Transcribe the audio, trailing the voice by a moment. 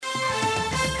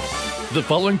The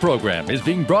following program is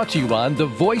being brought to you on the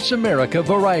Voice America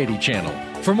Variety Channel.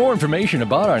 For more information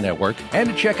about our network and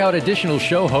to check out additional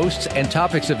show hosts and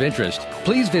topics of interest,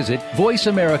 please visit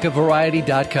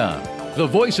voiceamericavariety.com. The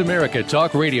Voice America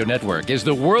Talk Radio Network is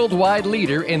the worldwide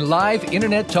leader in live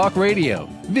Internet talk radio.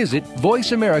 Visit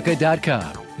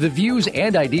voiceamerica.com. The views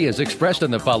and ideas expressed on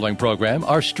the following program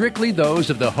are strictly those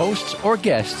of the hosts or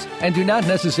guests and do not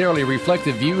necessarily reflect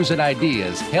the views and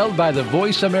ideas held by the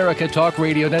Voice America Talk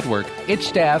Radio Network, its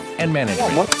staff, and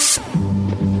management.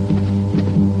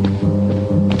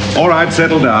 All right,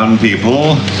 settle down,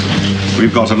 people.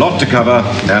 We've got a lot to cover,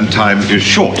 and time is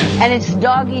short. And it's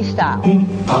doggy style.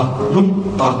 Oompa,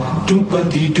 loompa,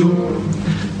 doompa-dee-doo.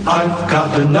 I've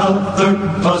got another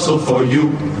puzzle for you.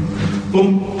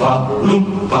 Oompa,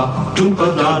 loompa,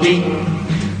 doompa-da-dee.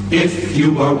 If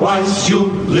you are wise, you'll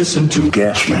listen to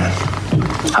Gas Man.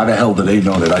 How the hell do they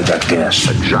know that I got gas?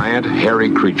 A giant, hairy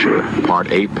creature,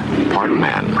 part ape, part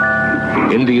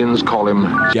man. Indians call him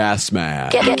Gas Man.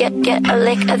 Get a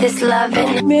lick of this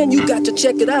lovin'. Man, you got to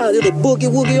check it out. It'll boogie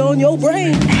woogie on your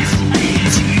brain.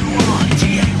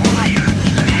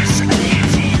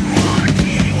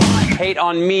 Hate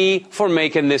on me for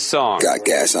making this song. Got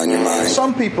gas on your mind.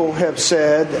 Some people have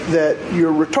said that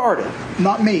you're retarded,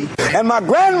 not me. And my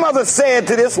grandmother said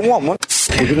to this woman,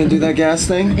 We're gonna do that gas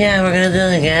thing? Yeah, we're gonna do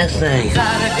the gas thing.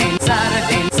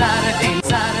 Saturday.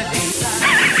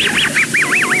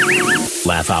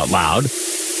 Laugh out loud.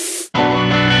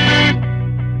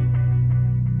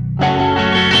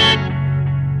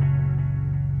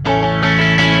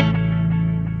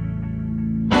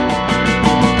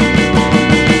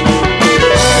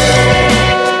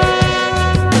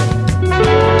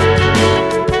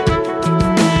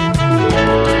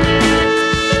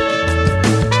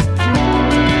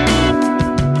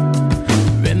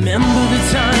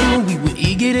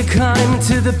 Climb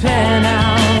to the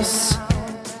penthouse.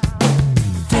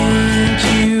 Think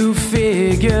you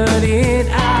figured it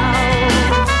out.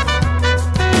 If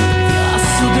you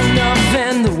hustled enough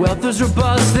and the wealth was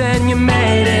robust, then you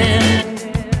made it.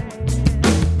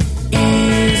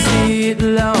 Is it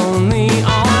lonely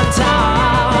on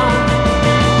top?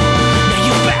 Now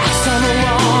your back's on the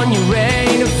wall and you're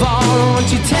ready to fall.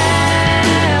 Won't you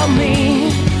tell me?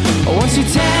 Won't you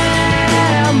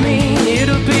tell me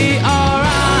it'll be alright?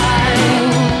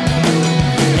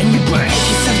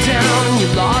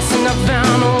 Lost and I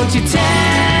found. Won't you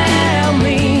tell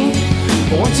me?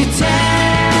 Won't you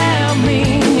tell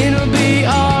me it'll be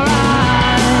alright?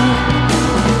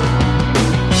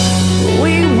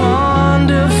 We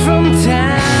wander from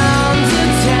town to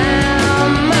town,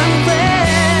 my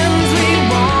friends. We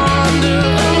wander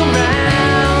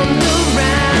around,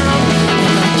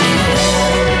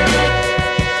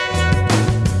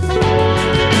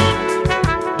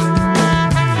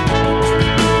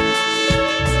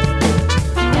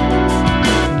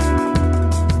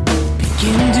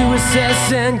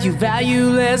 and you value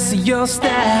less of your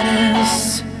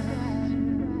status.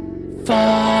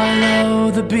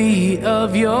 Follow the beat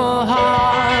of your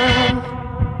heart.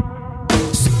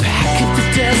 So back at the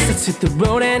desk, let's hit the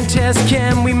road and test.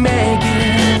 Can we make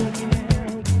it?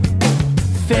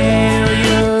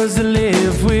 Failures to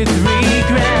live with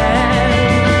regret.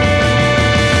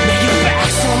 Now your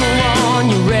back's on the wall and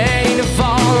you're ready to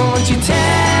fall. Won't you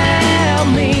tell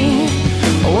me?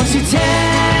 Won't you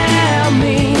tell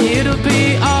me it'll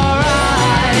be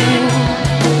alright?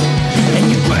 And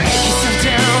you break yourself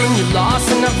down and you're lost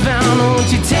and I found.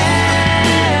 Won't you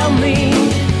tell me?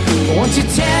 Won't you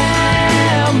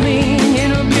tell me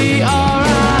it'll be alright?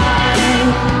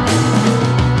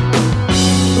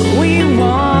 We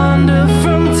wander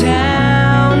from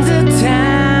town to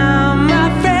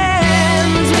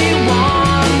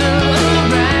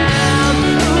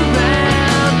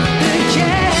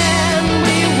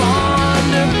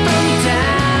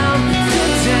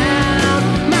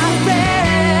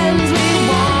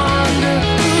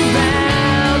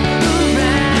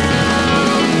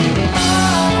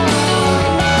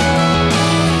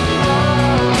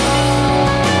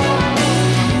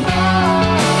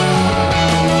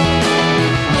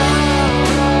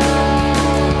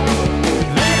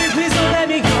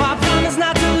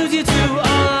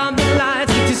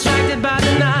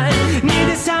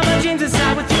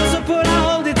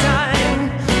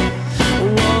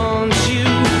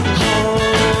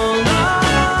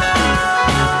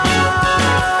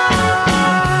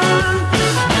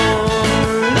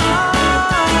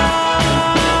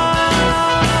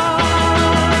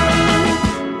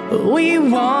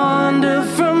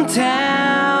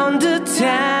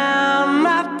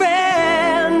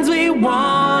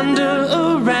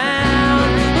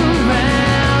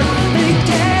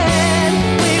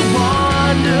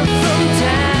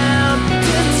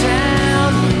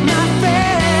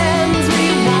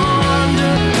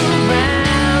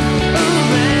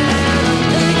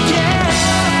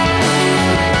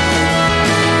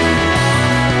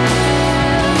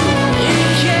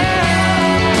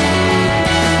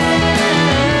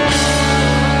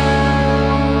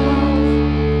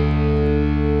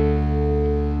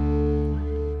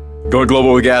Going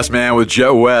global with Gas Man with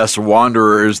Joe West.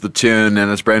 Wanderer is the tune,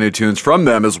 and it's brand new tunes from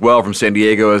them as well from San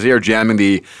Diego as they are jamming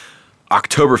the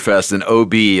Oktoberfest in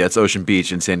OB. That's Ocean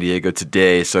Beach in San Diego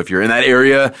today. So if you're in that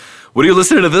area, what are you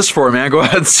listening to this for, man? Go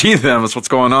ahead and see them. That's what's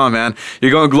going on, man. You're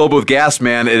going global with Gas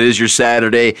Man. It is your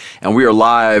Saturday, and we are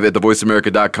live at the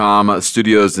VoiceAmerica.com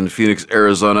studios in Phoenix,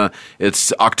 Arizona.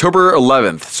 It's October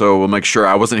 11th, so we'll make sure.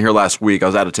 I wasn't here last week. I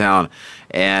was out of town,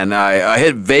 and I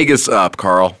hit Vegas up,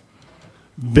 Carl.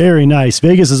 Very nice.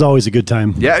 Vegas is always a good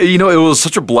time. Yeah, you know, it was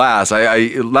such a blast.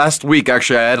 Last week,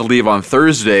 actually, I had to leave on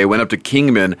Thursday. Went up to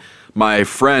Kingman. My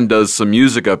friend does some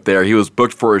music up there. He was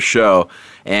booked for a show.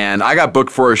 And I got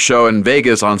booked for a show in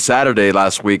Vegas on Saturday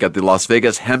last week at the Las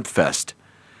Vegas Hemp Fest.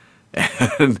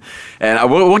 And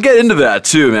we'll get into that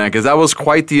too, man, because that was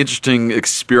quite the interesting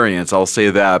experience. I'll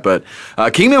say that. But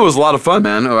Kingman was a lot of fun,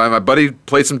 man. My buddy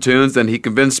played some tunes, and he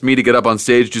convinced me to get up on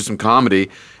stage, do some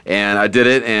comedy. And I did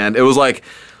it, and it was like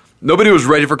nobody was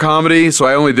ready for comedy, so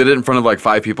I only did it in front of like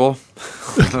 5 people.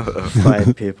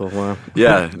 5 people, wow.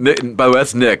 Yeah. Nick, by the way,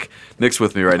 that's Nick. Nick's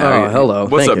with me right now. Oh, hello.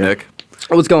 What's Thank up, you. Nick?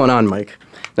 What's going on, Mike?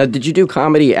 Now, did you do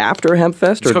comedy after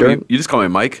Hempfest or during? You just call me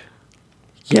Mike?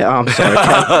 Yeah, I'm sorry,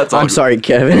 Kevin. I'm sorry,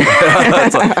 Kevin.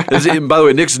 By the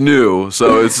way, Nick's new,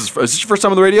 so is this your first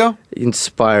time on the radio?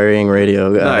 Inspiring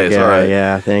radio guy. Nice, all right.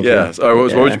 Yeah, thank you. All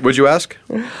right, what would you ask?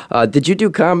 Did you do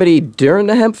comedy during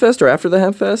the Hempfest or after the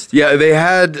Hempfest? Yeah, they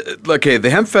had, the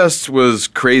Hempfest was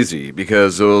crazy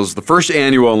because it was the first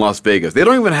annual in Las Vegas. They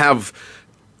don't even have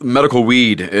medical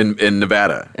weed in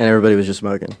Nevada. And everybody was just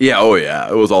smoking. Yeah, oh yeah.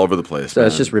 It was all over the place. So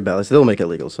it's just rebellious. They'll make it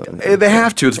legal. So they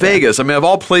have to. It's Vegas. I mean, of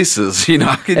all places, you know,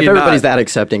 how can if you everybody's not? that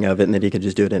accepting of it, and then you could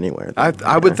just do it anywhere.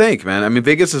 I would think, man. I mean,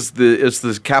 Vegas is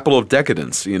the capital of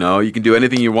decadence. You know, you can do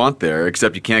anything you want there,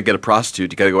 except you can't get a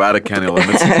prostitute. You got to go out of county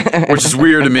limits, which is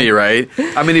weird to me, right?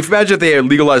 I mean, imagine if they had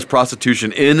legalized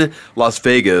prostitution in Las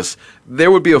Vegas,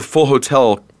 there would be a full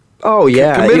hotel. Oh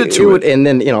yeah, committed to it, and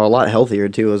then a lot healthier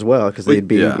too as well because they'd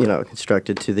be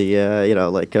constructed to the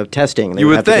testing. They you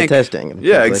would have to think get testing.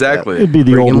 Yeah, exactly. It'd be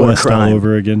the Old West all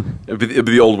over again. It'd be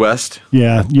the Old West.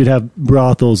 Yeah, you'd have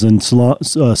brothels and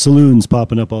saloons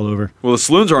popping up all over. Well, the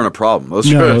saloons aren't a problem.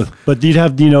 No, but you'd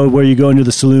have where you go into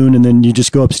the saloon and then you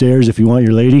just go upstairs if you want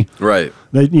your lady. Right.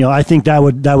 I think that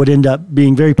would end up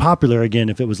being very popular again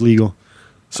if it was legal.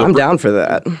 So I'm down for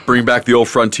that. Bring back the old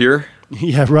frontier.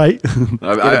 Yeah, right. Get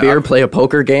a beer, play a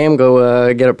poker game,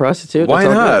 go get a prostitute. Why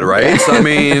not, right? So, I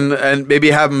mean, and maybe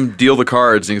have them deal the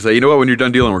cards and you say, you know what, when you're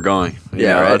done dealing, we're going.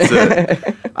 Right. That's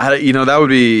it. That would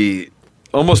be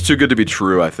almost too good to be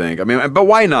true, I think. I mean, but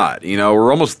why not?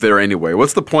 We're almost there anyway.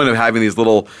 What's the point of having these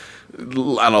little,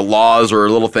 laws or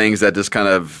little things that just kind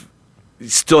of you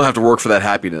still have to work for that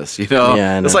happiness,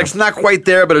 Yeah, it's like it's not quite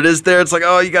there, but it is there. It's like,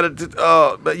 you got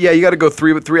to, you got to go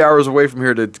 3 hours away from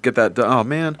here to get that done. Oh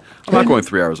man, I'm not going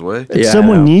 3 hours away. If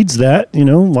someone needs that,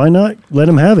 why not let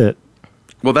them have it?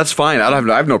 Well, that's fine. I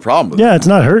have no problem with it. Yeah, it's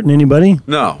not hurting anybody.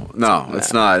 No,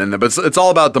 it's not. But it's all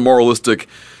about the moralistic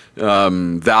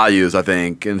values, I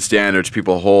think, and standards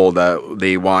people hold that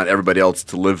they want everybody else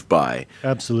to live by.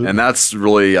 Absolutely. And that's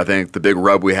really, I think, the big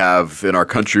rub we have in our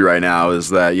country right now is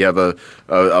that you have a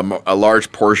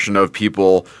large portion of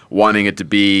people wanting it to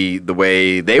be the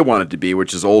way they want it to be,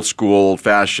 which is old school,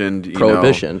 old-fashioned.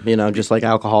 Prohibition, just like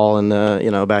alcohol and,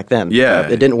 back then. Yeah.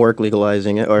 It didn't work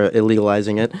legalizing it or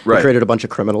illegalizing it. Right. It created a bunch of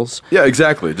criminals. Yeah,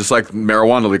 exactly. Just like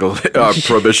marijuana legal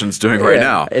prohibition's doing right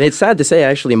now. And it's sad to say,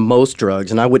 actually, most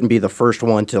drugs, and I wouldn't be the first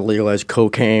one to legalize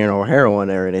cocaine or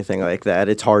heroin or anything like that.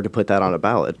 It's hard to put that on a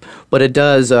ballot. But it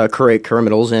does create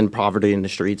criminals and poverty in the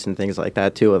streets and things like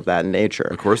that, too, of that nature.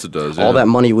 Of course it does, yeah. All that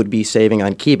money would be saving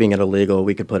on keeping it illegal.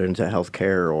 We could put it into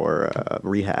healthcare or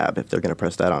rehab if they're going to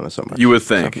press that on us so much. You would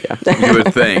think. So, yeah. You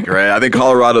would think, right? I think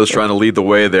Colorado is trying to lead the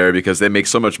way there because they make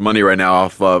so much money right now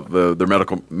off of their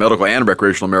medical and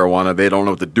recreational marijuana. They don't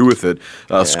know what to do with it.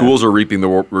 Schools are reaping the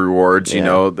rewards,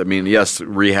 I mean, yes,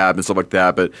 rehab and stuff like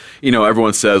that, but,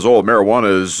 everyone says,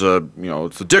 marijuana is,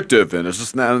 it's addictive, and it's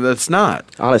just not, that's not.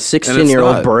 On a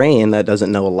 16-year-old brain that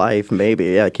doesn't know life, maybe.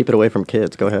 Yeah, keep it away from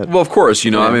kids. Go ahead. Well, of course, I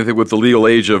mean, I think with the legal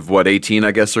age of, 18,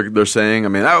 I guess they're saying? I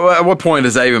mean, at what point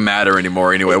does that even matter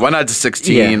anymore anyway? Why not just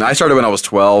 16? Yeah. I started when I was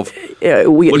 12. Yeah,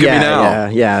 Look at me now.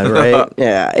 Yeah, right.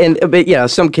 Yeah, but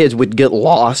some kids would get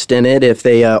lost in it if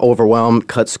they overwhelm,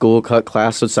 cut school, cut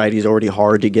class. Society's already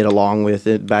hard to get along with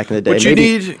it back in the day. What you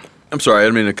need... I'm sorry, I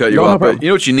didn't mean to cut you off, but you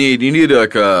know what you need? You need a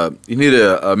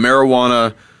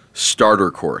marijuana starter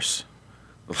course.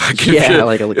 Like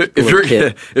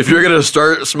if you're gonna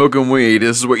start smoking weed,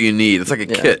 this is what you need. It's like a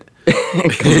kit.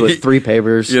 It comes with 3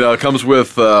 papers. It comes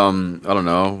with I don't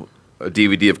know, a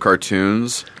DVD of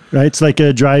cartoons. Right, it's like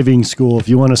a driving school. If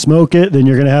you want to smoke it, then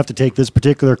you're going to have to take this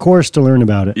particular course to learn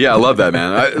about it. Yeah, I love that,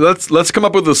 man. Let's come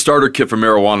up with a starter kit for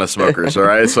marijuana smokers. All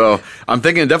right, so I'm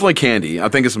thinking definitely candy. I'm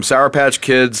thinking some Sour Patch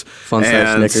Kids Fun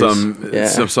and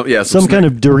Snickers. some kind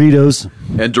of Doritos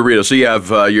and Doritos. So you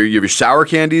have your sour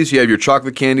candies, you have your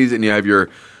chocolate candies, and you have your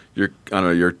I don't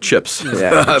know, your chips.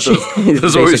 Yeah,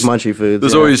 there's always munchy foods.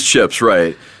 There's always chips,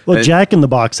 right? Well, and, Jack in the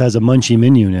Box has a munchy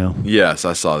menu now. Yes,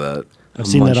 I saw that. I've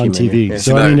seen that on TV. Yeah.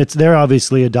 So, I mean, they're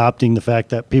obviously adopting the fact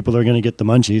that people are going to get the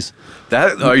munchies.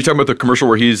 That are you talking about the commercial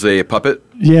where he's a puppet?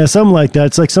 Yeah, something like that.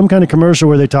 It's like some kind of commercial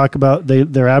where they talk about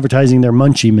they're advertising their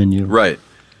munchie menu. Right.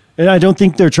 And I don't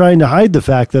think they're trying to hide the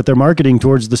fact that they're marketing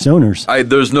towards the stoners.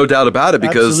 There's no doubt about it,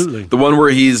 because Absolutely. the one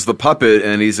where he's the puppet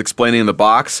and he's explaining the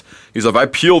box, he's like, if I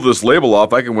peel this label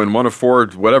off, I can win one of four,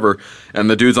 whatever. And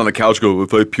the dudes on the couch go,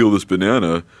 if I peel this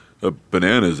banana, a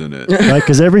banana's in it. Right,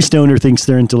 because every stoner thinks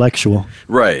they're intellectual.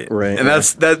 Right. And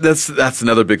that's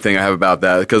another big thing I have about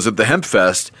that, because at the Hemp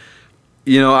Fest,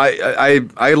 you know,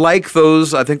 I like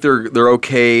those. I think they're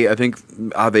okay. I think,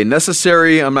 are they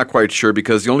necessary? I'm not quite sure,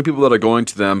 because the only people that are going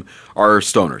to them are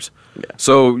stoners. Yeah.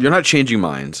 So you're not changing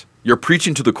minds. You're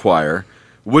preaching to the choir.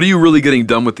 What are you really getting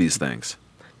done with these things?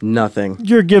 Nothing.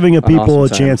 You're giving people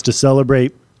awesome a chance to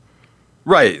celebrate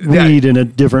right weed in a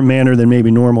different manner than maybe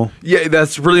normal. Yeah,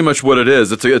 that's really much what it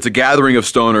is. It's a gathering of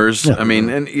stoners. Yeah. I mean,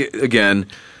 and again,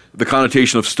 the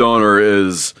connotation of stoner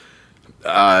is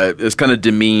kind of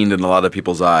demeaned in a lot of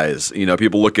people's eyes. You know,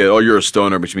 people look at, oh, you're a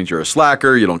stoner, which means you're a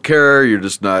slacker, you don't care, you're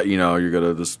just not, you know, you're going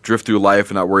to just drift through life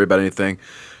and not worry about anything.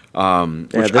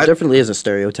 There definitely is a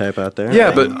stereotype out there.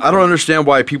 Yeah, but I don't understand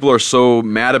why people are so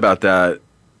mad about that.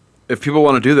 If people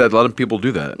want to do that, let people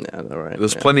do that. Yeah, all right.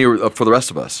 There's plenty for the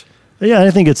rest of us. Yeah,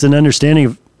 I think it's an understanding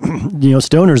of,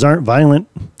 stoners aren't violent.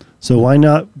 So why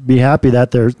not be happy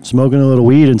that they're smoking a little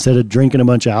weed instead of drinking a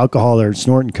bunch of alcohol or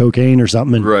snorting cocaine or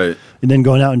something, and then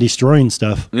going out and destroying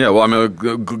stuff? Yeah, well, I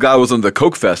mean, God wasn't the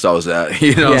Coke Fest I was at.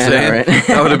 You know what I'm saying? Right.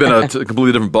 That would have been a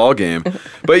completely different ball game.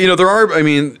 But there are. I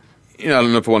mean, I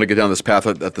don't know if I want to get down this path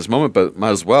at this moment, but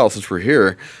might as well since we're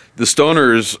here. The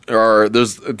stoners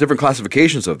there's different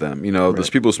classifications of them. There's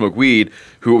people who smoke weed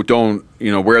who don't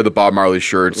wear the Bob Marley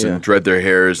shirts and dread their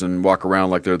hairs and walk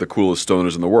around like they're the coolest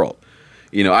stoners in the world.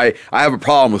 I have a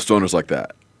problem with stoners like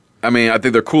that. I mean, I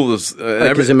think they're cool as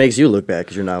because it makes you look bad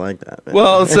because you're not like that. Man.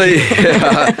 Well,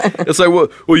 it's like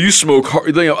well, you smoke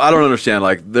hard. I don't understand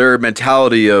their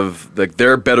mentality of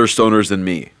they're better stoners than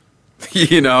me.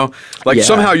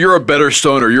 Somehow you're a better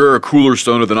stoner. You're a cooler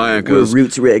stoner than I am because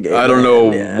roots reggae. I don't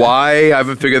know why. I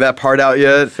haven't figured that part out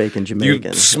yet. Faking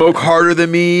Jamaican. You smoke harder than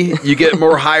me. You get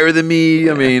more higher than me.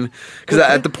 I mean, because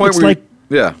at the point where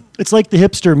it's like the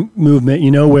hipster movement,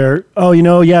 where,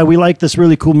 we like this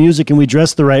really cool music and we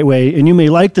dress the right way. And you may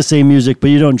like the same music,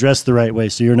 but you don't dress the right way,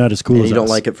 so you're not as cool as us. You don't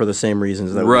like it for the same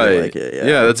reasons that we like it.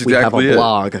 Yeah, that's exactly it. We have a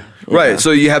blog. Right,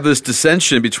 so you have this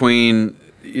dissension between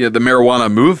the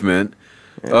marijuana movement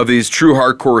of these true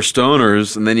hardcore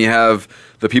stoners, and then you have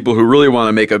the people who really want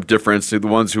to make a difference, the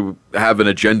ones who have an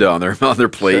agenda on their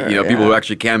plate, people who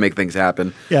actually can make things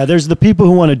happen. Yeah, there's the people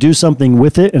who want to do something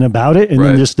with it and about it, and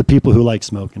then just the people who like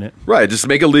smoking it. Right, just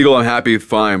make it legal. I'm happy,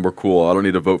 fine, we're cool. I don't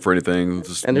need to vote for anything.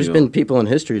 And there's been people in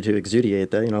history to exudiate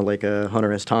that, like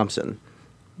Hunter S. Thompson.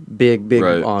 Big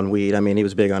on weed. I mean, he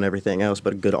was big on everything else,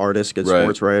 but a good artist, good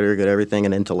sports writer, good everything,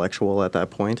 and intellectual at that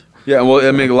point. Yeah, well,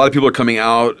 I mean, a lot of people are coming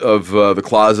out of the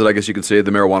closet, I guess you could say, the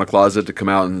marijuana closet, to come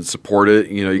out and support it.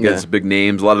 You get some big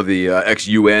names. A lot of the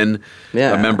ex-UN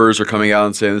members are coming out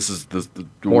and saying this is the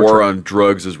war on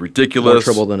drugs is ridiculous.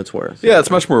 More trouble than it's worth. Yeah, it's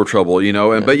much more trouble,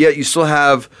 but yet you still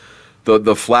have the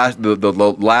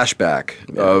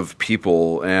lashback of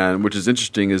people, and which is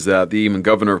interesting is that the even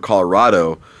governor of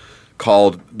Colorado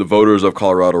called the voters of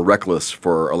Colorado reckless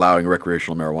for allowing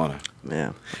recreational marijuana.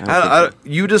 Yeah.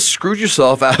 You just screwed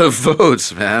yourself out of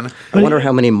votes, man. I wonder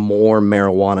how many more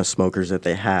marijuana smokers that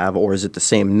they have, or is it the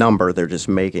same number, they're just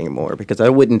making more? Because I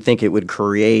wouldn't think it would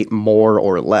create more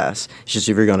or less. It's just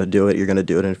if you're going to do it, you're going to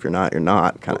do it, and if you're not, you're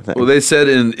not, kind of thing. Well, they said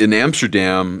in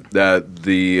Amsterdam that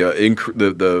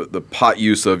the pot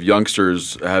use of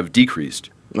youngsters have decreased.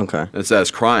 Okay. It's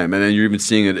as crime. And then you're even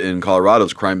seeing it in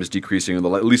Colorado's crime is decreasing,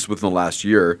 at least within the last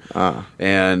year.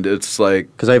 And it's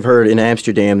like... Because I've heard in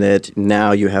Amsterdam that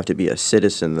now you have to be a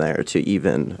citizen there to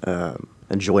even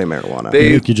enjoy marijuana.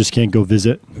 You just can't go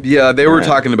visit. Yeah, they were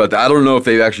talking about that. I don't know if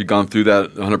they've actually gone through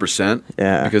that 100%.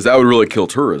 Yeah. Because that would really kill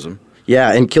tourism.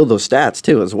 Yeah, and kill those stats,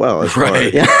 too, as well.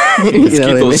 Right. Keep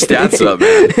those stats up,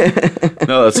 man.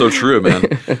 No, that's so true, man.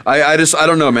 I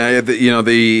don't know, man.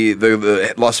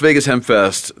 The Las Vegas Hemp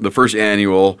Fest, the first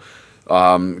annual,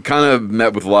 kind of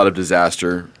met with a lot of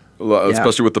disaster,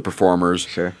 especially with the performers.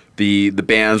 Sure. The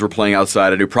bands were playing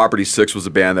outside. I knew Property 6 was a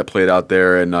band that played out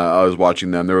there, and I was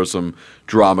watching them. There was some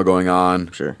drama going on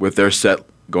with their set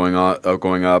going up.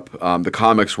 The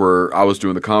comics I was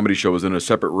doing the comedy show was in a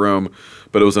separate room,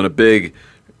 but it was in a big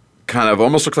kind of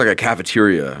almost looks like a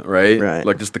cafeteria, right? Right.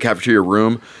 Like just the cafeteria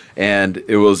room, and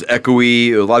it was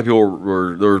echoey. A lot of people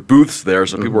there were booths there,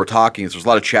 so people were talking. So there was a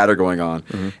lot of chatter going on,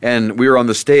 and we were on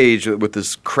the stage with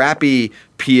this crappy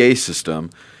PA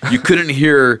system. You couldn't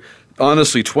hear.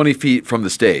 Honestly, 20 feet from the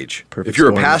stage. If you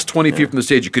were past 20 feet from the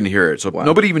stage, you couldn't hear it. So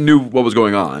nobody even knew what was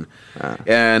going on.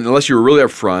 And unless you were really up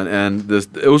front, and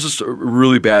it was just a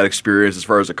really bad experience as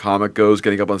far as a comic goes,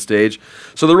 getting up on stage.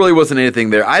 So there really wasn't anything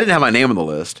there. I didn't have my name on the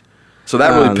list. So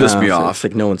that really pissed me off. It's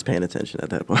like no one's paying attention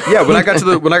at that point. Yeah, when I got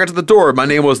to the door, my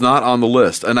name was not on the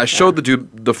list, and I showed the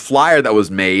dude the flyer that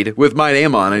was made with my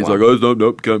name on it. And he's like, "Oh,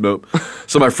 nope."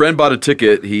 So my friend bought a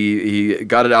ticket. He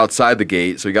got it outside the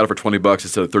gate, so he got it for $20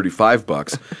 instead of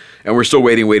 $35. And we're still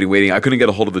waiting. I couldn't get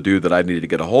a hold of the dude that I needed to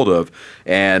get a hold of,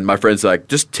 and my friend's like,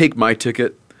 "Just take my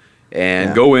ticket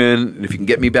and go in, and if you can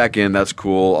get me back in, that's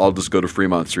cool. I'll just go to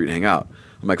Fremont Street and hang out."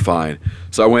 I'm like, fine.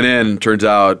 So I went in, and turns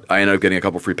out I ended up getting a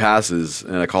couple free passes,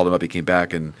 and I called him up. He came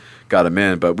back and got him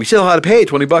in. But we still had to pay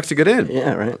 $20 to get in.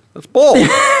 Yeah, right. That's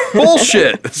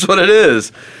bullshit. That's what it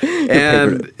is.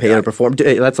 And pay to perform.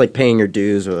 That's like paying your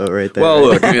dues right there. Well,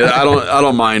 look, I mean, I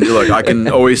don't mind. Look, I can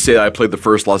always say I played the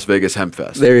first Las Vegas Hemp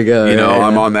Fest. There you go.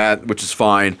 I'm on that, which is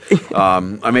fine.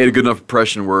 I made a good enough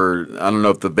impression where I don't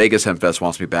know if the Vegas Hemp Fest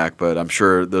wants me back, but I'm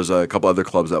sure there's a couple other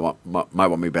clubs that might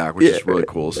want me back, which is really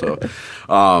cool. So,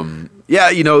 the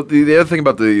other thing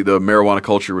about the marijuana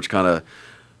culture, which kind of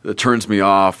that turns me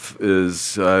off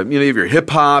is, you have your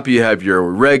hip hop, you have your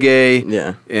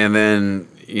reggae, and then,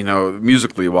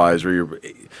 musically wise, the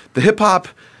hip hop,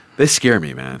 they scare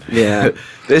me, man. Yeah.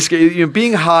 They scare you.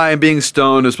 Being high and being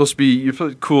stoned is supposed to be, you're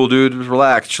supposed to be cool, dude, just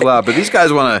relax, chill out. But these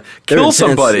guys want to kill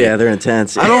somebody. Yeah, they're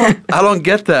intense. I don't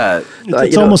get that.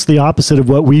 It's almost the opposite of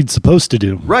what weed's supposed to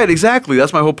do. Right, exactly.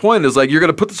 That's my whole point. Is like you're going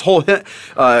to put this whole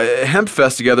hemp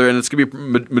fest together, and it's going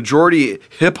to be majority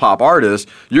hip hop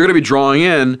artists. You're going to be drawing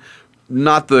in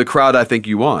not the crowd I think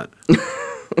you want.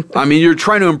 I mean, you're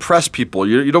trying to impress people.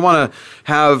 You don't want to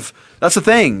have. That's the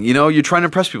thing. You're trying to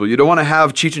impress people. You don't want to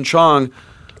have Cheech and Chong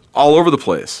all over the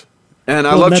place. And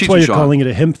I love Cheech and Chong. That's why you're calling it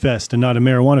a hemp fest and not a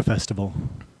marijuana festival.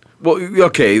 Well,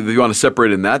 okay, if you want to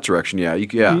separate in that direction, yeah. I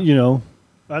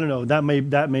don't know. That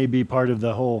may be part of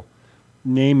the whole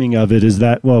naming of it. Is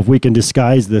that if we can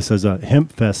disguise this as a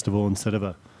hemp festival instead of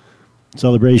a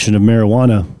celebration of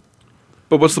marijuana.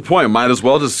 But what's the point? Might as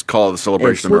well just call it the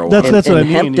celebration of marijuana. That's what I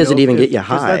mean. Hemp doesn't even get you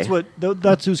high.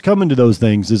 That's who's coming to those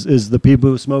things is the people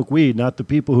who smoke weed, not the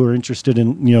people who are interested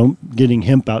in getting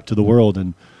hemp out to the world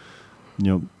and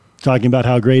talking about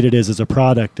how great it is as a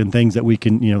product and things that we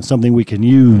can something we can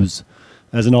use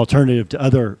as an alternative to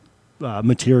other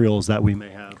materials that we may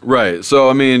have. Right. So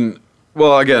I mean.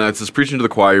 Well, again, it's just preaching to the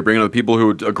choir. You're bringing other people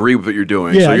who agree with what you're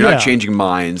doing, so you're not changing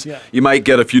minds. Yeah. You might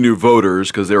get a few new voters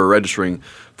because they were registering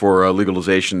for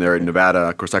legalization there in Nevada.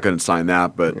 Of course, I couldn't sign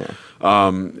that, but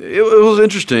it was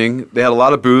interesting. They had a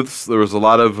lot of booths. There was a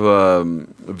lot of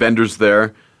vendors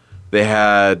there. They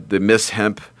had the Miss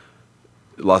Hemp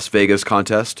Las Vegas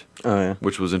contest,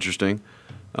 which was interesting.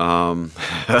 I'm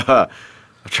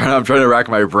trying to rack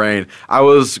my brain. I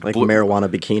was like marijuana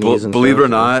bikinis. And believe it or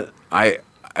not, I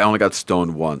only got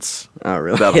stoned once. Oh,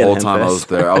 really? That whole time I was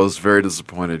there. I was very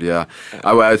disappointed, yeah.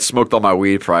 I smoked all my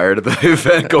weed prior to the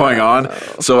event going on.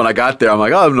 So when I got there, I'm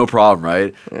like, oh, no problem,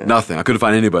 right? Yeah. Nothing. I couldn't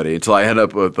find anybody until I ended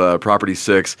up with Property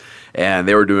 6, and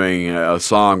they were doing a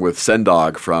song with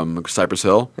Sendog from Cypress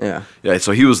Hill. Yeah. Yeah,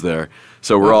 so he was there.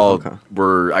 So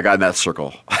I got in that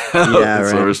circle. Yeah, so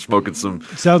right. we're smoking some.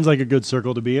 Sounds like a good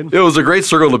circle to be in. It was a great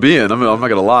circle to be in. I mean, I'm not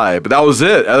gonna lie, but that was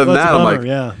it. Other than that,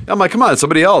 I'm like, come on,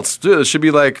 somebody else. Dude, it should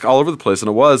be like all over the place, and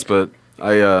it was. But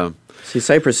see,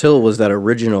 Cypress Hill was that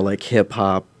original like hip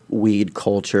hop weed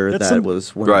culture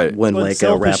was when like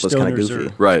rap was kind of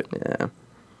goofy. Right. Yeah.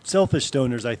 Selfish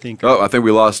stoners, I think. Oh, I think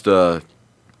we lost. Sounds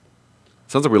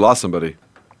like we lost somebody.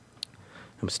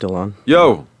 I'm still on.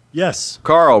 Yo. Yes.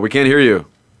 Carl, we can't hear you.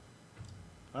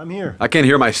 I'm here. I can't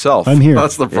hear myself. I'm here.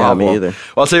 That's the problem. Yeah, me either.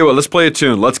 Well, I'll tell you what, let's play a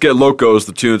tune. Let's get Locos,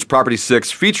 the tunes, Property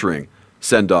 6 featuring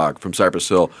Sendog from Cypress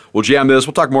Hill. We'll jam this.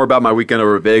 We'll talk more about my weekend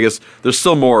over at Vegas. There's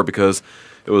still more because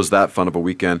it was that fun of a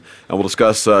weekend. And we'll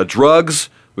discuss drugs.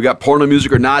 We got Porno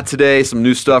Music or Not today, some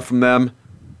new stuff from them,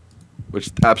 which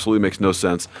absolutely makes no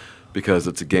sense because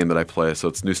it's a game that I play, so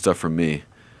it's new stuff from me.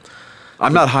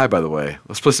 I'm not high, by the way.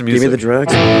 Let's play some music. Give me the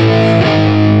drugs.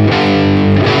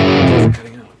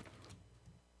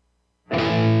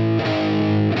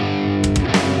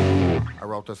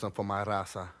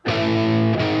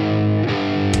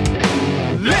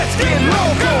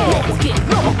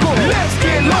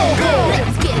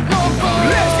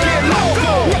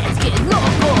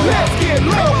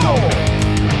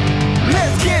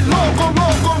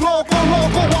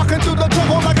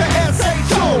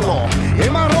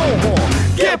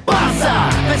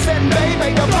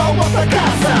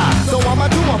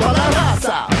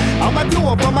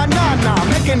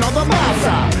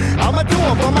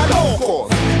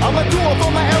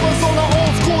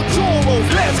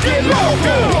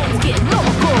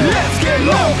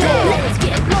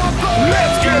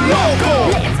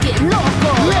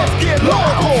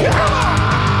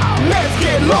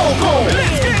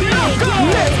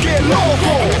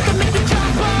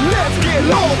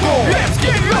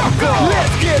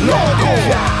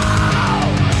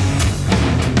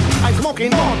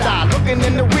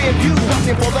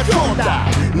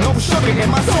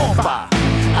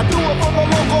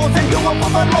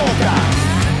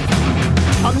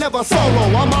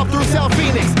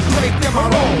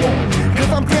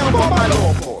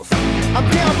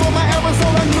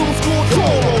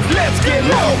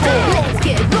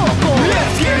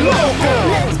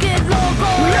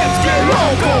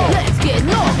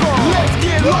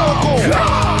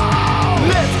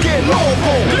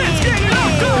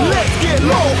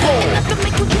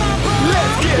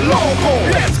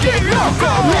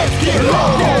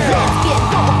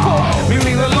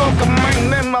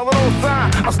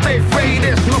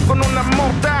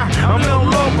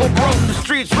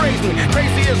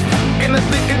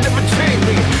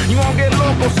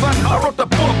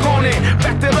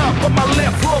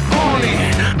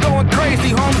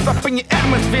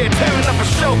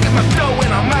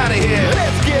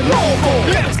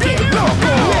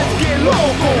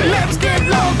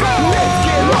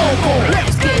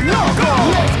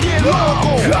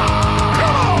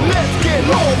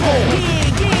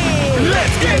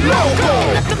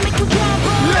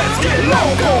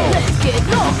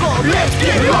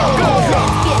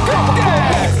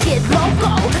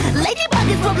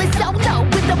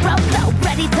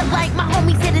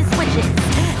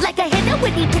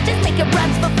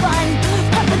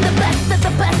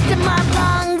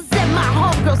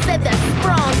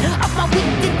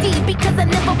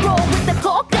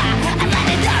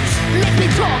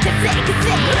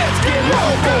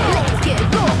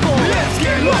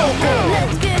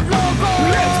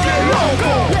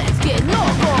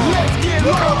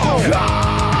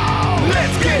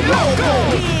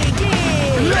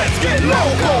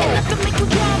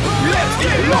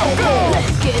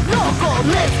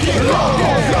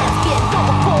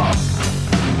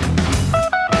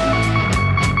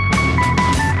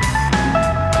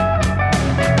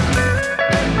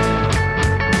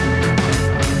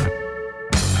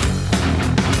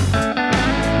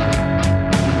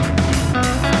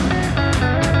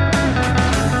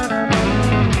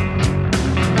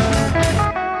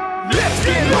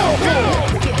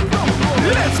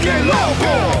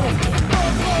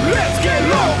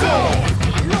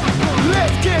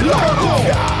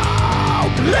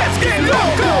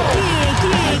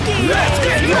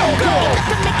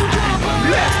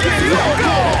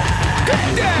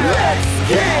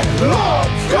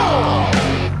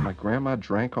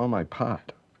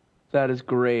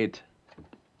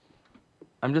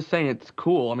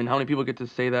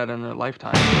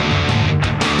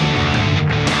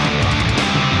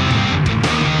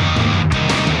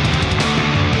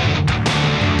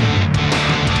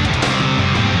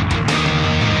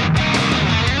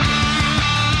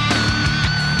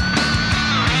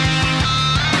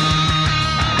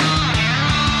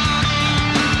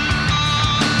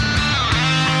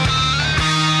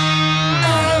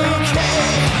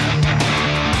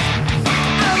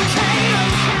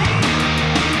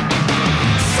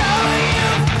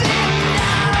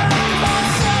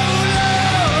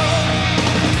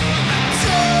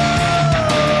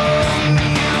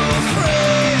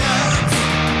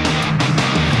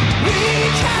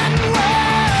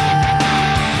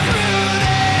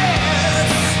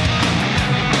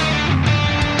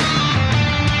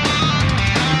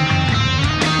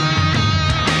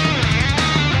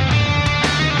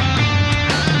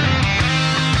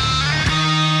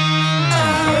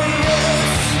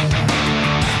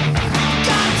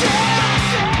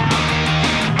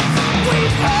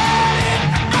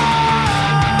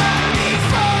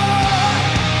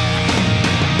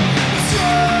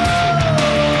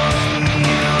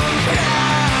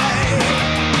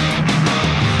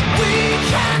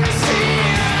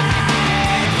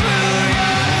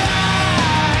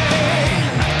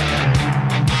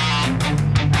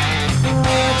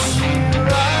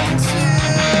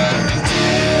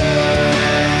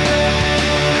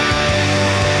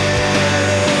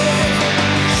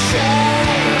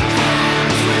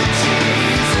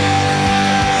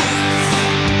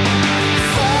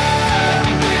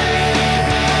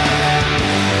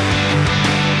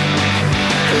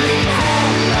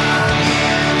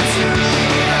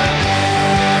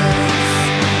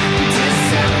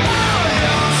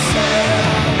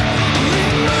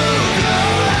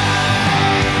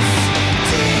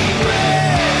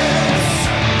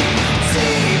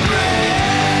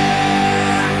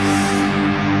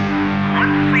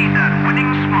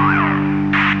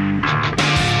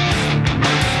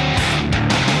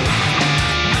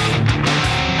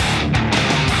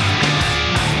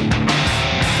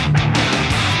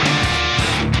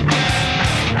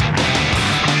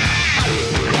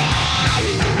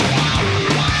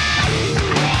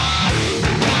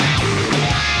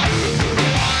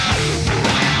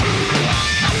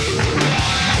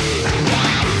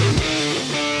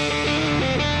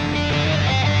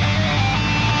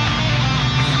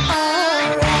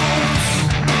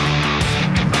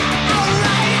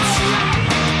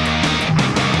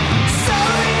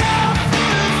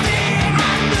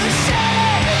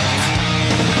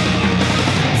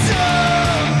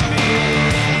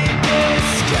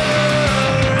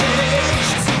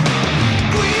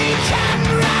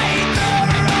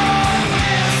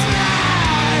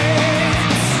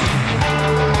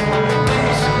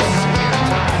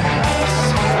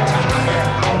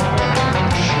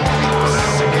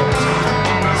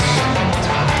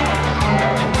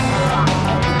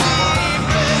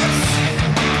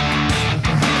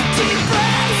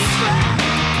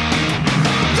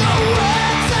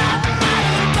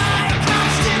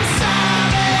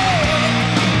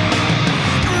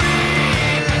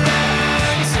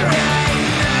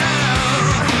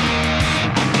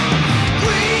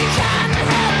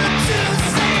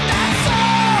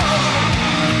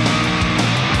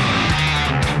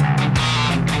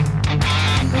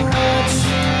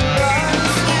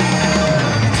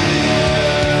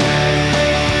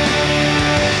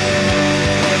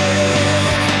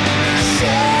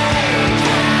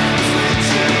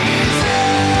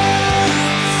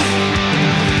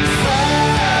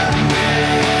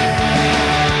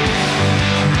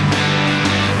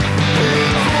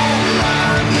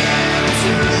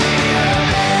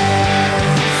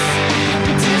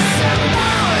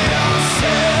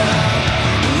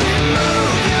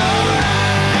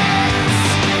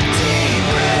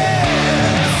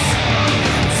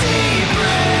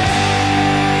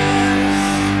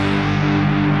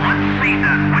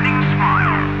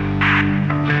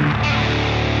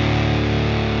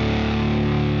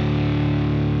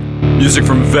 Music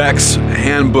from Vex,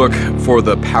 Handbook for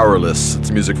the Powerless.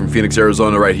 It's music from Phoenix,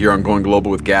 Arizona, right here on Going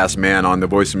Global with Gas Man on the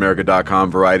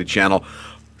VoiceAmerica.com Variety Channel.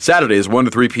 Saturdays, 1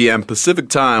 to 3 p.m. Pacific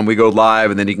Time, we go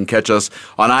live, and then you can catch us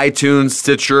on iTunes,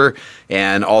 Stitcher,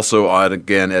 and also on,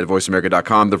 again, at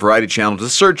VoiceAmerica.com, the Variety Channel.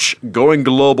 Just search Going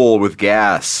Global with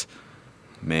Gas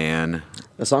Man.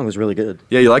 That song was really good.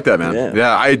 Yeah, you like that, man?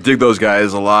 Yeah, I dig those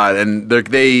guys a lot. And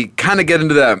they kind of get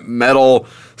into that metal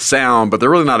sound, but they're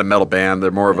really not a metal band.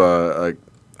 They're more of a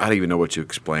I don't even know what to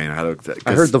explain. I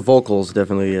heard the vocals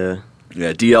definitely. Yeah,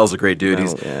 DL's a great dude.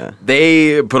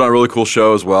 They put on a really cool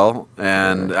show as well.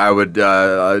 And I would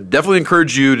definitely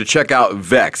encourage you to check out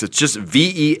Vex. It's just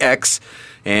VEX.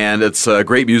 And it's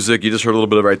great music. You just heard a little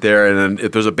bit of it right there. And then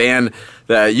if there's a band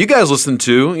that you guys listen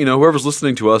to, whoever's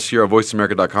listening to us here on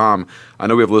VoiceAmerica.com, I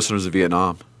know we have listeners in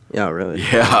Vietnam. Yeah, really?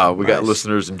 Yeah, we got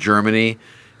listeners in Germany,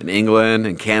 in England,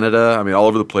 in Canada. I mean, all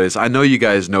over the place. I know you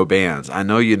guys know bands. I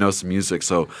know you know some music.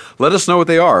 So let us know what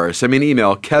they are. Send me an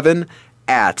email,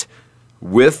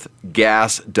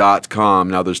 kevin@withgas.com.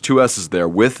 Now, there's 2 S's there,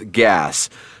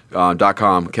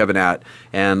 withgas.com, Kevin at,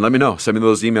 and let me know. Send me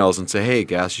those emails and say, hey,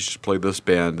 Gas, you should play this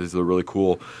band. This is a really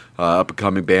cool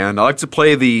up-and-coming band. I like to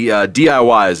play the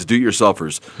DIYs, the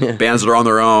do-it-yourselfers, bands that are on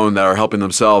their own, that are helping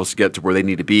themselves get to where they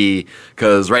need to be,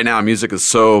 because right now music is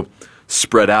so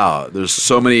spread out. There's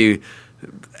so many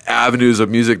avenues of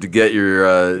music to get your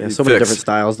so many different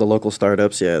styles. The local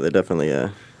startups, they definitely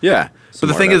yeah. But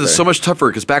the thing is, it's so much tougher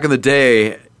because back in the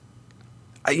day,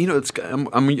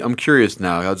 I'm curious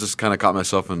now. I just kind of caught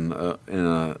myself in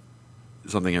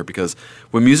something here because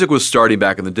when music was starting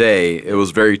back in the day, it was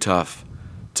very tough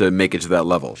to make it to that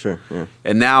level. Sure. Yeah.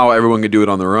 And now everyone can do it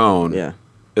on their own. Yeah.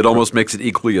 It almost makes it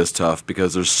equally as tough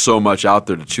because there's so much out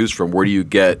there to choose from. Where do you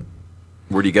get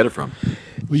it from?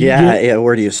 Yeah.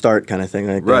 Where do you start, kind of thing?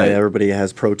 Like right. Everybody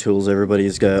has Pro Tools.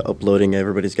 Everybody's got uploading.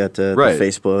 Everybody's got the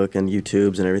Facebook and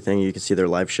YouTubes and everything. You can see their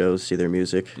live shows, see their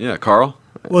music. Yeah, Carl.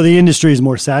 Well, the industry is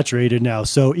more saturated now.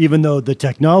 So even though the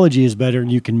technology is better and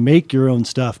you can make your own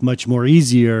stuff much more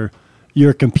easier,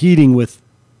 you're competing with,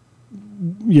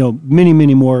 many,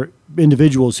 many more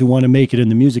individuals who want to make it in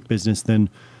the music business than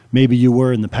maybe you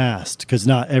were in the past, because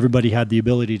not everybody had the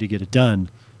ability to get it done.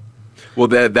 Well,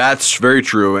 that's very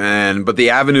true, but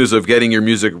the avenues of getting your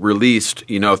music released,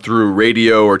 through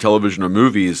radio or television or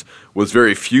movies was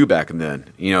very few back then.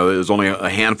 There was only a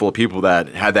handful of people that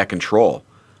had that control.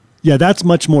 Yeah, that's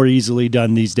much more easily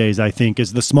done these days, I think,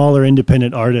 as the smaller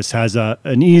independent artist has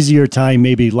an easier time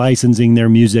maybe licensing their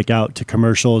music out to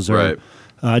commercials or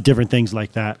different things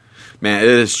like that. Man,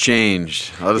 it has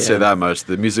changed. I'll just say that much.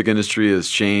 The music industry has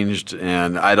changed,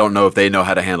 and I don't know if they know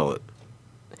how to handle it.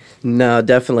 No,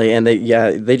 definitely, and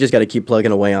they just got to keep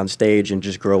plugging away on stage and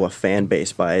just grow a fan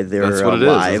base by their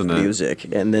live music,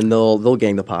 and then they'll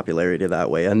gain the popularity that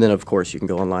way. And then, of course, you can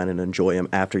go online and enjoy them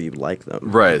after you like them.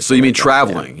 Right. So you mean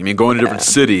traveling? You mean going to different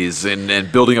cities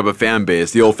and building up a fan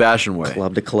base the old-fashioned way?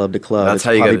 Club to club to club. That's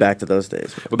how you get back to those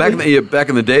days. Well, back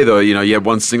in the day, though, you had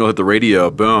one single hit the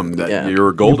radio, boom, you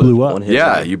were golden. You blew up.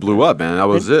 You blew up, man. That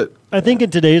was it. I think in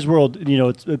today's world,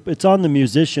 it's on the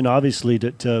musician, obviously,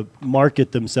 to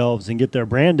market themselves and get their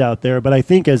brand out there. But I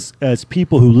think as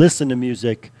people who listen to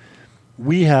music,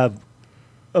 we have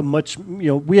a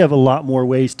lot more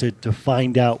ways to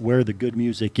find out where the good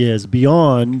music is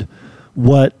beyond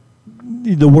what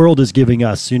the world is giving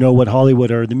us, what Hollywood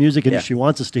or the music industry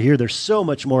wants us to hear. There's so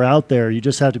much more out there. You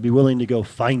just have to be willing to go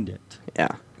find it.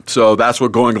 Yeah. So that's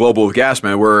what Going Global with Gas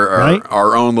Man. We're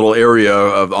our own little area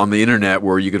on the internet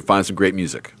where you can find some great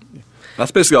music.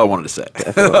 That's basically all I wanted to say.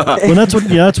 Well,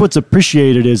 that's what's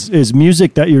appreciated is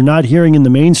music that you're not hearing in the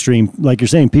mainstream. Like you're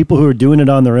saying, people who are doing it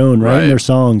on their own, writing their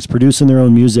songs, producing their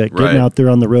own music, getting out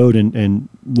there on the road and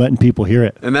letting people hear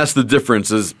it. And that's the difference,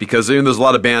 is because there's a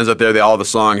lot of bands out there, they all have a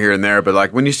song here and there, but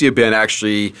like when you see a band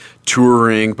actually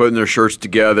touring, putting their shirts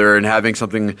together and having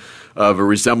something of a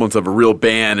resemblance of a real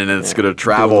band, and it's going to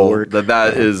travel,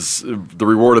 that is the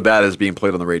reward of that is being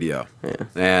played on the radio. Yeah.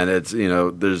 And it's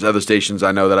there's other stations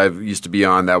I know that I used to be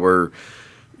on that were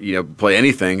play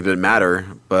anything, didn't matter.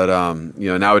 But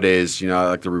nowadays, I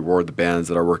like to reward the bands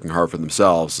that are working hard for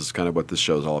themselves. Is kind of what this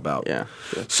show is all about. Yeah.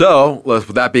 So with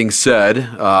that being said,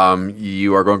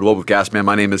 you are Going Global with Gasman.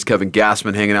 My name is Kevin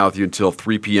Gassman, hanging out with you until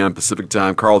 3 p.m. Pacific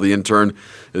time. Carl, the intern,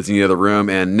 is in the other room,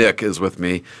 and Nick is with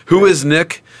me. Who is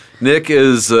Nick? Nick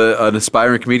is an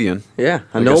aspiring comedian. Yeah,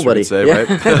 nobody. Right?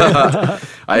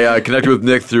 I connected with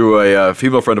Nick through a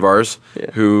female friend of ours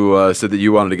who said that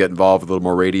you wanted to get involved with a little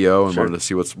more radio and wanted to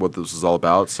see what this is all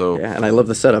about. So and I love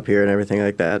the setup here and everything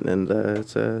like that, and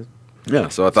Yeah,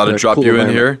 so I thought I'd a drop cool you in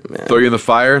here, environment. throw you in the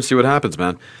fire, and see what happens,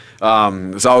 man. We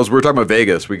were talking about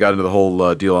Vegas. We got into the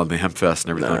whole deal on the Hemp Fest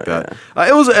and everything like that.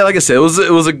 It was, like I said,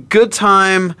 it was a good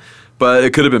time, but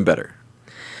it could have been better.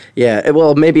 Yeah,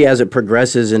 well, maybe as it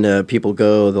progresses and people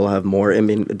go, they'll have more. I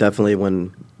mean, definitely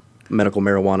when medical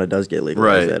marijuana does get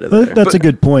legalized. Right. Well, that's a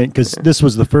good point, because this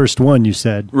was the first one you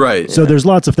said. Right. So there's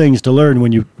lots of things to learn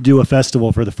when you do a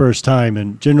festival for the first time,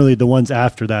 and generally the ones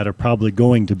after that are probably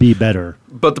going to be better.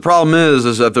 But the problem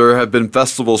is that there have been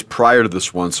festivals prior to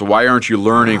this one, so why aren't you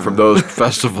learning from those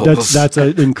festivals? That's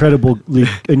an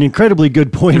incredibly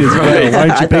good point as well. Why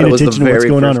aren't you paying attention to what's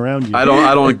going on around you? I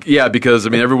don't. Yeah, because I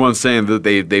mean, everyone's saying that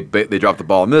they dropped the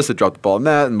ball on this, they dropped the ball on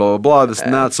that, and blah blah blah, this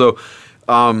and that. So.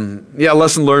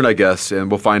 Lesson learned, I guess,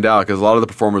 and we'll find out, because a lot of the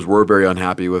performers were very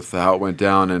unhappy with how it went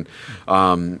down, and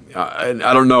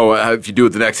I don't know if you do it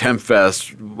the next Hemp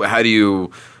Fest, how do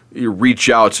you reach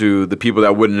out to the people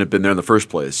that wouldn't have been there in the first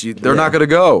place? They're not going to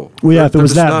go. Well, yeah, if it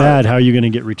was that bad, how are you going to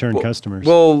get return customers?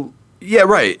 Well, yeah,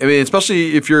 right. I mean,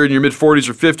 especially if you're in your mid 40s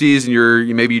or 50s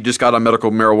and maybe you just got on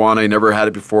medical marijuana, you never had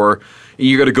it before, and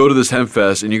you're going to go to this Hemp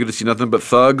Fest and you're going to see nothing but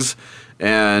thugs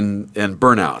and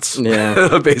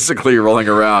burnouts, basically rolling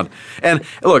around. And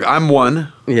look, I'm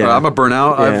one. Yeah. I'm a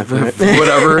burnout. Yeah.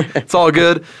 Whatever. It's all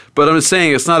good. But I'm just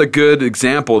saying it's not a good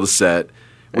example to set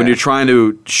when you're trying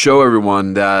to show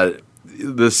everyone that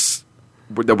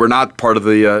that we're not part of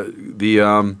the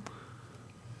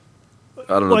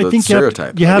I don't know, I the think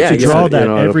stereotype. You have to draw that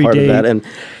every day. And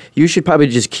you should probably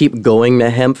just keep going to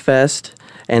Hemp Fest.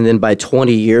 And then by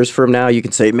 20 years from now, you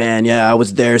can say, man, yeah, I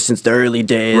was there since the early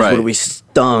days when we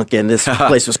stunk and this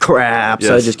place was crap.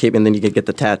 So I just keep, and then you could get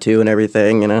the tattoo and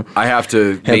everything, I have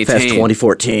to Hemp maintain. Fest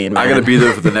 2014, man. I got to be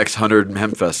there for the next 100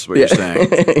 Hemp Fests, is what you're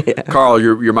saying. Carl,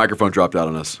 your microphone dropped out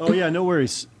on us. Oh, yeah, no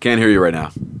worries. Can't hear you right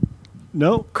now.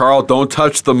 No. Carl, don't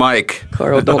touch the mic.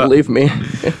 Carl, don't leave me.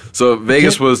 So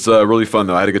Vegas was really fun,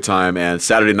 though. I had a good time, and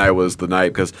Saturday night was the night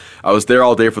because I was there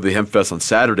all day for the Hemp Fest on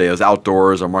Saturday. I was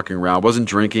outdoors. I'm walking around. I wasn't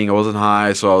drinking. I wasn't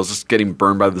high, so I was just getting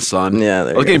burned by the sun. Yeah,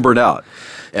 I was getting burned out.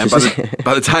 And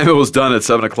by the time it was done at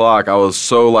 7 o'clock, I was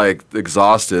so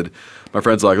exhausted. My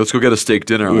friend's like, "Let's go get a steak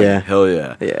dinner." I'm like, hell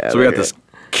yeah! Yeah. So we got this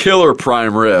killer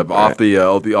prime rib off the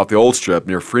old strip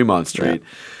near Fremont Street. Yeah.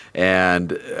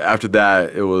 And after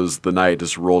that, it was the night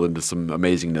just rolled into some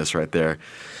amazingness right there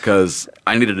because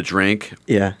I needed a drink.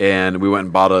 Yeah. And we went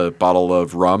and bought a bottle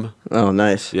of rum. Oh,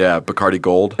 nice. Yeah, Bacardi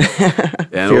Gold. And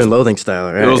Fear and Loathing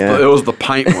style, right? It was the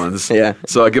pint ones. Yeah.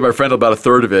 So I gave my friend about a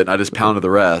third of it, and I just pounded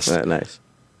the rest. Nice.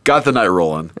 Got the night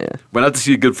rolling. Yeah. Went out to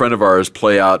see a good friend of ours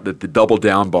play out at the Double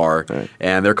Down Bar,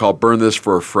 and they're called Burn This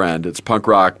for a Friend. It's punk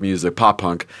rock music, pop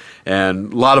punk,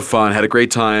 and a lot of fun. Had a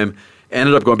great time.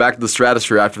 Ended up going back to the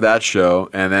Stratosphere after that show,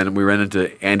 and then we ran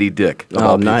into Andy Dick.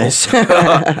 Oh, nice. It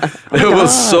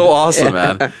was so awesome,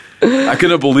 man. I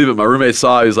couldn't believe it. My roommate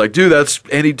saw it. He was like, dude, that's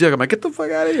Andy Dick. I'm like, get the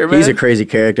fuck out of here, man. He's a crazy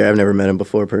character. I've never met him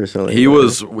before personally. He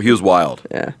was wild.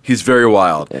 Yeah. He's very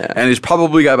wild. Yeah. And he's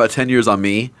probably got about 10 years on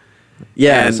me.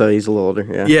 Yeah, so he's a little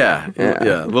older. Yeah,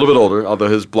 a little bit older, although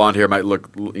his blonde hair might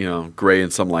look, gray in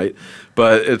some light.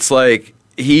 But it's like,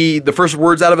 the first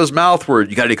words out of his mouth were,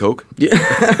 "You got any coke?" Yeah.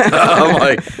 I'm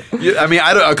like,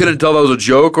 I couldn't tell if that was a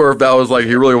joke or if that was like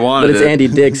he really wanted it. But it's Andy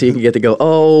Dick, so you can get to go,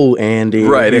 "Oh, Andy."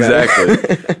 Right,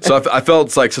 exactly. So I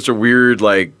felt like such a weird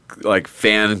like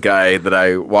fan guy that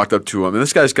I walked up to him, and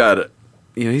this guy's got,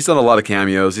 he's done a lot of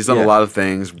cameos, he's done a lot of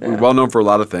things, well known for a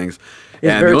lot of things. He's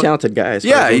a very talented guy.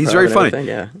 He's very funny.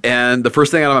 Yeah. And the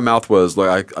first thing out of my mouth was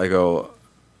like, I go,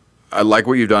 I like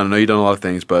what you've done. I know you've done a lot of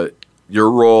things, but your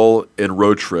role in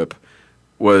Road Trip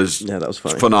was that was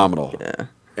funny. Phenomenal. Yeah.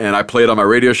 And I played on my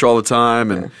radio show all the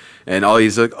time, and all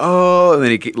he's like, oh, and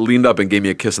then he leaned up and gave me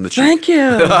a kiss on the cheek. Thank you.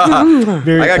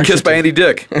 I got kissed by Andy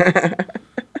Dick.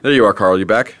 There you are, Carl. You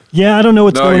back? Yeah, I don't know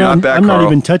what's going on. Back, I'm Carl. not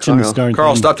even touching this darn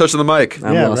Carl, thing. stop touching the mic.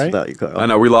 I'm lost without you, Carl. I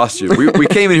know, we lost you. We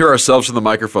came in here ourselves from the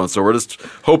microphone, so we're just,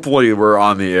 hopefully we're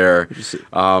on the air.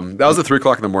 That was at 3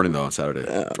 o'clock in the morning, though, on Saturday.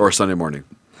 Or Sunday morning.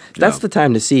 That's the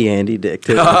time to see Andy Dick,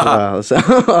 too. So,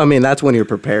 that's when you're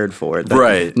prepared for it.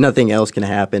 Right. Nothing else can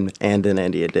happen, and then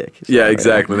Andy Dick. So, yeah,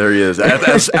 exactly. There he is.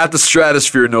 At the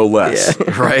Stratosphere, no less.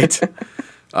 Yeah. Right?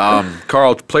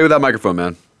 Carl, play with that microphone,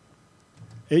 man.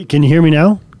 Hey, can you hear me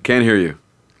now? Can't hear you.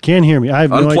 Can't hear me. I have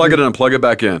Unplug no idea. it and plug it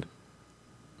back in.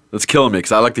 It's killing me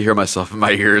because I like to hear myself in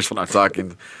my ears when I'm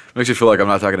talking. It makes me feel like I'm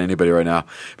not talking to anybody right now.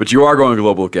 But you are going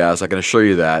global with gas. I can assure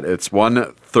you that. It's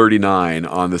 1:39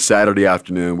 on the Saturday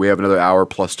afternoon. We have another hour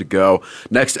plus to go.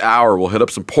 Next hour, we'll hit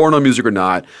up some porno music or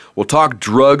not. We'll talk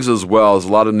drugs as well. There's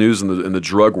a lot of news in the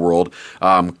drug world.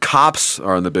 Cops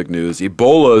are in the big news.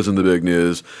 Ebola is in the big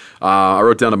news. I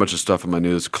wrote down a bunch of stuff in my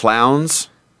news. Clowns.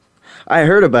 I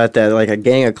heard about that, like a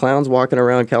gang of clowns walking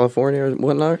around California or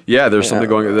whatnot. Yeah, there's something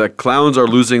going. The clowns are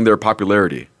losing their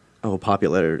popularity. Oh,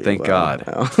 popularity! Thank God.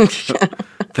 Wow.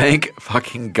 Thank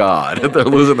fucking God. They're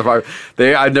losing the fire.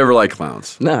 I never liked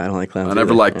clowns. No, I don't like clowns. I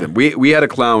never liked them. We had a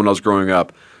clown when I was growing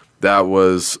up that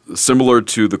was similar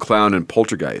to the clown in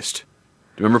Poltergeist.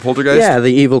 Do you remember Poltergeist? Yeah,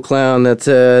 the evil clown that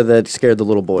scared the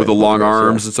little boy with the long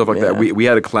arms and stuff like that. We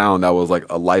had a clown that was like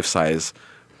a life-size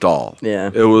doll.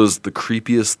 Yeah, it was the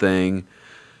creepiest thing.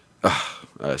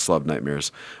 I still have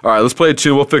nightmares. All right, let's play a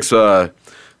tune. We'll fix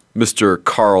Mr.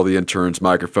 Carl, the intern's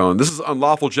microphone. This is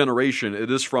Unlawful Generation.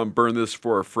 It is from Burn This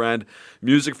for a Friend.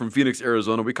 Music from Phoenix,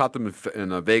 Arizona. We caught them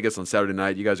in Vegas on Saturday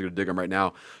night. You guys are going to dig them right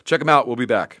now. Check them out. We'll be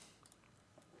back.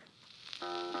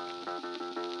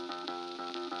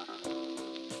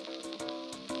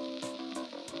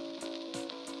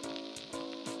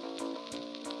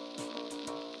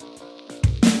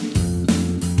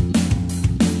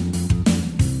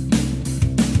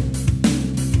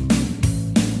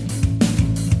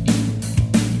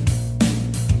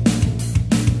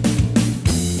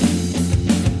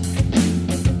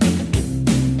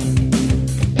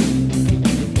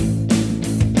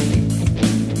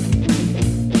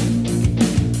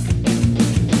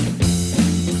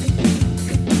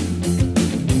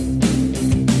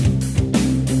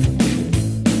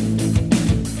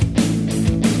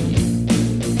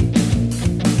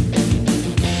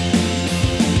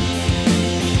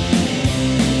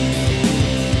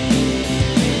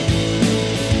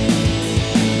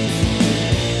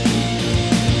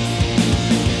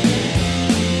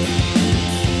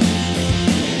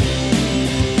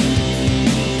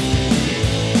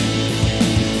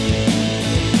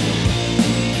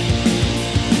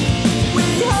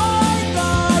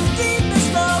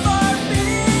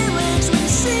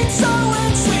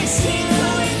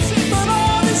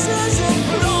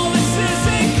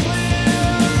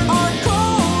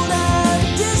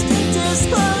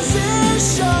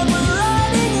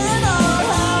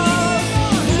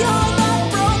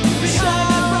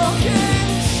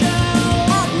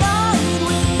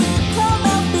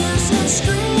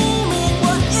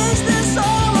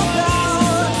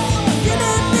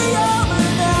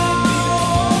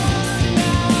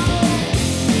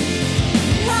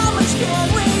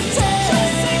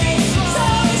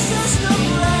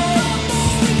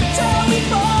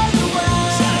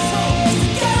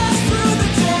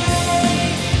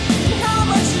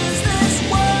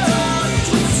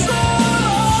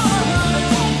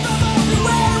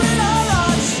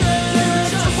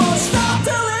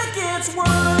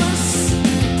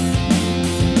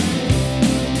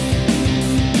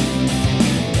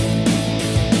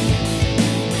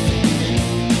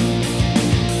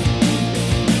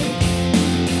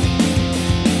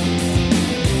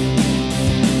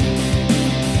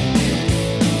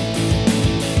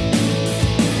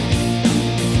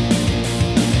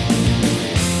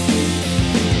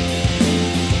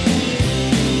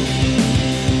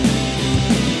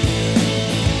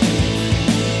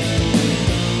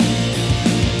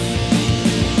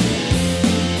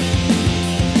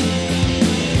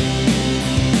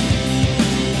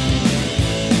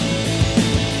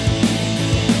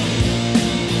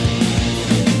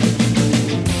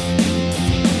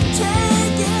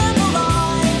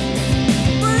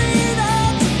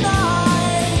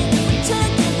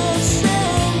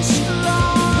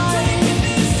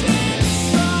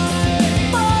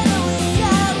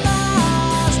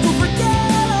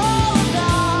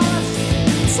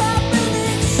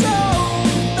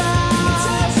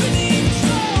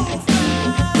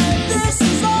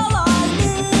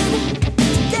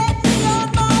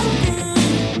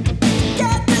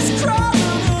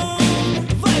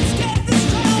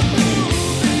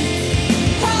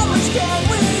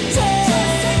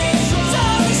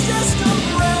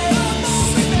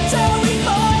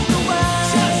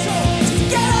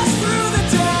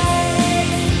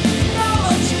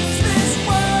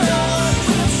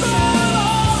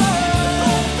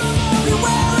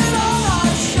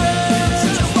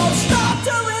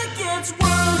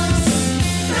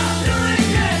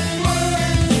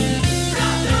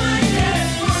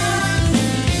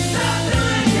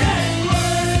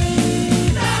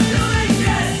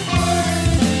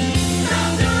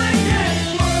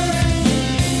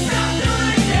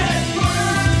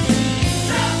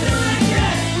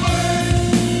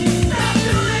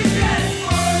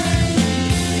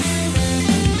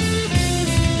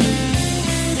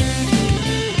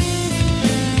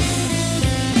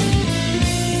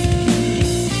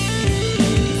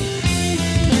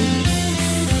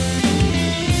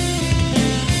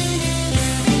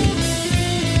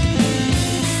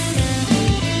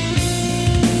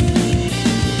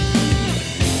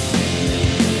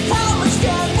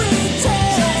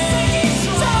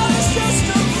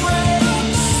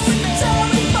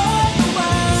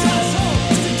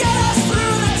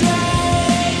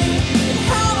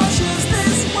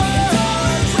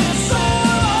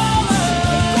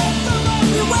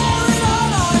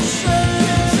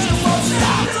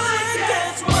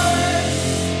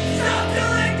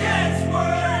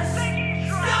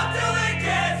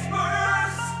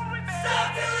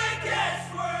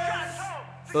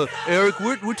 Eric,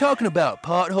 we're talking about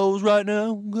potholes right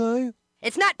now, okay?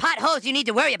 It's not potholes you need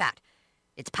to worry about.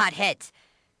 It's potheads.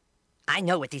 I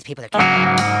know what these people are capable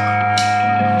of.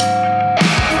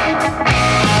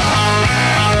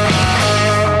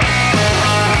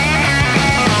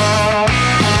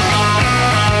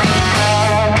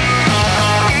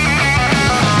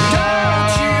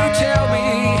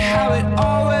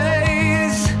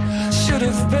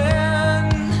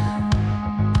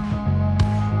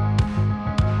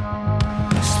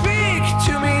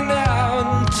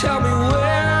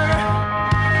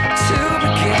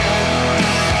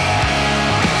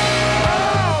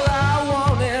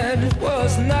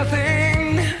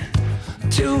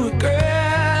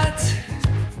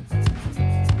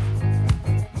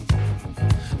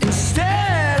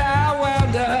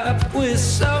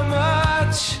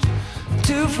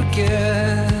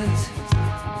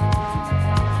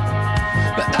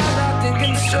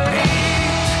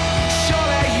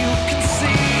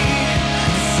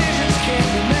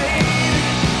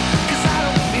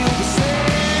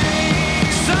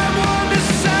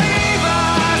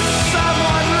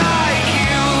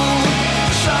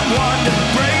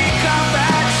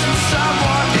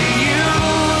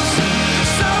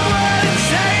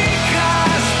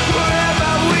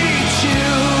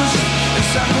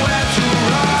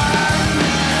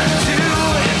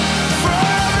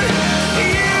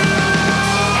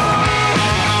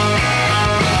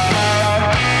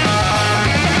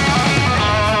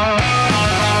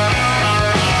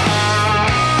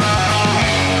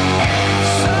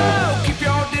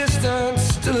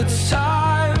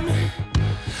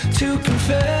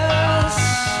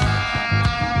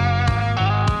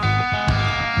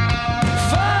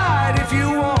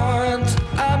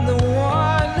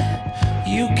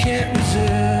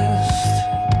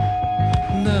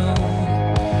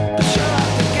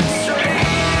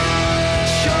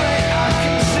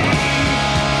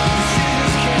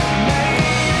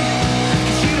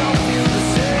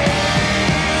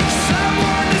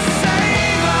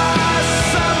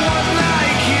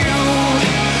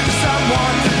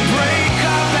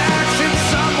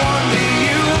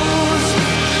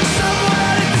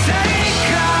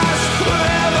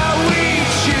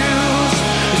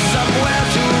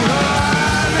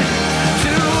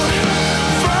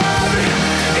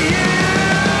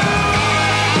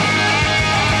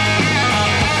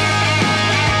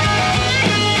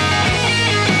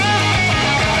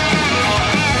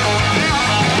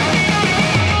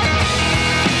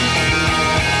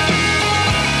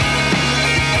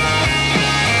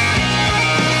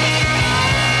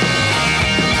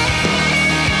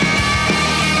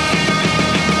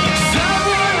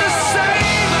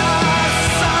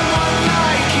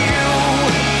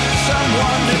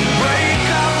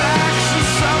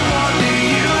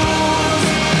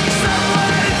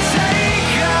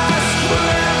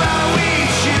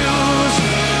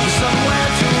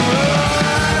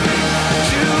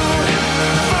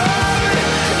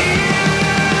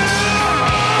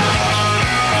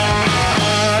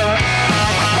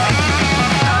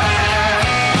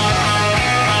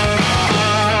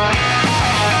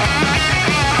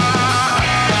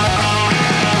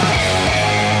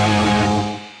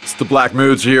 The Black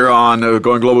Moods here on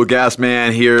Going Global with Gas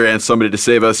Man here and Somebody to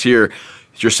Save Us here.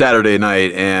 It's your Saturday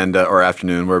night and or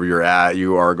afternoon, wherever you're at.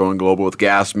 You are Going Global with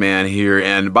Gas Man here.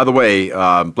 And by the way,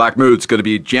 Black Mood's going to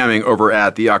be jamming over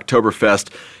at the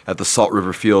Oktoberfest at the Salt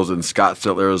River Fields in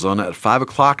Scottsdale, Arizona at 5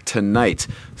 o'clock tonight.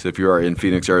 So if you are in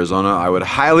Phoenix, Arizona, I would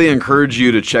highly encourage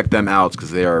you to check them out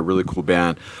because they are a really cool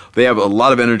band. They have a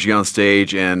lot of energy on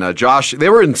stage. And Josh, they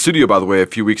were in studio, by the way, a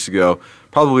few weeks ago.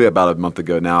 Probably about a month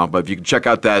ago now, but if you can check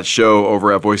out that show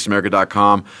over at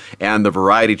voiceamerica.com and the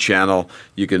Variety Channel,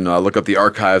 you can look up the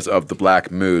archives of the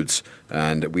Black Moods,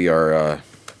 and we are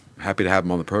happy to have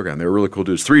them on the program. They're really cool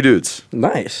dudes. 3 dudes.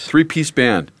 Nice. 3-piece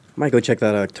band. Might go check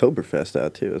that Oktoberfest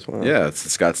out too as well. Yeah, it's in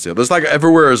Scottsdale. There's like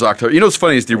everywhere is October. You know what's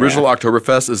funny is the original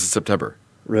Oktoberfest is in September.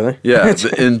 Really? Yeah,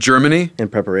 in Germany. In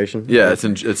preparation. Yeah, it's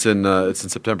in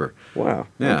September. Wow.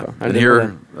 Yeah, okay. and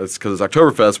here it's because it's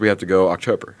Oktoberfest. We have to go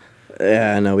October.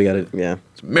 Yeah, I know. We got it. Yeah.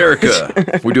 It's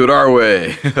America. We do it our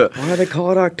way. Why do they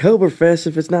call it Oktoberfest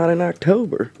if it's not in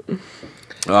October?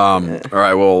 All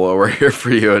right, well, we're here for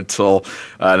you until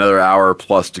another hour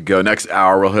plus to go. Next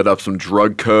hour, we'll hit up some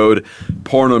drug code,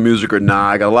 porno music or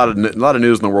not. I got a lot of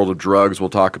news in the world of drugs we'll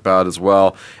talk about as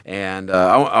well. And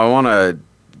I want to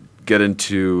get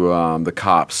into the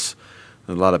cops.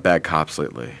 A lot of bad cops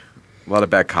lately. A lot of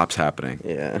bad cops happening.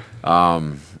 Yeah.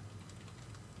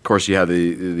 Of course, you had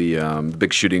the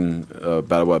big shooting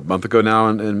about a month ago now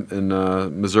in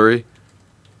Missouri.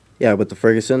 Yeah, with the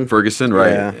Ferguson. Ferguson,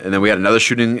 right? Yeah. And then we had another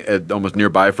shooting at almost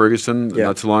nearby Ferguson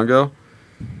not too long ago.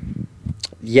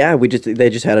 Yeah,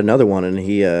 they just had another one, and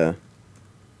he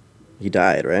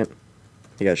died, right?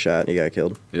 He got shot and he got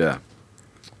killed. Yeah.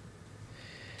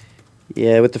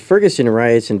 Yeah, with the Ferguson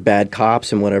riots and bad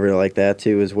cops and whatever like that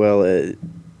too as well.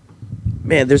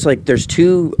 Man, there's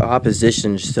two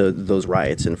oppositions to those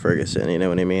riots in Ferguson. You know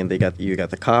what I mean? You got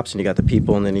the cops and you got the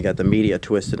people, and then you got the media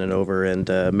twisting it over and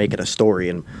making a story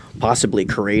and possibly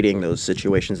creating those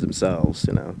situations themselves.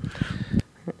 You know.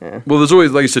 Yeah. Well, there's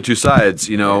always, like you said, two sides.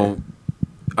 You know,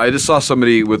 I just saw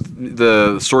somebody with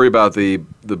the story about the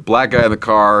black guy in the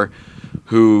car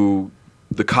who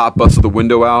the cop busted the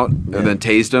window out and then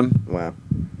tased him. Wow.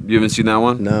 You haven't seen that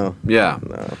one? No. Yeah.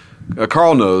 No.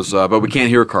 Carl knows, but we can't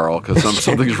hear Carl because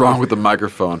something's wrong with the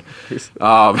microphone.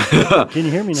 Can you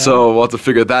hear me now? So we'll have to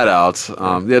figure that out.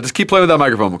 Yeah, just keep playing with that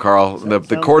microphone, Carl.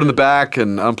 The cord in the back,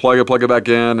 and unplug it, plug it back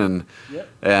in,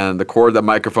 and the cord that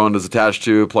microphone is attached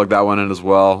to, plug that one in as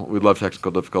well. We love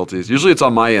technical difficulties. Usually it's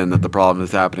on my end that the problem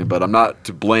is happening, but I'm not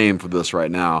to blame for this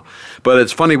right now. But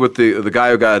it's funny with the guy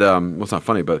who got, well, it's not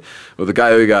funny, but with the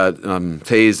guy who got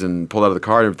tased and pulled out of the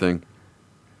car and everything.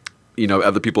 You know,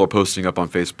 other people are posting up on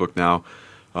Facebook now.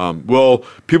 Well,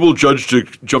 people jump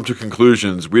to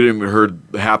conclusions. We didn't even heard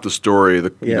half the story.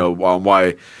 You know,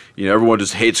 why everyone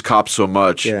just hates cops so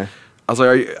much. Yeah. I was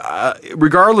like,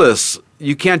 regardless,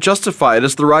 you can't justify it.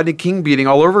 It's the Rodney King beating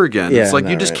all over again. Yeah, it's like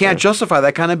you just can't justify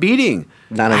that kind of beating.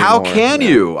 Not how anymore, can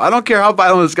you? I don't care how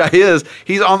violent this guy is.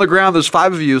 He's on the ground. There's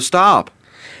 5 of you. Stop.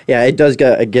 Yeah, it does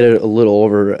get a little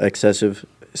over excessive.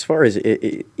 As far as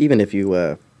even if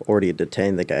you already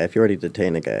detain the guy, if you already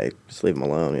detain the guy, just leave him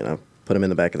alone. You know, put him in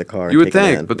the back of the car. You would take him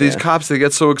think, in. but these cops, they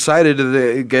get so excited,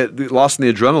 they get lost in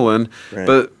the adrenaline. Right.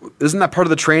 But isn't that part of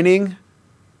the training?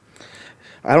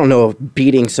 I don't know if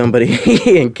beating somebody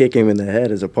and kicking him in the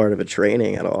head is a part of a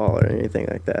training at all or anything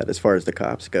like that, as far as the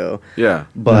cops go. Yeah,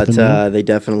 but they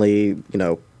definitely,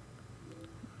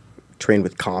 train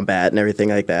with combat and everything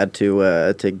like that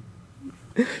to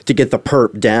get the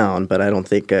perp down, but I don't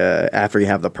think after you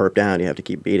have the perp down, you have to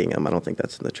keep beating them. I don't think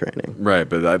that's in the training. Right,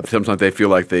 but sometimes they feel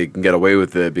like they can get away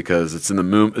with it because it's in the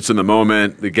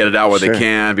moment. They get it out where they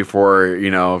can before,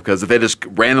 because if they just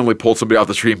randomly pull somebody off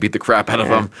the street and beat the crap out of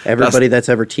them. Everybody that's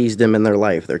ever teased them in their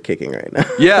life, they're kicking right now.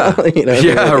 Yeah,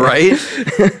 right?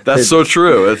 That's so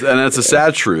true. And it's a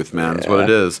sad truth, man. That's what it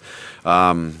is.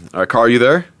 All right, Carl, are you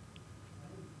there?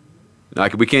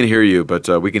 We can't hear you, but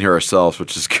we can hear ourselves,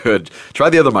 which is good. Try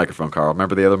the other microphone, Carl.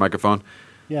 Remember the other microphone?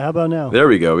 Yeah, how about now? There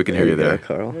we go. We can hear you there.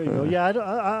 Carl. There you go. Yeah,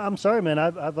 I'm sorry, man.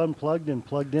 I've unplugged and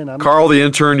plugged in. Carl, the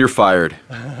intern, you're fired.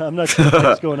 I'm not sure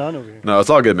what's going on over here. No, it's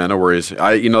all good, man. No worries.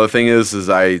 The thing is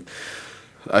I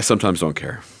sometimes don't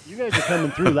care. You guys are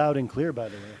coming through loud and clear, by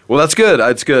the way. Well, that's good.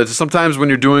 It's good. Sometimes when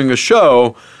you're doing a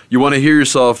show, you want to hear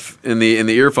yourself in the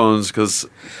earphones because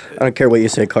I don't care what you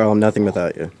say, Carl. I'm nothing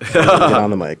without you. Get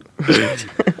on the mic.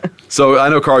 So I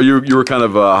know, Carl, you were kind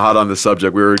of hot on this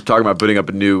subject. We were talking about putting up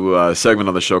a new segment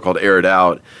on the show called Air It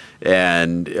Out.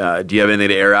 And do you have anything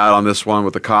to air out on this one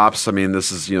with the cops? I mean,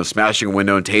 this is, smashing a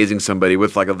window and tasing somebody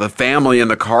with like the family in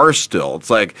the car still. It's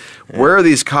like, where are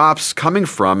these cops coming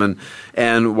from?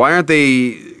 And why aren't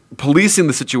they policing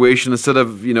the situation instead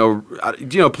of,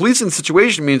 policing the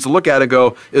situation means to look at it and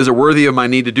go, is it worthy of my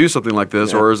need to do something like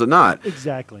this or is it not?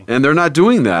 Exactly. And they're not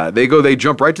doing that. They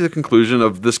jump right to the conclusion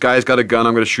of this guy's got a gun,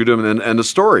 I'm going to shoot him, and end the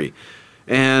story.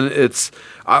 And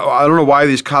I don't know why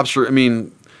these cops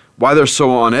why they're so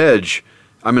on edge.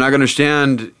 I mean, I can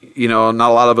understand,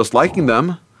 not a lot of us liking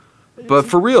them. But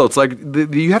for real, it's like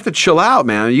you have to chill out,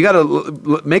 man. You got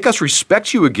to make us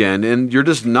respect you again, and you're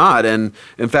just not. And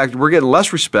in fact, we're getting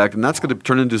less respect, and that's going to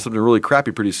turn into something really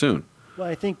crappy pretty soon. Well,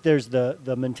 I think there's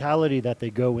the mentality that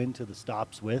they go into the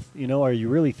stops with. Are you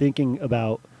really thinking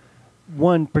about,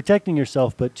 one, protecting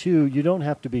yourself, but two, you don't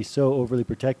have to be so overly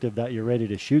protective that you're ready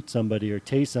to shoot somebody or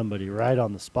tase somebody right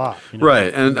on the spot.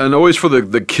 Right, and always for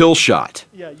the kill shot.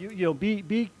 Yeah,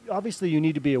 be obviously you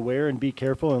need to be aware and be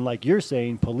careful, and like you're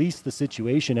saying, police the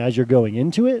situation as you're going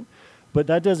into it, but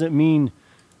that doesn't mean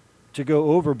to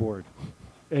go overboard.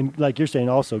 And like you're saying,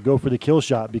 also go for the kill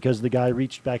shot because the guy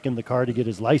reached back in the car to get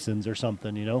his license or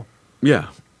something, Yeah.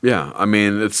 Yeah, I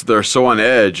mean, they're so on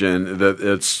edge, and that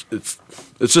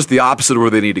it's just the opposite of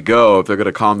where they need to go if they're going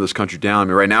to calm this country down. I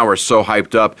mean, right now we're so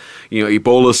hyped up,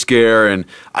 Ebola scare and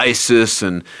ISIS,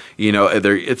 and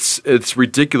it's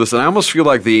ridiculous. And I almost feel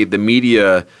like the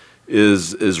media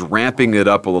is ramping it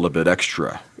up a little bit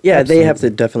extra. Yeah, Absolutely.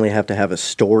 they definitely have to have a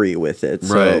story with it.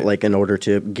 So, right. like, in order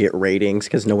to get ratings,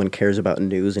 because no one cares about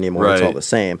news anymore. Right. It's all the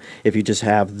same. If you just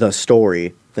have the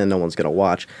story, then no one's going to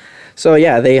watch. So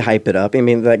yeah, they hype it up. I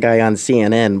mean, that guy on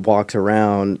CNN walks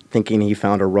around thinking he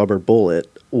found a rubber bullet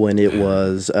when it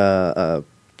was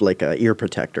like a ear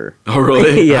protector. Oh,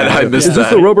 really? Yeah. I missed Is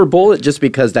this a rubber bullet? Just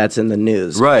because that's in the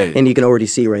news. Right. And you can already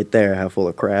see right there how full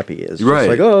of crap he is. Right. Just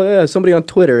like, oh, yeah, somebody on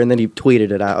Twitter, and then he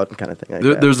tweeted it out and kind of thing like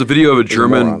that. There's a video of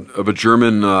a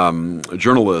German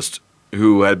journalist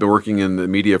who had been working in the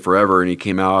media forever, and he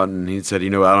came out and he said, I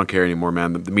don't care anymore,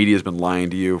 man. The media's been lying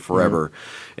to you forever.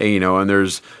 Mm-hmm. And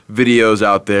there's videos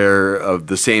out there of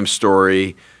the same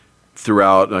story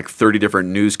throughout like 30 different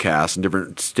newscasts in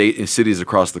different cities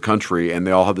across the country, and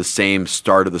they all have the same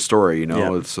start of the story.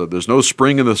 It's there's no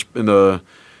spring in the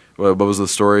what was the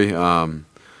story? It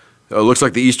looks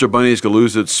like the Easter Bunny is going to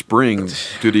lose its spring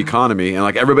to the economy, and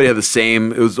like everybody had the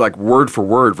same. It was like word for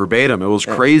word, verbatim. It was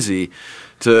crazy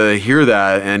to hear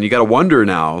that, and you got to wonder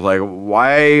now, like,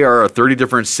 why are 30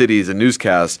 different cities and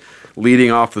newscasts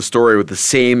leading off the story with the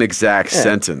same exact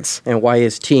sentence? And why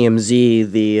is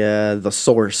TMZ the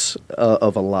source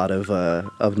of a lot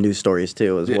of news stories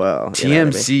too as well?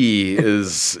 TMZ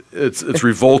is it's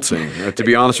revolting, to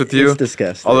be honest with you. It's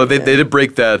disgusting. Although they did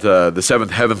break that the Seventh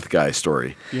Heaven guy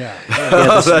story. Yeah,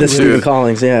 the Stephen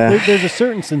Collins. Yeah, there's a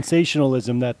certain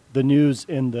sensationalism that the news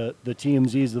and the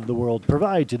TMZs of the world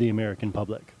provide to the American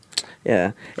public.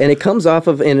 Yeah, and it comes off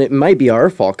of, and it might be our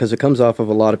fault because it comes off of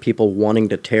a lot of people wanting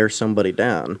to tear somebody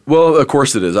down. Well, of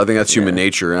course it is. I think that's human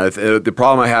nature. And the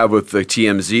problem I have with the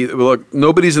TMZ, look,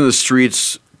 nobody's in the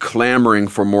streets clamoring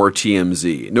for more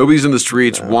TMZ. Nobody's in the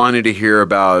streets wanting to hear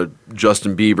about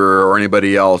Justin Bieber or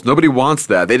anybody else. Nobody wants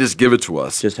that. They just give it to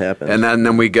us. Just happens. And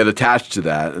then we get attached to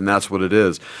that, and that's what it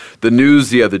is. The news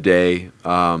the other day,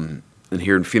 and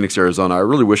here in Phoenix, Arizona, I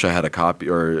really wish I had a copy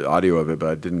or audio of it, but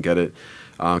I didn't get it.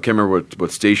 I can't remember what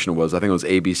station it was. I think it was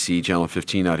ABC, Channel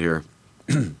 15 out here.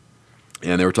 And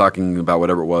they were talking about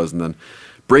whatever it was. And then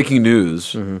breaking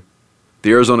news,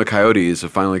 the Arizona Coyotes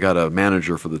have finally got a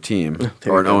manager for the team,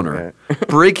 or an owner.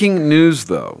 Breaking news,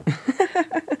 though.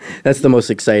 That's the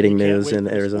most exciting news in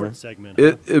Arizona.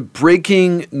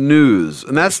 Breaking news.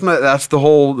 And that's the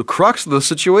whole crux of the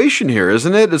situation here,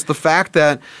 isn't it? It's the fact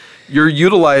that you're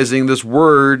utilizing this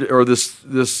word or this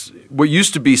what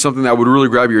used to be something that would really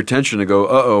grab your attention and go,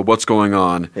 uh-oh, what's going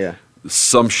on? Yeah.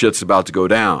 Some shit's about to go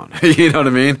down. You know what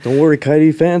I mean? Don't worry,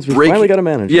 Coyote fans. We finally got a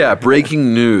manager. Yeah,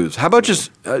 breaking news. How about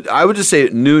just, I would just say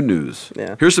new news.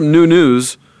 Yeah. Here's some new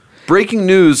news. Breaking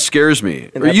news scares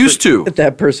me. Or used to.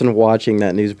 That person watching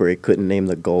that news break couldn't name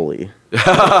the goalie.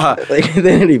 Like, they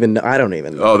didn't even know. I don't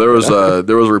even know. Oh, there was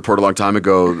a report a long time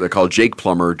ago they called Jack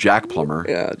Plummer.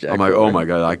 Yeah, Jack I'm like, oh my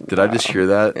God, did I just hear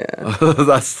that? Yeah.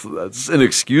 That's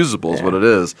inexcusable is what it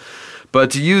is.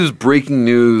 But to use breaking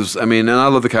news, I mean, and I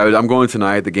love the Coyotes. I'm going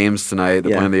tonight. The game's tonight.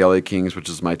 They're playing the LA Kings, which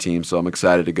is my team, so I'm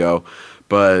excited to go.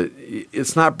 But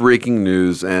it's not breaking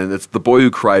news, and it's the boy who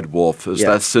cried wolf. There's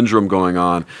that syndrome going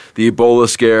on. The Ebola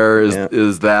scare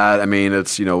is that. I mean,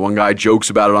 it's, one guy jokes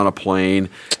about it on a plane,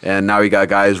 and now you got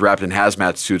guys wrapped in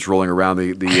hazmat suits rolling around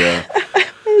the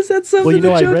Is that something?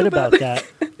 Well, I read about that,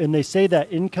 and they say that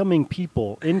incoming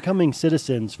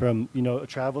citizens from,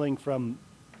 traveling from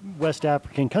West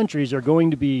African countries are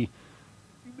going to be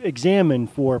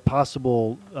examined for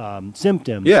possible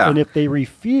symptoms. Yeah. And if they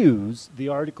refuse, the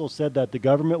article said that the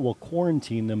government will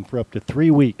quarantine them for up to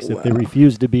 3 weeks if they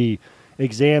refuse to be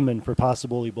examined for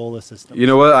possible Ebola symptoms. You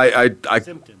know what?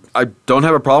 I don't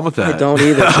have a problem with that. I don't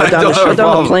either. Shut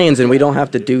down the planes, and we don't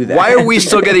have to do that. Why are we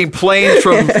still getting planes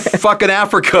from fucking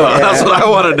Africa? That's what I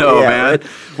want to know, man.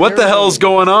 What the hell's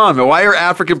going on? Why are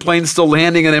African planes still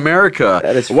landing in America?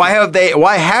 Why have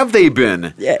they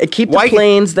been? Yeah, keep the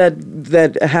planes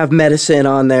that have medicine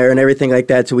on there and everything like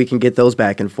that, so we can get those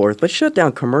back and forth. But shut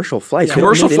down commercial flights.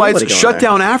 Commercial flights. Shut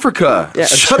down Africa. Yeah,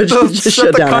 shut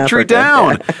the country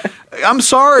down. I'm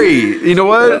sorry. You know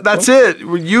what? That's it.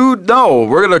 We're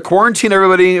going to quarantine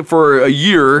everybody for a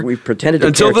year. We've pretended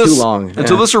to care too long.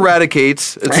 Until this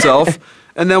eradicates itself,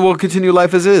 and then we'll continue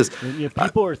life as is.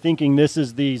 People are thinking this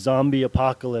is the zombie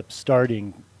apocalypse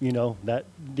starting, that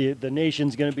the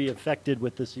nation's going to be affected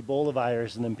with this Ebola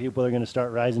virus, and then people are going to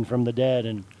start rising from the dead,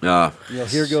 and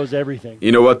here goes everything.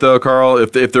 You know what, though, Carl?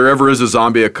 If there ever is a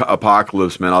zombie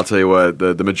apocalypse, man, I'll tell you what,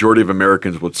 the majority of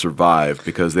Americans would survive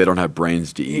because they don't have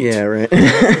brains to eat. Yeah,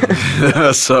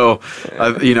 right. So,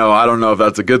 I don't know if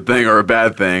that's a good thing or a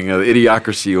bad thing.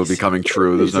 Idiocracy will be coming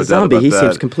true. There's no doubt about that. He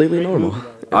seems completely normal.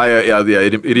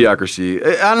 Idiocracy.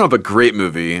 I don't know if a great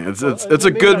movie. It's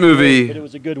a good movie. But it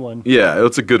was a good one. Yeah,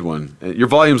 it's a good one. Your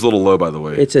volume's a little low, by the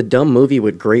way. It's a dumb movie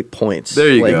with great points. There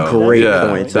you go. Great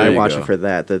points. I watch it for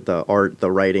that. The art,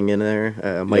 the writing in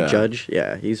there. Mike Judge.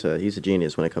 Yeah, he's a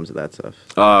genius when it comes to that stuff.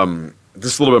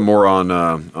 just a little bit more on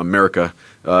America.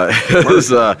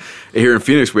 Here in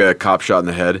Phoenix, we had a cop shot in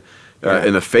the head.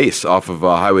 In the face off of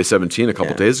Highway 17 a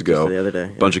couple days ago. The other day.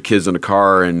 A bunch of kids in a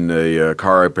car, and the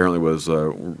car apparently was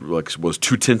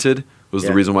too tinted. Was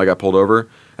the reason why I got pulled over,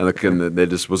 and they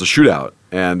just was a shootout.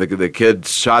 And the kid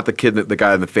shot the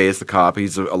guy in the face. The cop,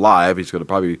 he's alive. He's going to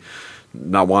probably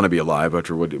not want to be alive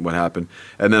after what happened.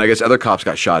 And then I guess other cops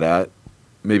got shot at,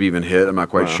 maybe even hit. I'm not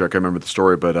quite sure. I can't remember the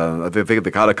story, but I think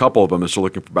they caught a couple of them. They're still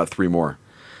looking for about 3 more.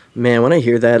 Man, when I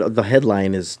hear that, the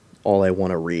headline is all I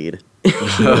want to read. You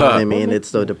know what I mean? It's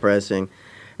so depressing.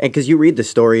 And because you read the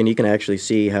story and you can actually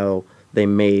see how they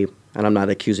may, and I'm not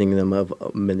accusing them of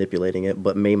manipulating it,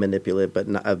 but may manipulate,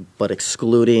 but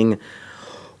excluding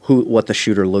what the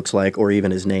shooter looks like or even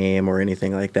his name or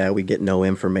anything like that. We get no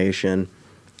information.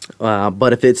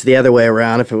 But if it's the other way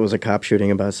around, if it was a cop shooting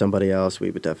about somebody else,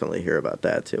 we would definitely hear about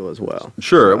that too as well.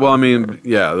 Sure. Well, I mean,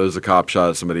 yeah, there's a cop shot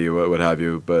at somebody, what have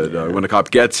you. But when a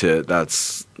cop gets hit,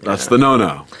 that's the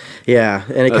no-no. Yeah,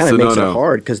 and it kind of makes it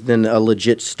hard because then a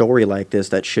legit story like this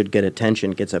that should get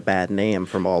attention gets a bad name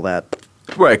from all that.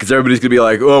 Right, because everybody's going to be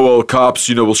like, oh, well, cops,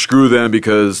 we'll screw them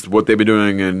because what they've been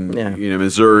doing in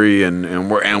Missouri and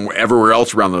everywhere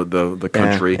else around the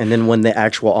country. And then when the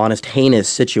actual honest, heinous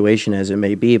situation as it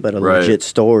may be, but a legit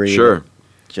story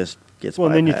just gets Well,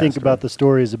 and then you think about the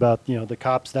stories about, the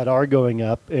cops that are going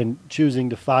up and choosing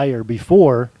to fire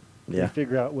before you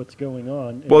figure out what's going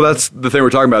on. Well, that's the thing we're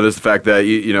talking about is the fact that,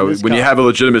 when you have a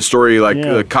legitimate story like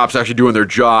the cops actually doing their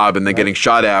job and then getting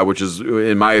shot at, which is,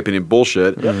 in my opinion,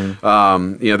 bullshit,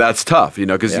 that's tough,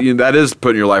 because that is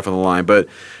putting your life on the line. But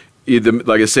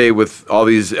like I say, with all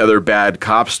these other bad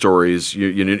cop stories,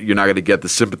 you're not going to get the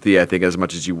sympathy, I think, as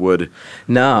much as you would.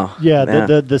 No. Yeah,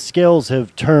 the scales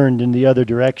have turned in the other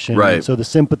direction. Right. So the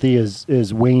sympathy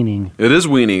is waning. It is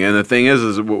waning. And the thing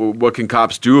is what can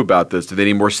cops do about this? Do they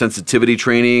need more sensitivity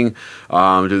training?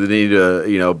 Do they need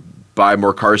to, buy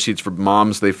more car seats for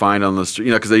moms they find on the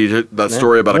street? Because that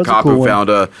story about a cop who found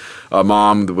a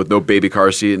mom with no baby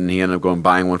car seat, and he ended up going and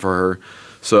buying one for her.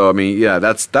 So, I mean,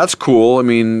 that's cool. I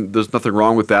mean, there's nothing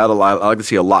wrong with that. I like to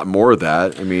see a lot more of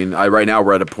that. I mean, right now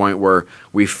we're at a point where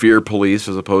we fear police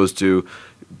as opposed to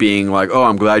being like, oh,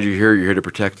 I'm glad you're here to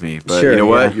protect me. But you know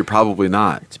what? You're probably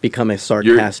not. It's become a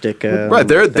sarcastic right,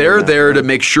 they're there to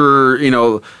make sure,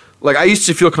 like I used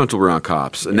to feel comfortable around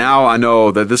cops. And now I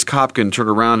know that this cop can turn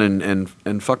around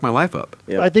and fuck my life up.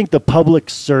 Yep. I think the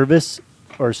public service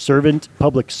or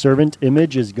public servant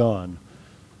image is gone.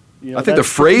 I think the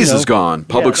phrase is gone,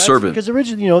 public servant. Because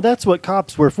originally, that's what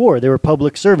cops were for. They were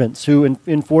public servants who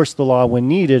enforced the law when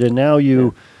needed, and now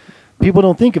people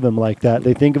don't think of them like that.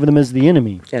 They think of them as the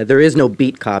enemy. Yeah, there is no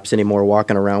beat cops anymore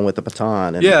walking around with a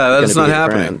baton. And that's not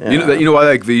happening. Yeah. You know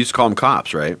why they used to call them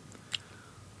cops, right?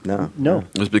 No.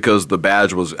 It's because the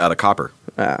badge was out of copper.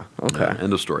 Ah, okay.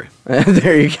 End of story.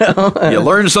 There you go. You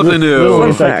learn something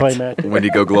new fact. when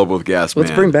you go global with gas, man.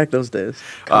 Let's bring back those days.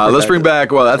 Let's bring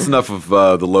back, well, that's enough of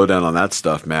the lowdown on that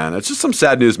stuff, man. It's just some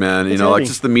sad news, man. Like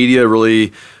just the media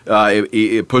really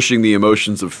pushing the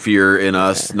emotions of fear in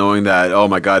us, knowing that, oh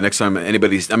my God, next time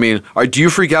anybody's, do you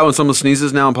freak out when someone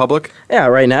sneezes now in public? Yeah,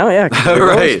 right now, yeah.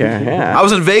 Right. Yeah. I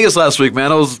was in Vegas last week,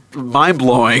 man. It was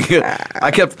mind-blowing.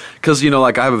 I kept, because,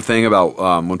 I have a thing about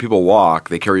when people walk,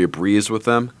 they carry a breeze with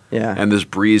them. Yeah. And this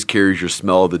breeze carries your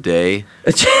smell of the day.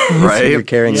 Right? So you're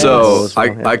carrying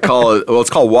I call it, it's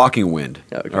called walking wind.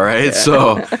 Okay. All right? Yeah.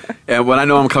 So, and when I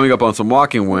know I'm coming up on some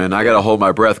walking wind, I got to hold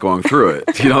my breath going through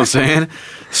it. You know what I'm saying?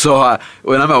 So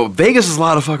when I'm out, Vegas is a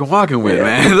lot of fucking walking wind,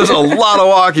 man. There's a lot of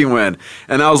walking wind.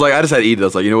 And I was like, I just had to eat it. I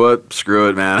was like, you know what? Screw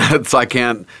it, man. So I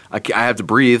have to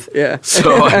breathe. Yeah.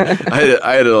 So I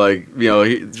had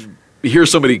to hear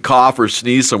somebody cough or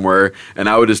sneeze somewhere, and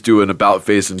I would just do an about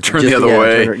face and turn the other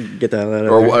way, get that out of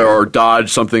there. or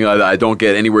dodge something. I don't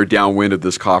get anywhere downwind of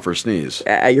this cough or sneeze.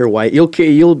 You're white.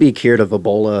 You'll be cured of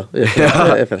Ebola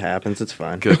if it happens. It's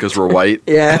fine because we're white.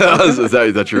 Yeah, is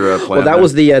that your plan? Well, that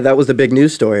was the big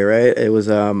news story, right? It was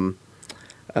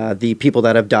the people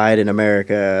that have died in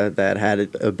America that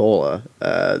had Ebola.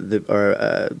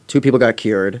 2 people got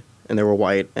cured. And they were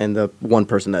white, and the one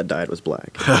person that died was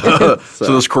black. So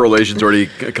this correlation's already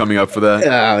coming up for that?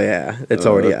 Oh, yeah. It's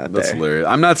already out there. That's hilarious.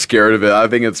 I'm not scared of it. I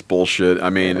think it's bullshit.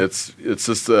 It's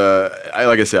just, like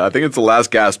I said, I think it's the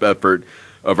last gasp effort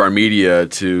of our media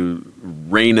to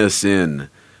rein us in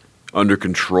under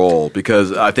control,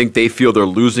 because I think they feel they're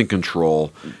losing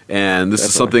control, and this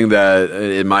is something that,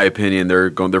 in my opinion, they're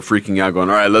freaking out, going,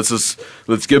 all right, let's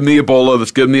give them the Ebola,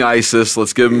 let's give them the ISIS,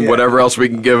 let's give them whatever else we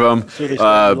can give them. So they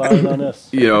start relying on us.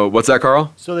 What's that,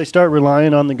 Carl? So they start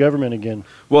relying on the government again.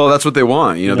 Well, that's what they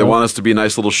want. They want us to be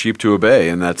nice little sheep to obey,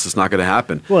 and that's just not going to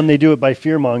happen. Well, and they do it by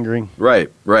fear mongering. Right.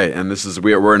 And this is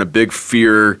we're in a big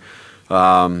fear.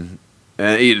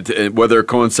 And whether it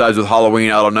coincides with Halloween,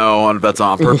 I don't know if that's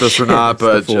on purpose or not.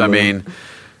 But I mean,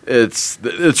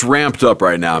 it's ramped up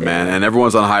right now, man, and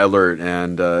everyone's on high alert,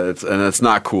 and it's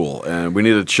not cool. And we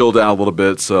need to chill down a little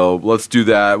bit. So let's do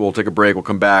that. We'll take a break. We'll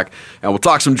come back, and we'll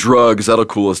talk some drugs. That'll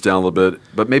cool us down a little bit,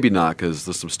 but maybe not, because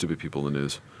there's some stupid people in the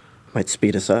news. Might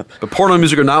speed us up. But porno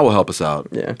music or not will help us out.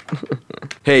 Yeah.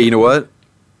 Hey, you know what?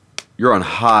 You're on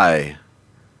high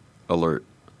alert.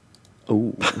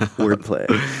 Ooh, wordplay.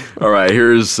 All right,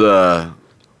 here's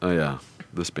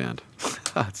this band.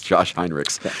 It's Josh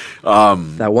Heinrichs.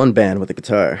 That one band with the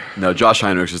guitar. No, Josh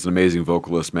Heinrichs is an amazing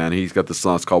vocalist, man. He's got this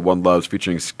song, it's called One Loves,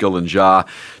 featuring Skill and Ja.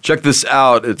 Check this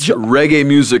out. It's reggae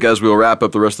music as we'll wrap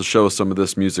up the rest of the show with some of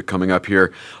this music coming up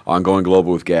here on Going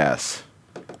Global with Gas.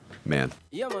 Man.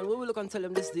 Yeah, man, we will look and tell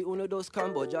them this is the Uno Dos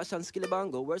combo. Josh and Skilly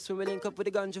Bango. Worse when we link up with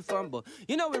the ganja fambo.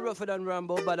 You know we're rougher than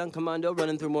Rambo, bad and commando,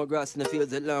 running through more grass in the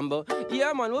fields at Lambo.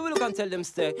 Yeah, man, we will look and tell them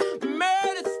stay.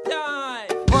 Murder time!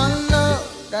 One love,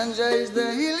 ganja is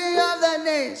the healing of the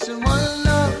nation. One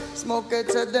love, smoke it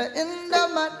to the end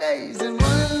of my days. And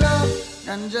one love,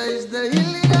 ganja is the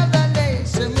healing of the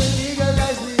nation. We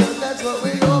legalize the earth, that's what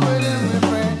we over and we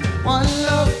pray. One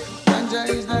love, ganja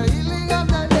is the healing of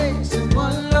the nation.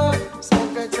 One love,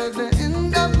 smoke it to the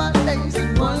end of my days.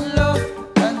 And one love,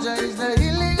 ganja is the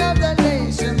healing of the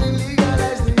nation. We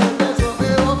legalize the earth, that's what we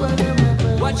over and we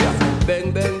pray. Watch out!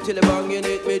 Bang bang till the bang in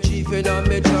it, me chiefin' and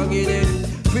me chung in it.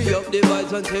 Free up the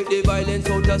vibes and take the violence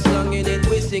out of slang in it.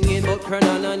 We singing but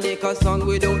Kernan and Nick a song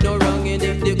without no wrong in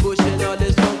it. The cushion, all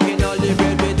the smoking, all the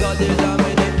bread with all the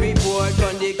laminate. Report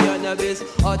on the cannabis,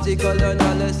 article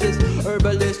analysis.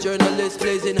 Herbalist, journalist,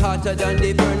 blazing hotter than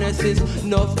the furnaces.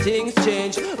 Enough things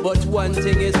change, but one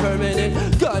thing is permanent.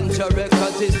 Ganja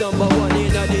Records is number one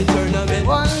in the tournament.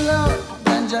 One love,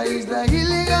 ganja is the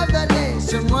healing of the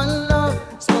nation. One love,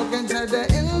 smoking to the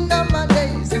end of my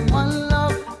days. And one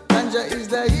love, ganja is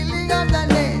the healing of the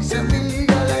nation. We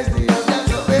legalize the earth,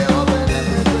 that's what we open and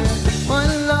we pray.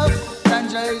 One love,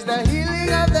 ganja is the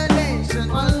healing of the nation.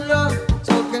 One love,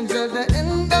 smoking to the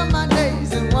end of my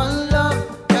days. And one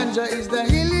love, ganja is the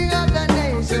healing of the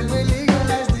nation. We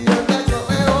legalize the earth, that's what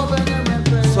we open and we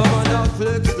pray. Some of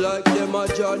the flex like them a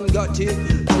John Gotti.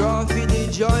 Draw for the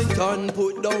joint and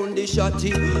put down the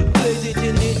shotty. Blaze it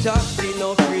in the taxi,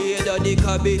 no afraid of the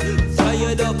cabby.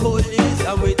 Tired of police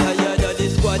and we tired of the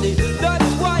squaddy.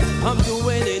 That's why I'm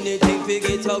doing anything to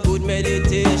get a good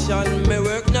meditation. Me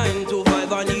work 9 to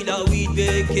 5, I need a weed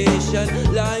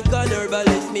vacation. Like an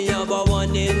herbalist, me have a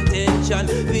one intention.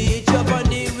 Reach up on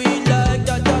the weed like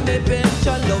that on me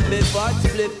pension. Love me fat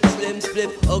split, slim split,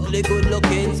 ugly good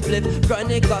looking split.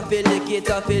 Chronic I feel lick it,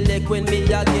 I feel like when me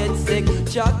I get sick.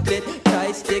 Chocolate,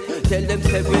 tie stick, tell them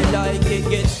say we like it.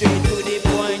 Get straight to the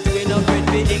point, we no afraid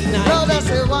we ignite Lord, I it.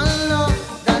 say one love,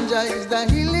 ganja is the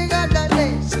healing of the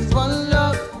nations. One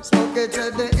love, smoke it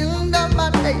to the end of my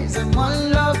days. And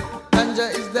one love, ganja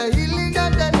is the healing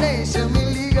of the nation. We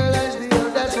legalize the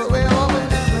earth, that's what we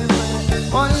open and we pray.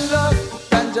 One love,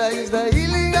 ganja is the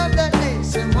healing of the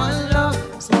nation. One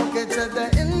love, smoke it to the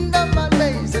end of my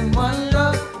days. And one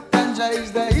love, ganja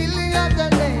is the healing of the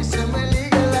nation. We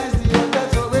legalize the earth,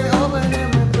 that's what we open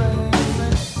and we pray.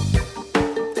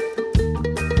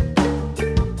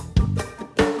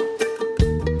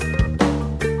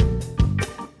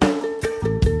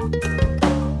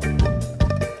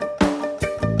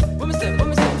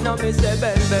 Now me say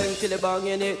bang bang till the bang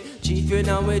in it. Chief you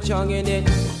now we chung in it.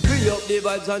 Free up the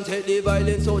vibes and take the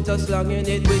violence out of slang in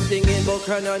it. We singing but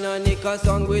Kernan and Nick a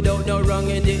song without no wrong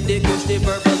in it. The kush, the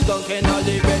purple skunk and all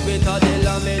the red with all the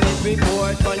laminate.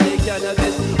 Report on the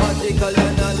cannabis, article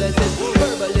analysis.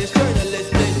 Herbalist,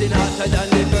 journalist, blazing hotter than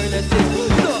the furnaces.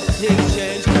 Nothing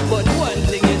change, but one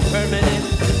thing is permanent.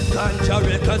 Ganja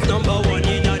Records number one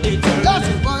in the tournament.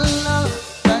 That's one love,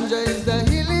 ganja is the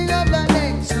healing of the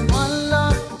nation. One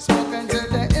love, smoking to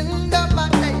the end of my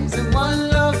days. And one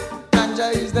love,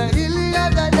 ganja is the healing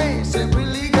of the nation. We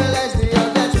legalize the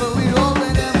earth, that's what we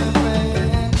open and we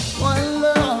pray. One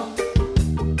love.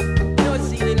 You know it's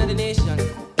healing of the nation.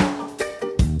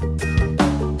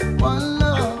 One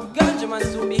love. Ganja man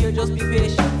soon be here, just be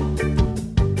patient.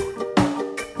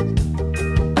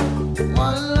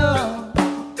 One love.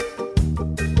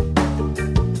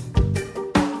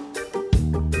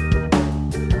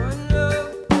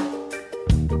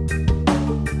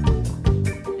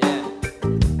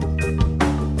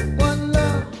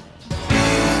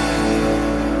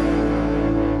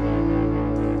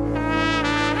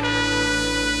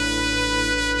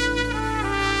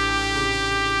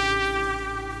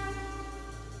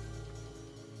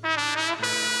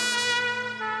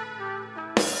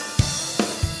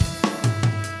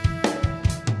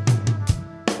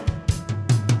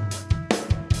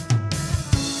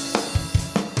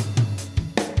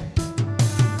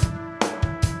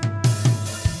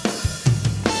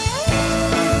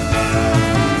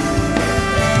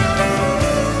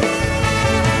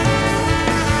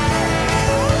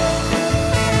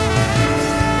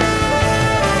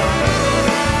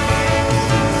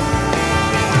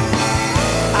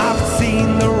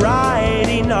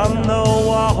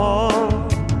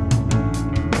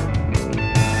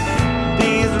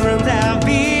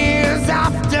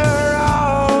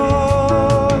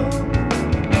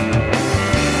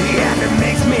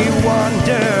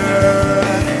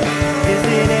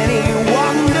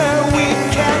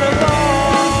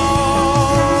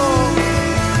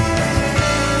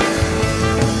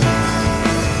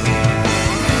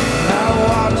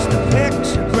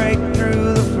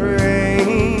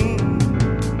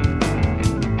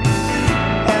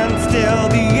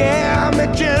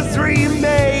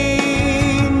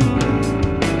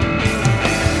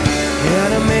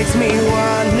 makes me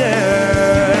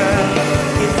wonder,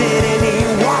 is it any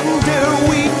wonder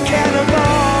we can evolve?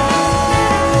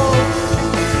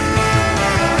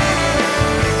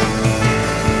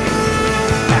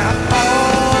 At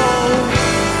all.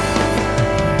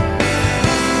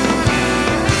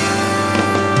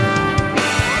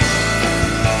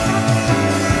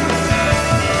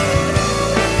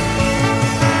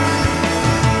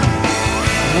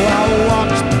 I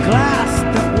watched the glass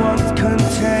that once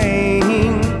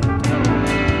contained,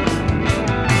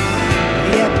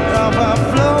 yet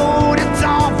overflowed, it's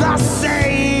all the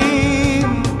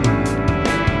same.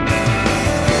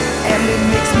 And it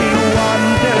makes me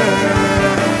wonder,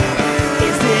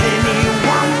 is it any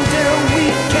wonder we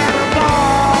can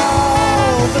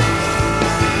evolve?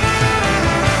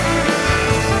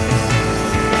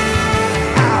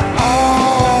 At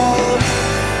all.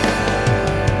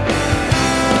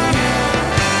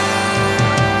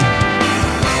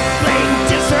 Plain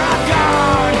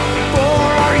disregard for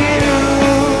our youth.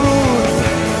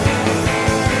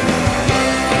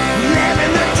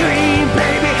 Living the dream,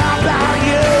 baby, how about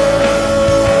you?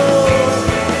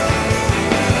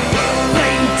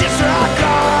 Plain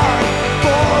disregard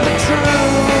for the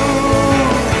truth.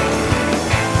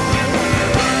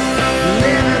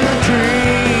 Living the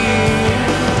dream,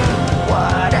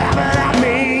 whatever that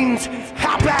means,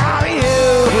 how about you?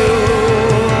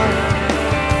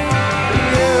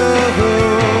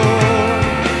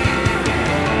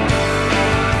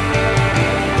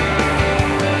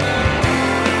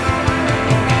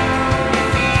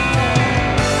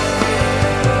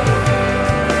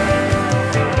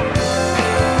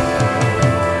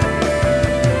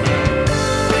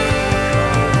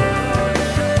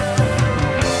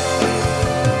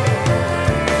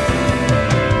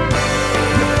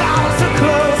 Follow so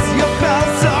close, you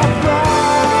felt so far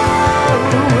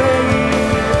away.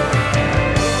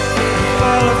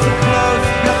 Follow so close,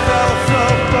 you felt so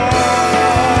far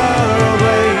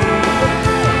away.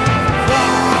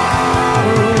 Far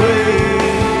away.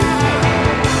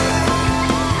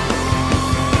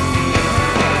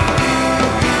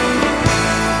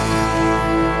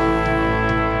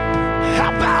 How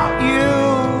about you?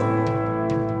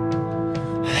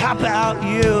 How about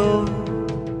you?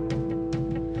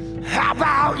 How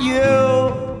about you?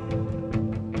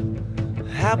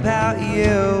 How about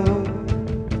you?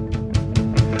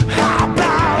 How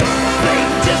about plain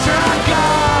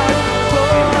disregard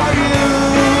for you?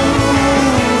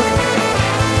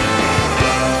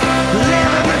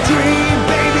 Living the dream,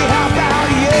 baby, how about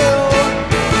you?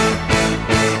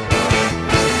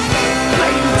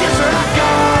 Plain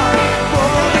disregard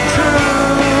for the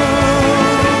truth.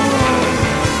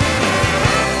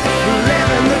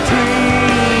 Living the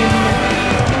dream,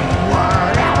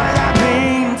 whatever that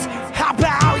means, how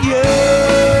about you?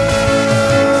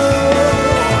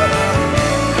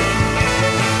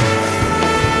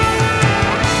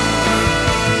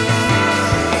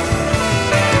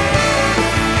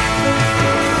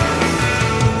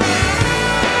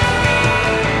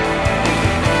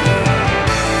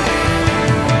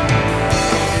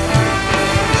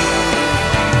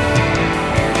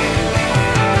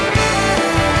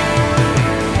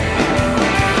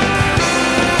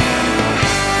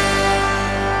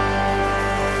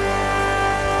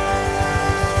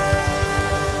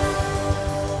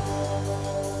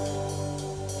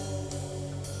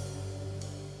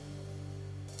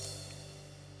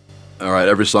 All right,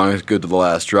 every song is good to the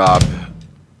last drop.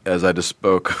 As I just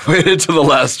spoke, waited to the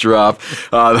last drop.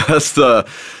 That's the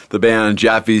band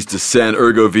Jaffe's Descent,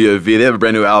 Ergo Via V. They have a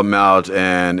brand new album out,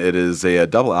 and it is a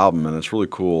double album, and it's really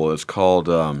cool. It's called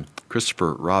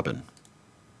Christopher Robin.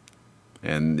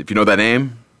 And if you know that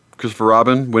name, Christopher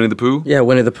Robin, Winnie the Pooh? Yeah,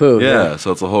 Winnie the Pooh. Yeah,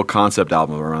 so it's a whole concept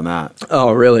album around that.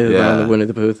 Oh, really? Yeah. Around the Winnie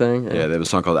the Pooh thing? Yeah, they have a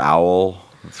song called Owl.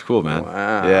 It's cool, man.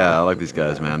 Wow. Yeah, I like these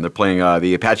guys, man. They're playing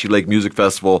the Apache Lake Music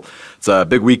Festival. It's a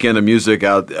big weekend of music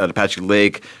out at Apache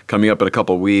Lake coming up in a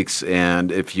couple of weeks.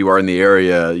 And if you are in the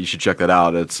area, you should check that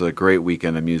out. It's a great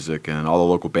weekend of music, and all the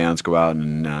local bands go out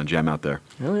and jam out there.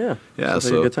 Oh, yeah. Yeah,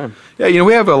 Sounds like a good time. Yeah, you know,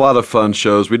 we have a lot of fun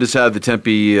shows. We just had the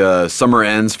Tempe Summer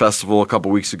Ends Festival a couple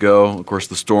weeks ago. Of course,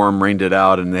 the storm rained it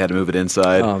out, and they had to move it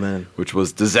inside. Oh, man. Which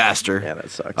was disaster. Yeah,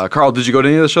 that sucked. Carl, did you go to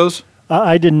any of the shows?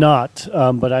 I did not,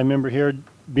 but I remember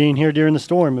being here during the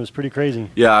storm. It was pretty crazy.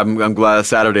 Yeah, I'm glad.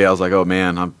 Saturday, I was like, oh,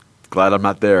 man, I'm glad I'm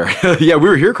not there. Yeah, we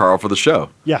were here, Carl, for the show.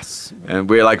 Yes. And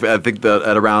we I think that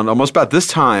at around almost about this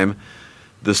time,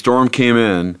 the storm came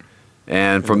in.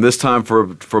 And from this time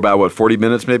for about, 40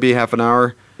 minutes, maybe half an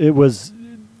hour? It was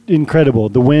incredible.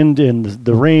 The wind and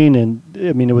the rain, and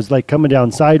I mean, it was like coming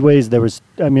down sideways. I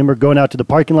remember going out to the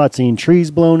parking lot, seeing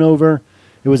trees blown over.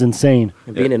 It was insane.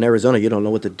 And being in Arizona, you don't know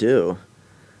what to do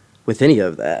with any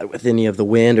of that, with any of the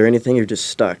wind or anything. You're just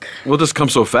stuck. Well, it just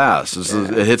comes so fast. It's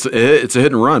a hit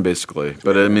and run, basically.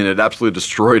 But, I mean, it absolutely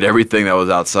destroyed everything that was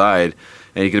outside.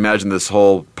 And you can imagine this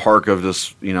whole park of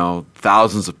just,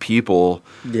 thousands of people.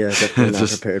 Yeah, definitely not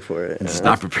prepared for it. It's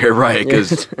not prepared right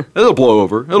because it'll blow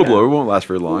over. It'll blow over. It won't last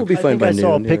very long. We'll be fine I think I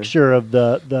saw a picture of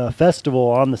the festival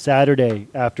on the Saturday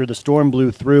after the storm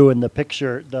blew through, and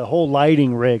the whole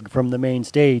lighting rig from the main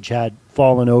stage had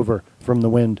fallen over from the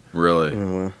wind.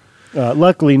 Really?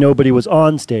 Luckily, nobody was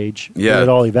on stage. Yeah. They had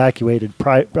all evacuated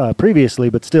previously,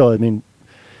 but still, I mean,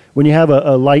 when you have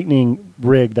a lightning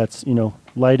rig that's,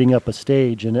 lighting up a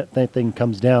stage and that thing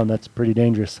comes down, that's pretty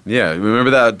dangerous. Yeah,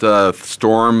 remember that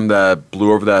storm that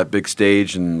blew over that big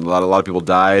stage and a lot of people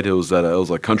died? It was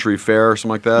a country fair or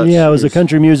something like that. Yeah, it was a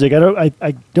country music.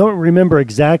 I don't remember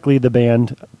exactly the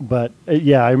band, but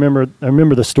I remember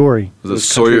the story. Was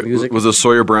it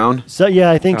Sawyer Brown? So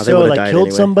yeah, I think so. Like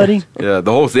killed somebody. Yeah,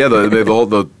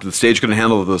 the stage couldn't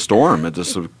handle the storm. It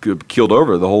just keeled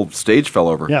over. The whole stage fell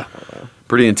over. Yeah.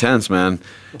 Pretty intense, man.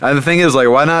 And the thing is, like,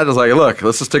 why not? It's like, look,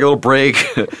 let's just take a little break.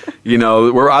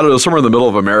 We're somewhere in the middle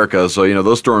of America, so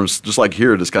those storms, just like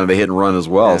here, just kind of a hit and run as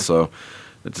well. Yeah. So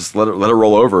just let it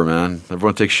roll over, man.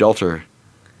 Everyone take shelter.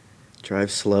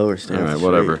 Drive slow or stay. All right,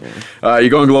 whatever. You're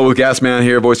going global with Gasman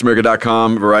here,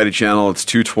 VoiceAmerica.com, Variety Channel. It's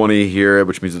 2:20 here,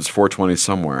 which means it's 4:20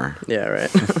 somewhere. Yeah,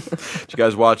 right. Did you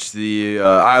guys watch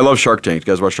I love Shark Tank. Did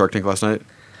you guys watch Shark Tank last night?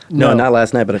 No, not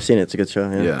last night, but I've seen it. It's a good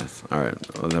show. Yeah. All right.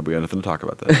 Well, then we got nothing to talk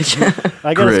about that.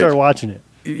 I got to start watching it.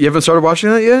 You haven't started watching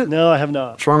that yet? No, I have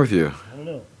not. What's wrong with you? I don't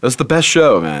know. That's the best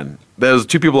show, man. There's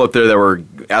two people up there that were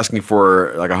asking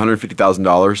for like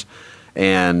 $150,000,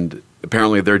 and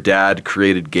apparently their dad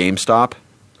created GameStop.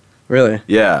 Really?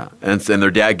 Yeah, and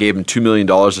their dad gave them $2 million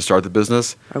to start the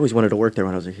business. I always wanted to work there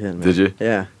when I was a kid. Man. Did you?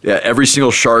 Yeah. Yeah. Every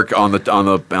single shark on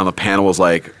the panel was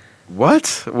like,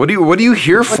 "What? What are you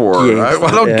here for?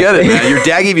 I don't get it, man. Your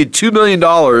dad gave you $2 million,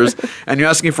 and you're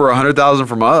asking for $100,000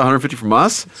 from us, $150 from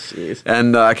us." Jeez.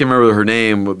 And I can't remember her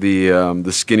name.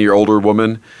 The skinnier older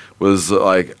woman was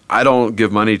like, "I don't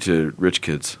give money to rich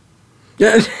kids."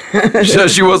 Yeah. So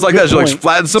she was like that. She's like,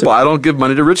 flat and simple. I don't give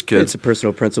money to rich kids. It's a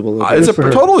personal principle.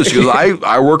 Totally. She goes,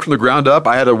 I worked from the ground up.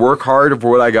 I had to work hard for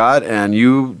what I got, and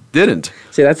you didn't.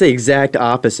 See, that's the exact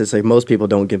opposite. It's like most people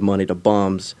don't give money to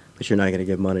bums. But you're not going to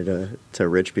give money to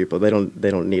rich people. They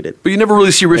don't need it. But you never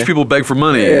really see rich people beg for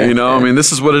money. I mean,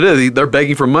 this is what it is. They're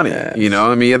begging for money. I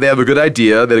mean, they have a good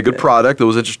idea. They had a good product. It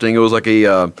was interesting. It was like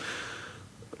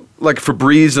like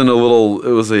Febreze and it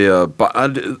was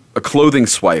a clothing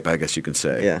swipe, I guess you can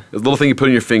say. Yeah. A little thing you put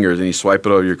in your fingers and you swipe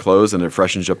it over your clothes and it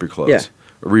freshens up your clothes. Yeah.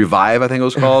 Revive, I think it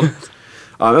was called. It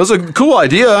was a cool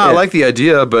idea. Yeah. I like the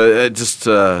idea, but it just.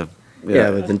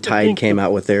 But then Tide came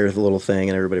out with their little thing,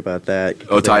 and everybody bought that.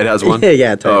 Oh, Tide has one?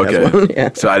 Yeah, Tide has one. Yeah.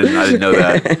 So I didn't know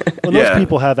that. Well, those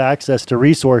people have access to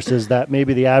resources that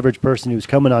maybe the average person who's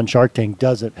coming on Shark Tank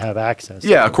doesn't have access to.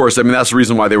 Yeah, of course. I mean, that's the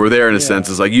reason why they were there in a sense.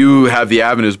 Is like you have the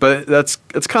avenues, but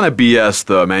it's kind of BS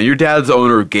though, man. Your dad's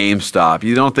owner of GameStop.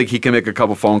 You don't think he can make a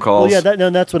couple phone calls? Well, yeah,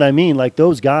 that's what I mean. Like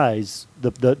those guys,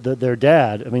 their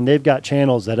dad. I mean, they've got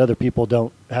channels that other people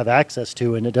don't have access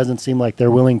to, and it doesn't seem like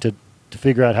they're willing to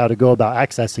figure out how to go about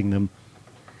accessing them.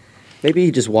 Maybe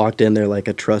he just walked in there like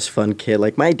a trust fund kid.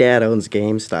 Like, my dad owns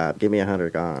GameStop. Give me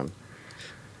 $100 gone.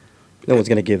 No one's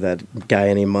going to give that guy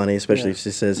any money, especially if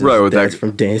he says his dad's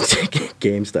from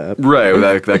GameStop. Right, with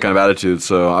that kind of attitude.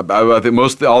 So I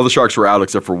think all the sharks were out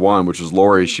except for one, which was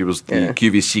Lori. She was the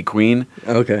QVC queen.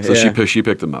 Okay, so she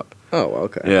picked them up. Oh,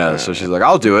 okay. Yeah, so she's like,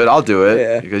 I'll do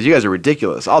it, because you guys are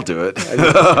ridiculous. I'll do it.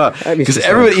 Because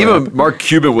everybody, even Mark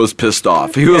Cuban was pissed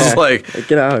off. He was like,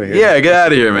 get out of here. Yeah, get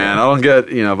out of here, man. I don't get,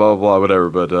 blah, blah, blah, whatever.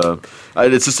 But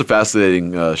it's just a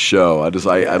fascinating show.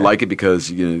 I like it because,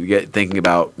 you get thinking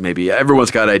about maybe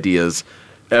everyone's got ideas.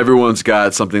 Everyone's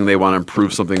got something they want to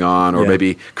improve something on or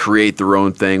maybe create their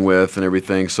own thing with and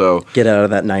everything. So get out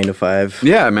of that 9 to 5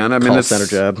 Yeah, man. I mean, call center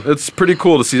job. It's pretty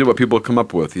cool to see what people come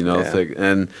up with,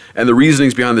 and the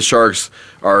reasonings behind the sharks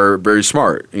are very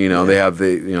smart. They have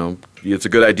it's a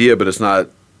good idea, but it's not,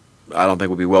 I don't think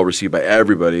will be well received by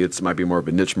everybody. It might be more of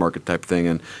a niche market type thing,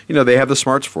 and they have the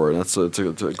smarts for it. It's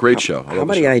a great show. How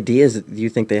many ideas do you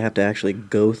think they have to actually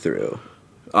go through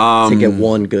to get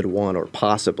one good one, or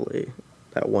possibly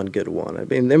that one good one? I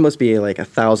mean, there must be like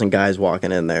 1,000 guys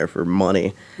walking in there for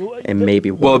money, and maybe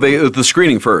one. Well, the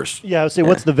screening first. Yeah, I would say,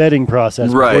 what's the vetting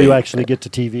process before you actually get to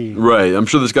TV? Right. I'm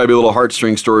sure there's got to be a little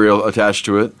heartstring story attached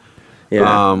to it.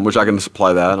 Yeah. Which I can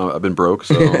supply that. I've been broke,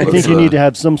 so I think you need to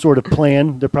have some sort of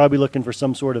plan. They're probably looking for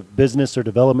some sort of business or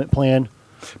development plan.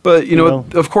 But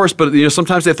of course, but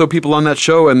sometimes they throw people on that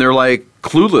show and they're like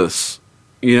clueless.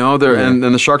 And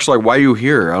the sharks are like, "Why are you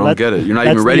here? I don't get it. You're not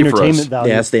even ready for us."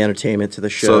 Yeah, it's the entertainment to the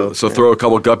show. So throw a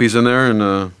couple of guppies in there,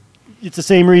 and it's the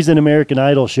same reason American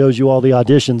Idol shows you all the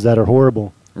auditions that are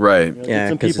horrible. Right. Get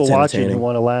some people watching who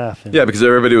want to laugh. Yeah, because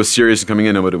everybody was serious and coming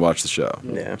in, nobody watched the show.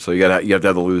 Yeah. So you have to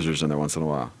have the losers in there once in a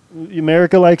while.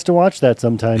 America likes to watch that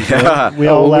sometimes. Right? We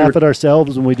all laugh at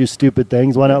ourselves when we do stupid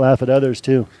things. Why not laugh at others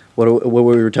too? What we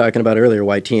were talking about earlier,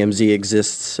 why TMZ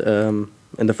exists in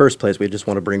the first place. We just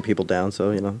want to bring people down.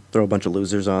 So throw a bunch of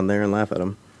losers on there and laugh at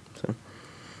them. So.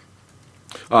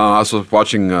 I was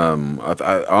watching. I don't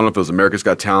know if it was America's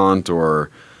Got Talent or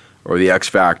the X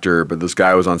Factor, but this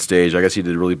guy was on stage. I guess he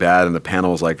did really bad, and the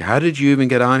panel was like, "How did you even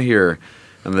get on here?"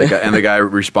 And the guy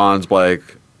responds like,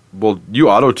 "Well, you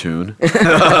auto-tune." So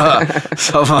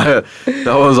that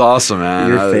was awesome, man.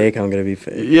 You're fake. I'm gonna be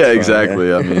fake. Yeah, exactly.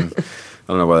 Yeah. I mean, I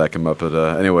don't know why that came up, but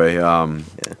anyway,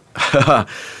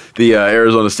 the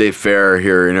Arizona State Fair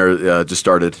here just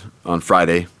started on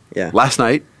Friday. Yeah. Last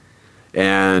night,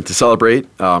 and to celebrate.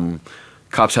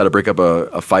 Cops had to break up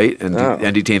a fight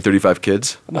and detain 35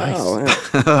 kids. Nice. Oh,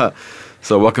 wow.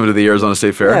 So welcome to the Arizona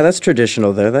State Fair. Yeah, that's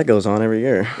traditional there. That goes on every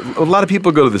year. A lot of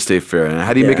people go to the State Fair, and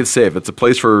how do you make it safe? It's a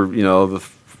place for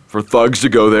for thugs to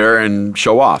go there and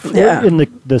show off. Yeah. And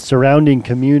the surrounding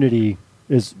community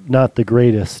is not the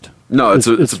greatest. No, it's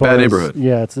a bad neighborhood.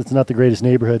 Yeah, it's not the greatest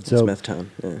neighborhood. So it's meth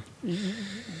town.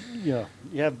 Yeah.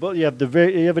 You have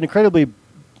an incredibly,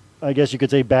 I guess you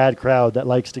could say, bad crowd that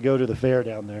likes to go to the fair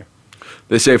down there.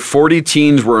 They say 40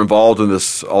 teens were involved in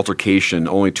this altercation.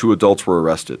 Only 2 adults were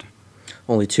arrested.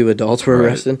 Only 2 adults were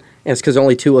arrested? Yeah, it's because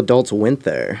only 2 adults went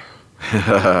there.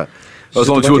 Those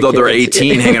only 2 adults. There were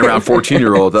 18 hanging around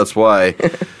 14-year-olds. That's why.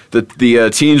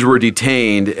 The teens were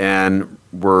detained and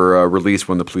were released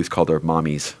when the police called their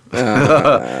mommies.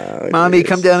 Mommy,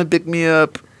 come down and pick me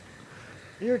up.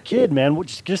 You're a kid, man.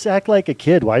 Just act like a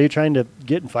kid. Why are you trying to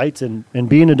get in fights and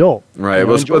be an adult? Right.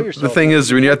 Well, the thing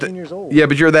is, when you're at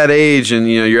but you're that age, and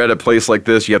you're at a place like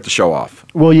this, you have to show off.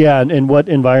 Well, yeah. And what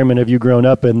environment have you grown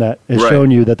up in that has shown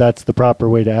you that that's the proper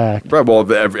way to act? Right.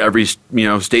 Well, every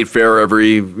state fair,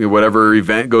 every whatever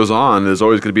event goes on, there's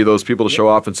always going to be those people to show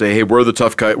off and say, "Hey, we're the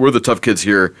tough kids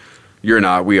here. You're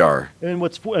not. We are." And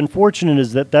what's unfortunate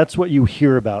is that's what you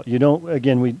hear about. You don't.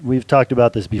 Again, we've talked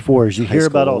about this before. Is you hear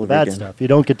about all the bad stuff. You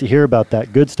don't get to hear about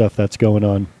that good stuff that's going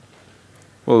on.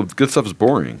 Well, good stuff is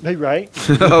boring. Hey, right?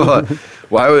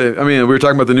 Why would we were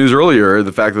talking about the news earlier.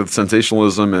 The fact that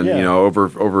sensationalism and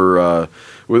over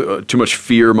with too much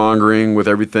fear mongering with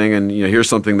everything, and here's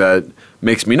something that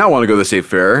makes me not want to go to the state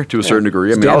fair to a certain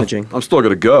degree. It's damaging. I'm still going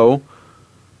to go.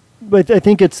 But I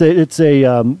think it's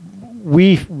a.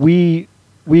 We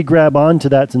grab onto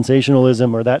that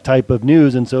sensationalism or that type of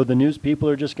news, and so the news people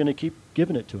are just going to keep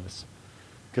giving it to us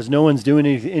because no one's doing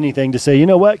anything to say, you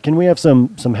know what, can we have some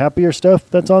happier stuff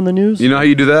that's on the news? You know how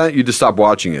you do that? You just stop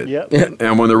watching it. Yep.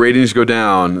 And when the ratings go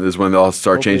down is when they'll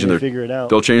start changing their. Figure it out.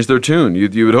 They'll change their tune.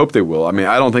 You would hope they will. I mean,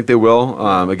 I don't think they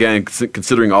will. Again,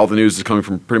 considering all the news is coming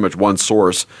from pretty much one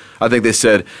source, I think they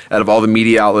said out of all the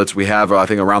media outlets we have, I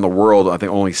think around the world, I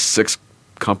think only 6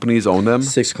 companies own them.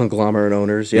 6 conglomerate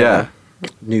owners. Yeah.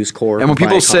 News Corp. And when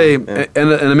people say, and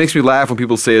it makes me laugh when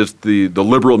people say it's the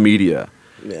liberal media.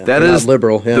 Yeah, that is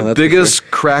liberal. Yeah, the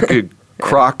biggest crock of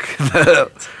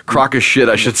shit,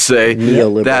 I should say.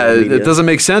 Neoliberal that media. It doesn't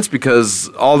make sense because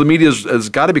all the media has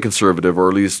got to be conservative, or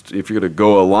at least if you're going to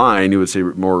go a line, you would say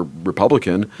more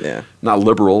Republican, not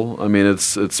liberal. I mean,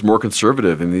 it's more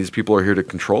conservative, and these people are here to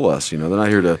control us. They're not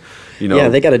here to, Yeah,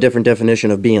 they got a different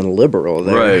definition of being liberal.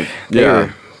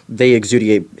 They exude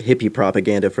hippie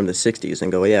propaganda from the 60s and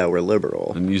go, yeah, we're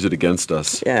liberal. And use it against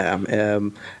us. Yeah.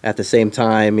 At the same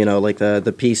time, like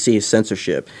the PC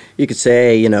censorship. You could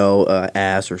say,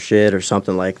 ass or shit or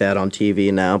something like that on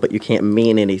TV now, but you can't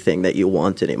mean anything that you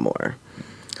want anymore,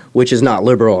 which is not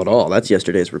liberal at all. That's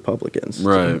yesterday's Republicans.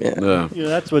 Right. Yeah.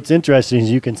 That's what's interesting is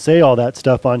you can say all that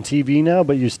stuff on TV now,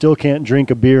 but you still can't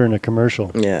drink a beer in a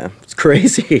commercial. Yeah. It's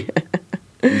crazy.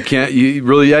 You can't. You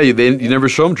really. Yeah. You never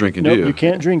show them drinking, do you? You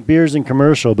can't drink beers in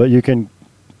commercial, but you can.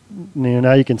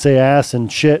 Now you can say ass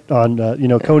and shit on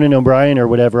Conan O'Brien or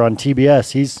whatever on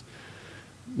TBS. He's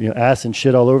ass and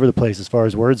shit all over the place as far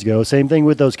as words go. Same thing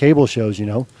with those cable shows,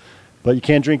 but you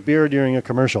can't drink beer during a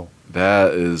commercial.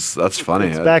 That's funny.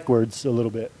 It's backwards a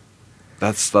little bit.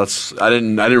 That's I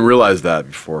didn't realize that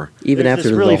before. Even There's after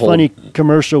this really funny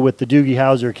commercial with the Doogie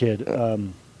Howser kid.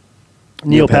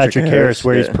 Neil Patrick Harris,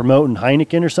 where he's promoting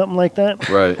Heineken or something like that.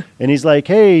 Right. And he's like,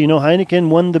 hey, Heineken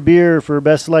won the beer for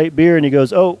best light beer. And he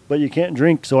goes, oh, but you can't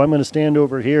drink, so I'm going to stand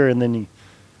over here. And then he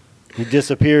He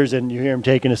disappears, and you hear him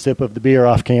taking a sip of the beer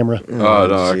off camera. Oh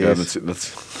no, okay, that's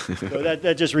So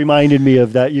that just reminded me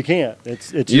of that. You can't.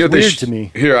 It's just weird to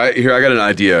me. Here, I got an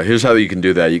idea. Here's how you can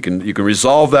do that. You can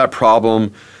resolve that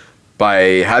problem by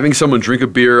having someone drink a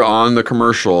beer on the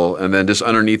commercial, and then just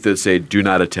underneath it say "Do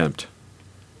not attempt."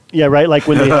 Yeah, right. Like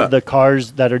when they have the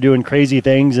cars that are doing crazy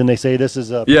things, and they say this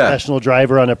is a professional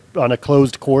driver on a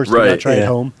closed course. Do not try it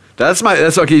home. That's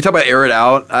okay. You talk about air it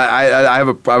out. I have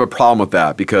a problem with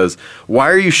that because why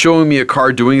are you showing me a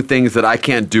car doing things that I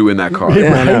can't do in that car?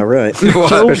 I know, right?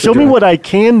 Show me what I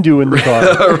can do in the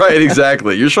car. Right,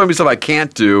 exactly. You're showing me stuff I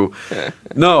can't do.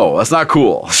 No, that's not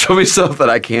cool. Show me stuff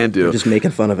that I can do. You're just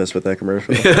making fun of us with that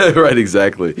commercial. Right,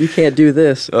 exactly. You can't do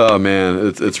this. Oh man,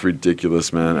 it's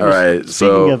ridiculous, man. All right,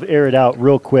 Speaking of air it out,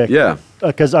 real quick. Yeah.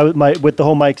 Because with the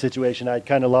whole mic situation, I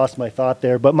kind of lost my thought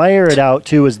there. But my air it out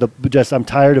too is I'm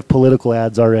tired of political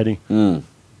ads already.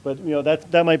 But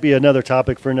that might be another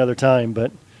topic for another time.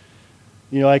 But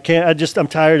I'm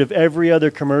tired of every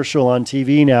other commercial on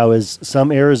TV now is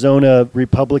some Arizona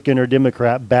Republican or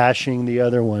Democrat bashing the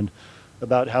other one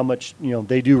about how much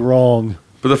they do wrong.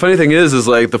 But the funny thing is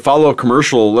like the follow-up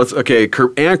commercial.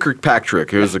 Ann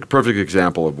Kirkpatrick. Here's a perfect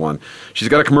example of one. She's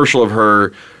got a commercial of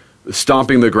her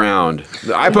stomping the ground.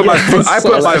 I put my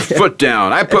foot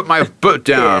down. I put my foot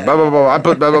down. Blah blah blah. I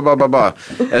put blah blah blah blah blah.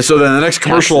 And so then the next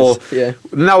commercial, then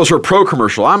that was her pro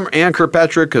commercial. I'm Ann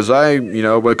Kirkpatrick because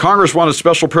when Congress wanted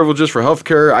special privileges for health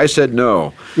care, I said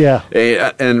no. Yeah.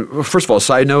 And first of all,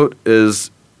 side note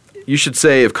is you should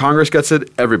say if Congress gets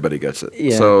it, everybody gets it.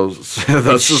 Yeah. So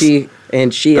that's she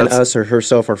and us or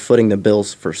herself are footing the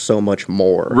bills for so much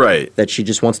more. Right. That she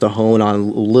just wants to hone on a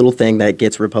little thing that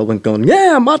gets Republicans going,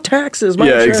 yeah, my taxes, my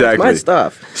insurance, exactly. my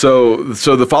stuff. So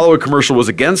the follow-up commercial was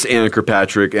against Ann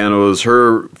Kirkpatrick, and it was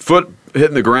her foot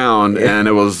hitting the ground, and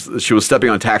she was stepping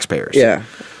on taxpayers. Yeah.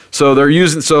 So they're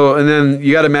and then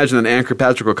you got to imagine that Ann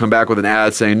Kirkpatrick will come back with an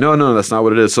ad saying, no, that's not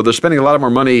what it is. So they're spending a lot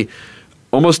more money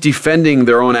almost defending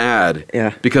their own ad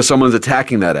because someone's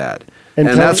attacking that ad. And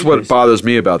that's what bothers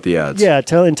me about the ads. Yeah,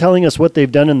 telling us what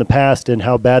they've done in the past and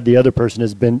how bad the other person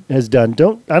has done.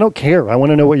 I don't care. I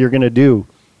want to know what you're going to do.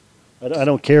 I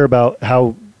don't care about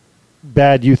how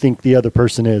bad you think the other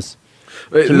person is.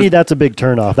 To me, that's a big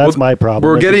turnoff. That's my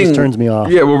problem. It just turns me off.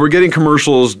 Yeah, we're getting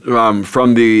commercials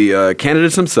from the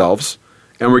candidates themselves,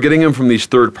 and we're getting them from these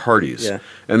third parties. Yeah.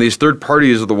 And these third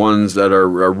parties are the ones that are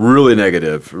really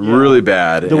negative, really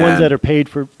bad. The ones that are paid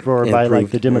for by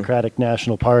like the Democratic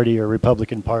National Party or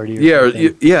Republican Party.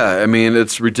 I mean,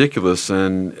 it's ridiculous,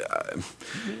 and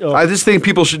I just think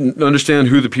people should understand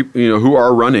who the people, who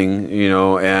are running,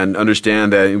 and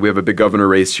understand that we have a big governor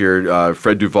race here,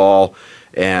 Fred Duvall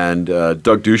and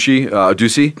Doug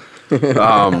Ducey.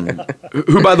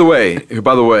 Who, by the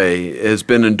way, has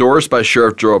been endorsed by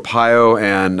Sheriff Joe Arpaio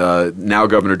and now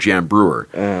Governor Jan Brewer.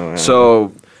 Oh, wow.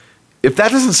 So if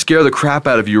that doesn't scare the crap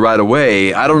out of you right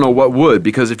away, I don't know what would.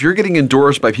 Because if you're getting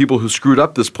endorsed by people who screwed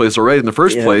up this place already in the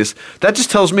first place, that just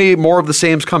tells me more of the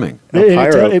same's coming.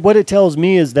 What it tells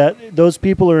me is that those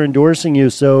people are endorsing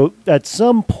you. So at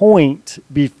some point,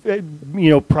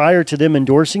 prior to them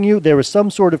endorsing you, there was some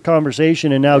sort of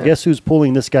conversation, and now guess who's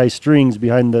pulling this guy's strings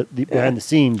behind the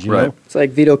scenes? You know, it's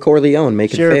like Vito Corleone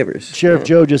making favors. Sheriff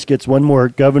Joe just gets one more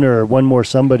governor or one more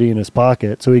somebody in his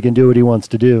pocket, so he can do what he wants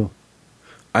to do.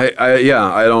 I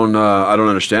don't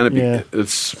understand it.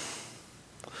 It's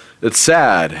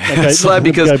sad. It's sad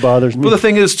because guy bothers me. But the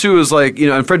thing is too is like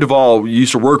and Fred Duvall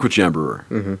used to work with Jan Brewer,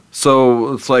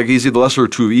 so it's like he's the lesser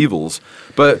of two evils.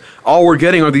 But all we're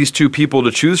getting are these two people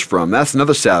to choose from. That's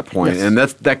another sad point, and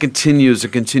that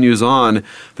continues on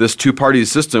this two-party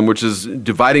system, which is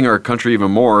dividing our country even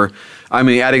more. I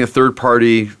mean, adding a third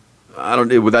party.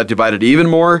 Would that divide it even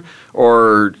more,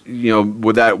 or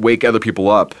would that wake other people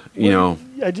up?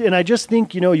 And I just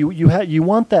think you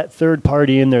want that third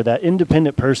party in there, that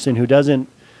independent person who doesn't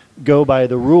go by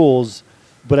the rules.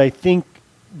 But I think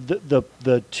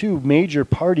the two major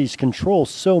parties control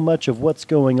so much of what's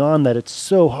going on that it's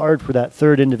so hard for that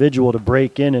third individual to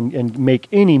break in and make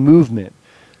any movement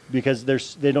because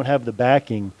they don't have the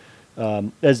backing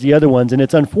as the other ones. And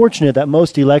it's unfortunate that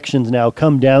most elections now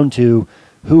come down to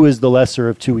who is the lesser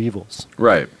of two evils.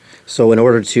 Right. So in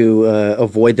order to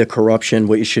avoid the corruption,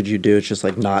 what should you do? It's just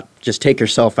like just take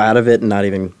yourself out of it and not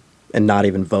even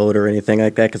vote or anything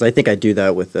like that. Because I think I do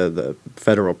that with the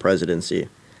federal presidency.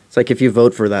 It's like if you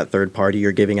vote for that third party,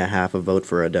 you're giving a half a vote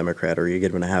for a Democrat, or you're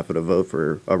giving a half of a vote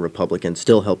for a Republican,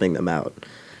 still helping them out.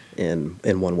 in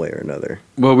one way or another.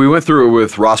 Well, we went through it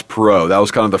with Ross Perot. That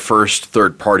was kind of the first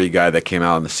third-party guy that came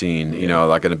out on the scene,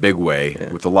 like in a big way,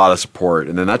 with a lot of support.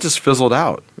 And then that just fizzled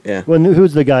out. Yeah. Well,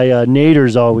 who's the guy?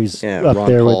 Nader's always up Ron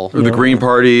there Paul. with the Green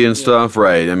Party and stuff,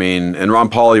 right? I mean, and Ron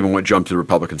Paul even jumped to the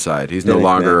Republican side. He's no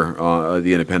longer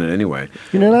the independent anyway.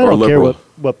 And I don't care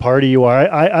what party you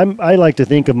are. I like to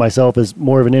think of myself as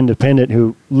more of an independent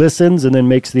who listens and then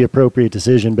makes the appropriate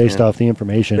decision based off the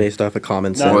information. Based off of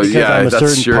common sense. Not because I'm a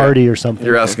certain party or something.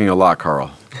 You're asking a lot,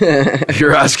 Carl.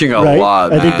 You're asking a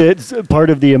lot. I think that's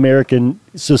part of the American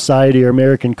society or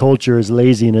American culture is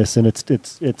laziness, and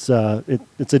it's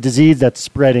a disease that's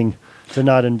spreading to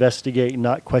not investigate and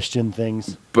not question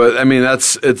things. But I mean,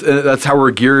 that's how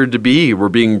we're geared to be. We're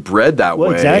being bred that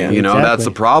way. Exactly, That's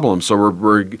the problem. So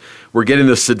we're getting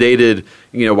this sedated.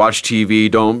 Watch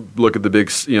TV. Don't look at the big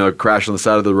crash on the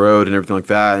side of the road and everything like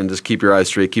that, and just keep your eyes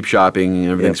straight. Keep shopping. And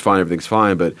everything's fine. Everything's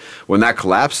fine. But when that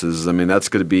collapses, I mean, that's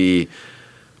going to be.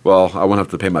 Well, I won't have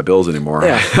to pay my bills anymore.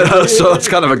 Yeah. So it's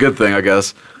kind of a good thing, I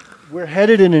guess. We're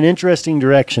headed in an interesting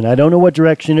direction. I don't know what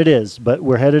direction it is, but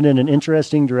we're headed in an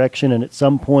interesting direction, and at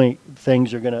some point,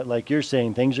 things are going to, like you're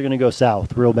saying, things are going to go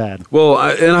south real bad. Well,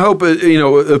 and I hope,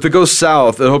 if it goes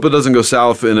south, I hope it doesn't go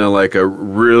south in a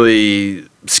really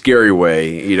scary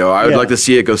way. I would like to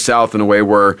see it go south in a way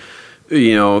where,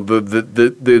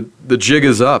 the jig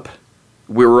is up.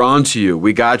 We're on to you.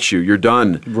 We got you. You're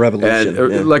done. Revolution.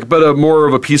 And, but more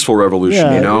of a peaceful revolution,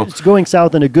 It's going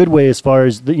south in a good way as far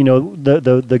as,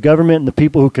 the government and the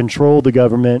people who control the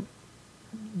government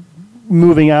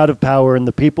moving out of power and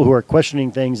the people who are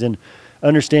questioning things and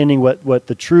understanding what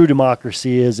the true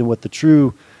democracy is and what the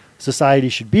true society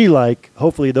should be like.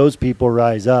 Hopefully those people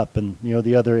rise up and,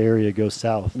 the other area goes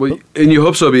south. Well, and you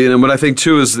hope so. And what I think,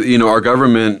 too, is, our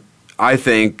government, I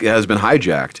think, has been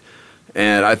hijacked.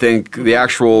 And I think the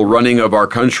actual running of our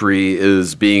country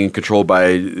is being controlled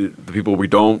by the people we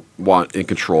don't want in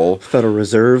control. Federal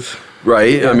Reserve.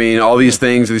 Right. Yeah. I mean, all these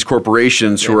things, these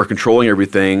corporations who are controlling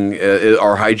everything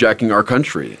are hijacking our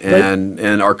country.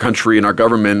 And our country and our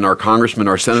government and our congressmen,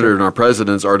 our senators and our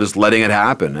presidents are just letting it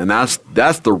happen. And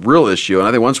that's the real issue. And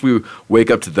I think once we wake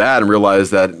up to that and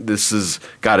realize that this has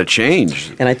got to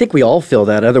change. And I think we all feel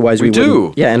that. Otherwise, we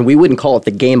wouldn't. Yeah, and we wouldn't call it the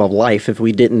game of life if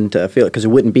we didn't feel it, because it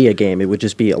wouldn't be a game. It would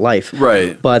just be a life.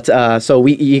 Right. But so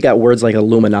you got words like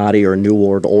Illuminati or New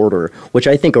World Order, which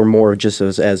I think are more just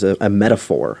as a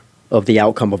metaphor of the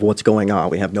outcome of what's going on.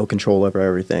 We have no control over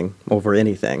everything, over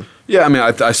anything. Yeah, I mean,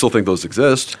 I still think those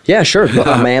exist. Yeah, sure.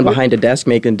 A man behind a desk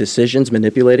making decisions,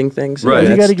 manipulating things. Right.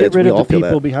 You got to get rid of the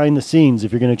people behind the scenes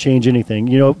if you're going to change anything.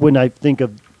 When I think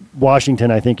of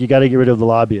Washington, I think you got to get rid of the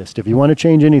lobbyists. If you want to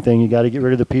change anything, you got to get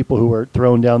rid of the people who are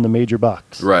throwing down the major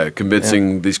bucks. Right,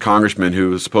 convincing these congressmen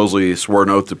who supposedly swore an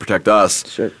oath to protect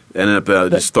us, ended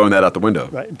up just throwing that out the window.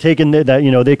 Right, taking that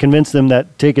they convince them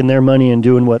that taking their money and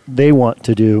doing what they want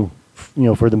to do,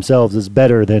 for themselves is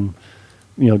better than,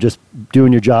 just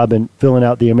doing your job and filling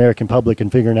out the American public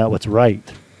and figuring out what's right.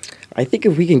 I think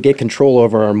if we can get control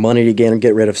over our money again and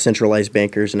get rid of centralized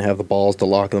bankers and have the balls to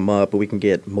lock them up, we can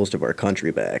get most of our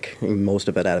country back, most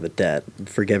of it out of the debt.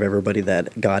 Forgive everybody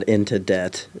that got into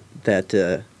debt,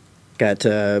 that got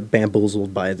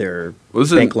bamboozled by their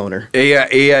bank loaner.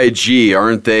 AIG,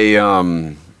 aren't they?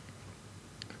 Aren't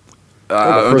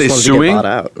they suing?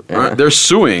 They're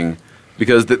suing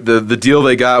because the deal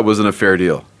they got wasn't a fair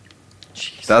deal.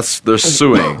 They're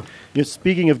suing.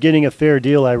 Speaking of getting a fair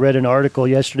deal, I read an article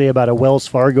yesterday about a Wells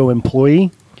Fargo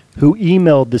employee who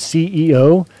emailed the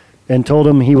CEO and told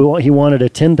him he wanted a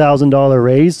 $10,000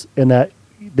 raise and that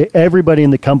everybody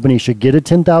in the company should get a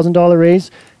 $10,000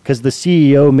 raise because the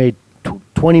CEO made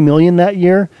 $20 million that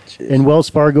year. Jeez. And Wells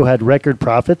Fargo had record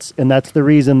profits, and that's the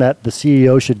reason that the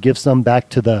CEO should give some back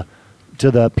to the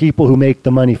people who make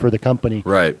the money for the company.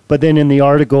 Right. But then in the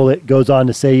article it goes on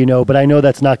to say, but I know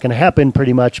that's not going to happen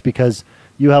pretty much because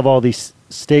you have all these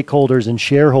stakeholders and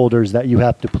shareholders that you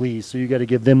have to please, so you got to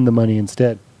give them the money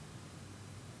instead.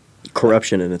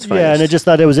 Corruption in its finest. Yeah, and I just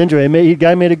thought it was interesting. The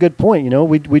guy made a good point.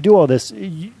 We do all this.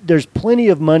 There's plenty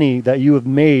of money that you have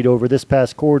made over this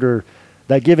past quarter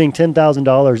that giving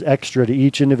 $10,000 extra to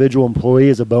each individual employee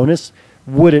as a bonus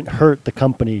wouldn't hurt the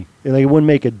company. It wouldn't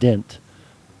make a dent.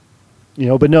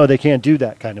 But no, they can't do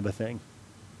that kind of a thing.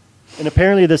 And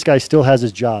apparently this guy still has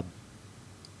his job.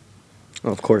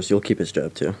 Well, of course, you'll keep his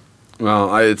job too.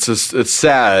 Well, it's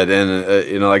sad,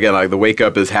 and again, like the wake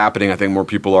up is happening. I think more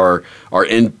people are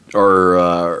in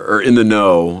the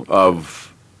know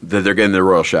of that they're getting their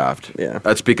royal shaft. Yeah.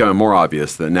 That's becoming more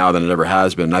obvious than it ever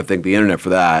has been. And I think the internet for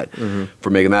that, for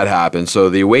making that happen. So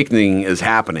the awakening is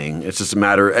happening. It's just a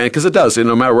matter, and because it does,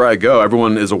 no matter where I go,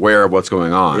 everyone is aware of what's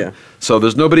going on. Yeah. So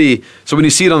there's nobody. So when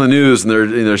you see it on the news and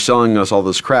they're selling us all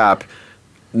this crap,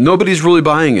 nobody's really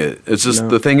buying it. It's just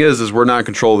the thing is we're not in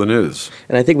control of the news.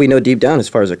 And I think we know deep down, as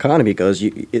far as economy goes,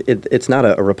 it's not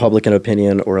a Republican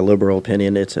opinion or a liberal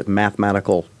opinion. It's a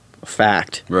mathematical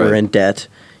fact. Right. We're in debt.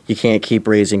 You can't keep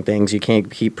raising things. You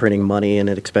can't keep printing money and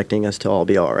expecting us to all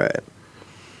be all right.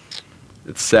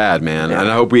 It's sad, man, Yeah. and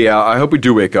I hope we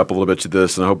do wake up a little bit to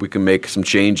this, and I hope we can make some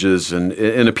changes and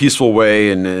in a peaceful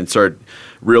way, and start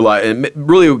realize. And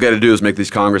really, what we got to do is make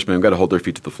these congressmen. We've got to hold their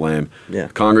feet to the flame. Yeah.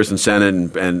 Congress and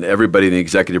Senate and everybody in the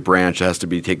executive branch has to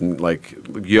be taking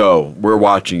yo, we're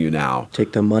watching you now.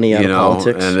 Take the money out of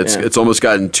politics, and it's almost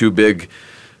gotten too big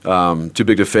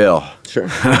to fail. Sure.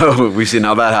 We've seen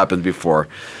how that happened before.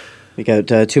 We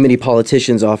got too many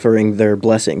politicians offering their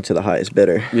blessing to the highest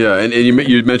bidder. Yeah, and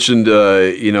you mentioned,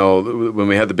 when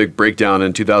we had the big breakdown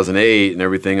in 2008 and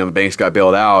everything, and the banks got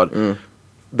bailed out,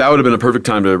 that would have been a perfect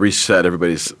time to reset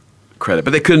everybody's credit.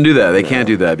 But they couldn't do that. They can't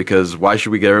do that because why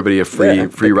should we get everybody a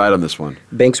free ride on this one?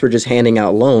 Banks were just handing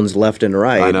out loans left and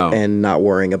right, I know. and not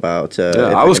worrying about.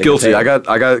 I was guilty. I got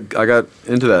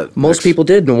into that. Most people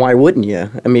did, and why wouldn't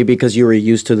you? I mean, because you were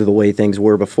used to the way things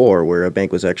were before, where a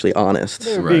bank was actually honest.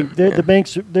 The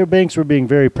banks were being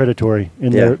very predatory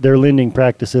in their lending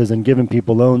practices and giving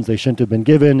people loans they shouldn't have been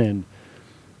given, and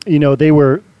they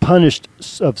were punished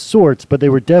of sorts, but they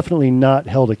were definitely not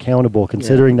held accountable,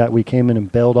 considering that we came in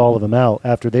and bailed all of them out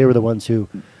after they were the ones who,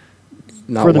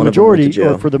 for the majority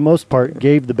or for the most part,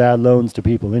 gave the bad loans to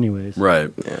people anyways. Right.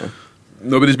 Yeah.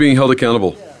 Nobody's being held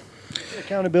accountable.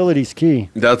 Accountability's key.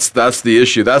 That's the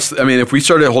issue. If we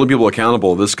started holding people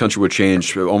accountable, this country would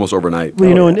change almost overnight.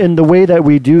 Well, and the way that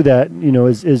we do that,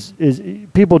 is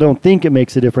people don't think it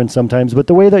makes a difference sometimes, but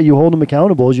the way that you hold them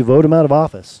accountable is you vote them out of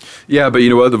office. Yeah, but you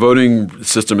know what? The voting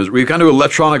system is, we've gone to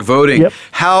electronic voting. Yep.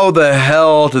 How the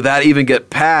hell did that even get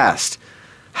passed?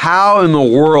 How in the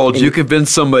world do you convince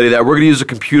somebody that we're going to use a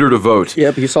computer to vote?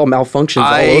 Yep, you saw malfunctions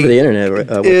all over the internet with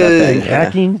that thing.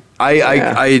 Hacking?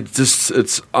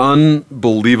 It's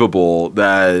unbelievable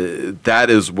that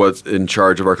is what's in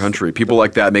charge of our country. People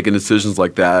like that making decisions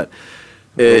like that.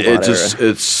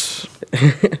 It's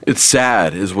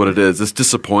sad is what it is. It's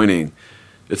disappointing.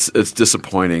 It's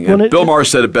disappointing. And Bill Maher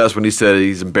said it best when he said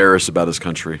he's embarrassed about his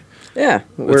country. Yeah.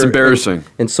 It's embarrassing.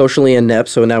 And socially inept,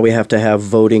 so now we have to have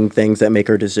voting things that make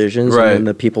our decisions. Right. And then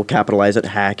the people capitalize it,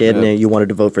 hack it, and you wanted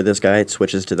to vote for this guy, it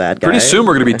switches to that guy. Pretty soon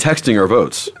we're going to be texting our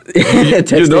votes. You know that,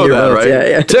 votes, right?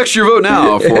 Yeah. Text your vote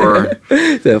now for...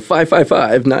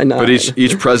 555-99. But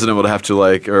each president would have to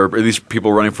or at least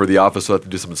people running for the office will have to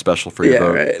do something special for your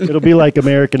vote. Right. It'll be like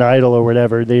American Idol or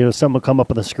whatever. Something will come up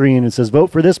on the screen and says,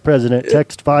 vote for this president,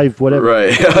 text 5, whatever.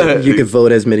 Right. You could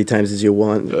vote as many times as you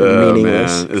want.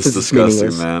 Meaningless. Man. It's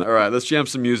disgusting, man. All right, let's jam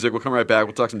some music. We'll come right back.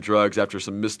 We'll talk some drugs after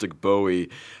some Mystic Bowie.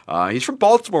 He's from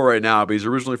Baltimore right now, but he's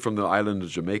originally from the island of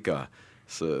Jamaica.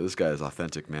 So this guy is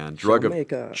authentic, man. Drug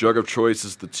of Choice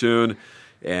is the tune,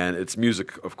 and it's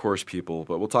music, of course, people.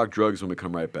 But we'll talk drugs when we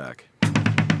come right back.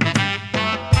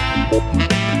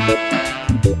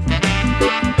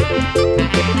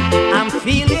 I'm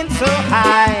feeling so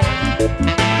high.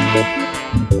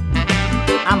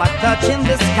 I'm a touch in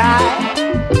the sky.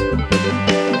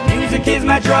 Music is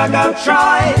my drug of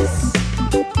choice.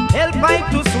 Help me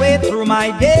to sway through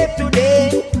my day to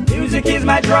day. Music is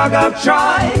my drug of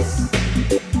choice.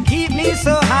 Keep me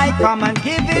so high, come and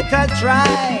give it a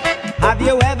try. Have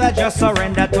you ever just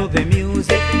surrendered to the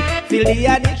music? Feel the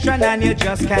addiction and you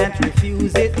just can't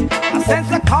refuse it. A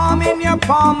sense of calm in your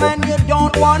palm and you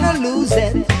don't wanna lose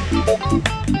it.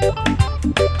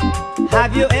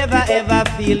 Have you ever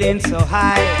feeling so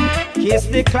high? Kiss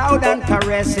the cloud and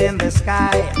caress in the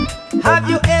sky. Have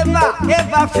you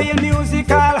ever feel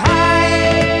musical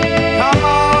high? Come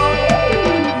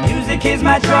on. Music is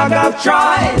my drug of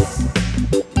choice.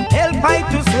 Help me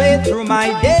to sway through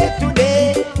my day to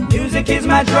day. Music is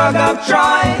my drug of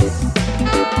choice.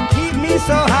 Keep me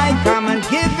so high, come and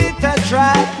give it a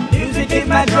try. Music is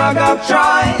my drug of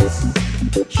choice.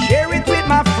 Share it with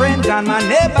my friends and my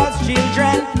neighbors'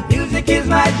 children. Music is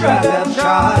my drug of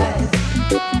choice.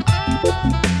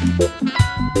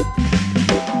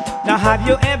 Now have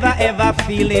you ever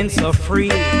feeling so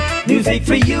free? Music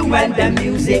for you and the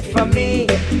music for me.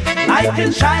 Light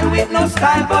can shine with no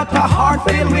style but a heart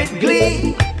filled with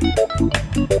glee.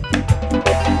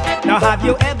 Now have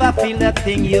you ever feel a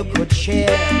thing you could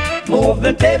share? Move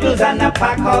the tables and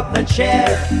pack up the chair.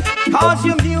 Cause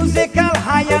you're musical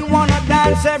high and wanna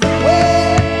dance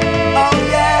everywhere. Oh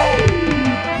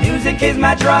yeah, music is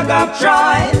my drug of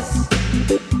choice.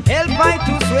 Help I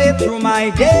to sway through my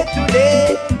day to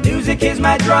day. Music is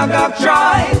my drug of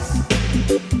choice.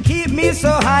 Keep me so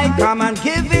high, come and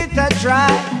give it a try.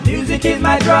 Music is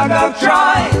my drug of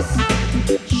choice.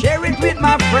 Share it with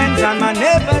my friends and my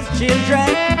neighbors' children.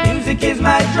 Music is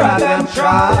my drug of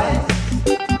choice.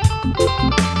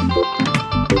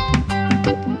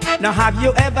 Now have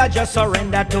you ever just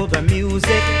surrendered to the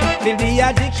music? Feel the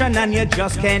addiction and you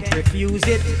just can't refuse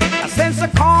it. A sense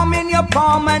of calm in your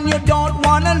palm and you don't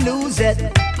wanna lose it.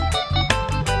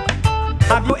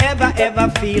 Have you ever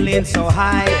feeling so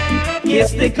high?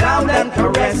 Kiss the cloud and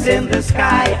caress in the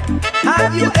sky.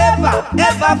 Have you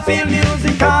ever feel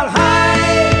musical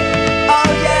high?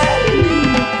 Oh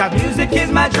yeah, 'cause music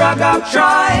is my drug of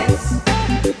choice.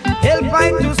 Help I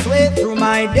to sway through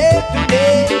my day to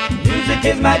day. Music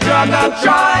is my drug of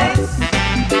choice.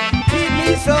 Keep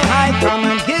me so high, come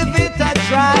and give it a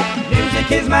try.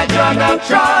 Music is my drug of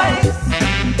choice.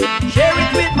 Share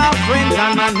it with my friends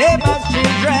and my neighbors'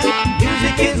 children.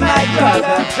 Music is my drug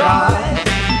of choice.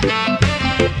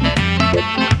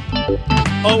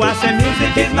 Oh, I say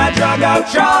music is my drug of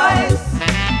choice.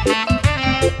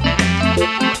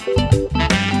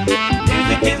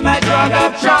 Music is my drug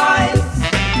of choice.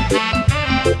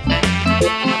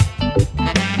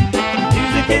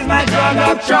 Music is my drug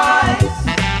of choice.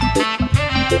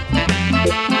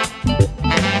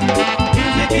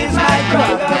 Music is my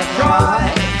drug of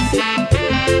choice.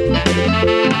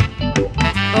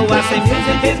 Oh, I say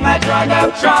music is my drug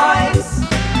of choice.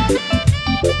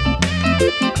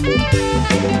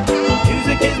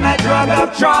 Music is my drug of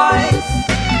choice.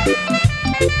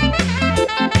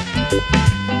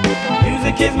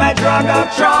 Music is my drug of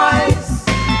choice.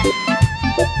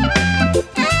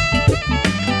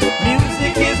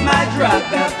 Music is my drug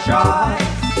of choice.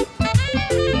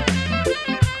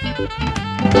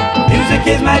 Music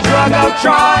is my drug of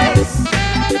choice.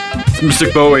 It's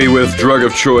Mystic Bowie with Drug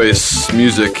of Choice.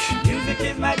 Music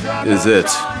is it.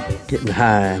 Getting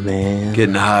high, man.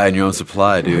 Getting high in your own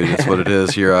supply, dude. That's what it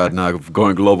is here on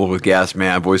Going Global with Gas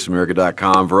Man,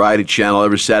 VoiceAmerica.com. Variety channel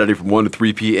every Saturday from 1 to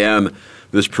 3 p.m.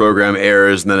 This program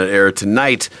airs, and then it aired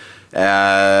tonight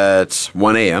at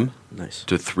 1 a.m. Nice.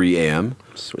 To 3 a.m.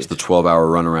 Sweet. It's the 12-hour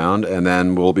runaround. And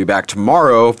then we'll be back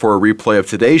tomorrow for a replay of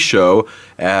today's show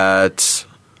at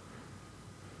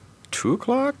 2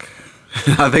 o'clock?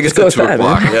 I think it's at 2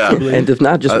 o'clock. Yeah. And if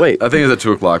not, just wait. I think it's at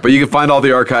 2 o'clock. But you can find all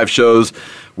the archive shows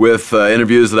with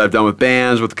interviews that I've done with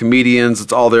bands, with comedians.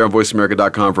 It's all there on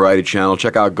VoiceAmerica.com Variety Channel.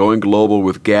 Check out Going Global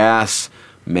with Gas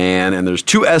Man. And there's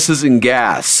 2 S's in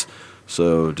gas.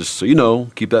 So just so you know,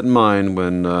 keep that in mind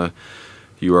when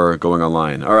you are going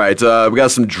online. All right. We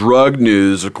got some drug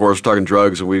news. Of course, we're talking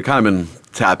drugs. And we've kind of been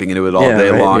tapping into it all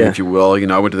day long, if you will. You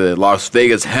know, I went to the Las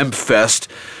Vegas Hemp Fest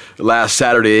last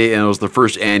Saturday, and it was the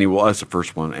first annual. That's the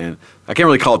first one, and I can't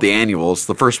really call it the annual. It's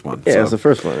the first one. Yeah, it's the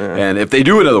first one. Yeah. And if they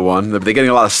do another one, they're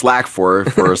getting a lot of slack for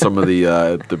some of the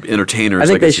entertainers. I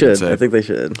think they should. I think they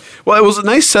should. Well, it was a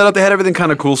nice setup. They had everything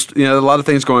kind of cool. You know, a lot of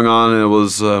things going on, and it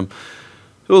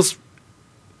was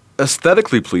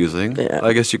aesthetically pleasing. Yeah.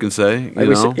 I guess you can say.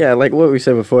 Like what we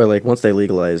said before. Like once they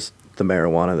legalize the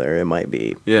marijuana there, it might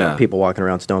be people walking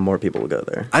around stone, more people will go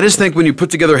there. I just think when you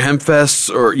put together hemp fests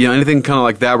or anything kind of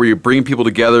like that where you bring people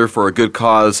together for a good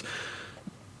cause,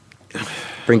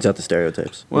 brings out the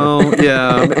stereotypes. Well,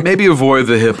 yeah, maybe avoid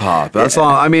the hip hop. That's all.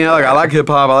 I mean, I like hip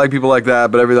hop. I like people like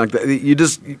that, but everything like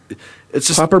that, it's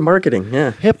just proper marketing.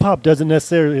 Yeah, hip hop doesn't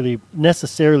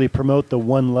necessarily promote the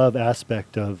one love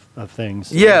aspect of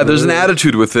things. Yeah, there's an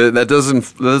attitude with it that doesn't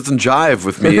jive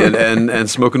with me and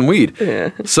smoking weed.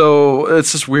 Yeah. So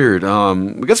it's just weird.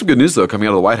 We got some good news though coming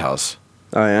out of the White House.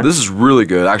 Oh yeah, this is really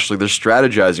good. Actually, they're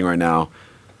strategizing right now.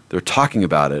 They're talking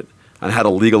about it on how to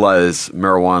legalize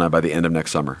marijuana by the end of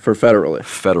next summer. Federally.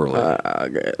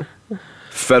 Good.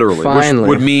 Federally. Finally.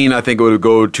 Which would mean, I think, it would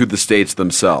go to the states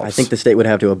themselves. I think the state would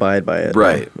have to abide by it.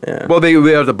 Right. Yeah. Well, they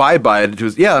have to abide by it.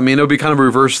 I mean, it would be kind of a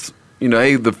reverse,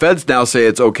 hey, the feds now say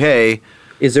it's okay.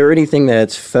 Is there anything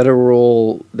that's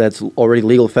federal, that's already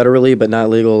legal federally but not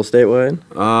legal statewide?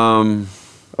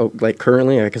 Like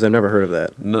currently? Because I've never heard of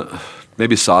that. No.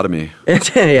 Maybe sodomy. Right, it's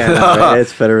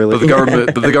federally.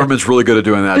 But the government's really good at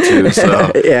doing that too.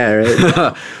 So yeah,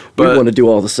 right. But we want to do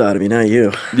all the sodomy, not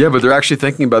you. Yeah, but they're actually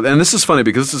thinking about it. And this is funny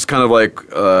because this is kind of like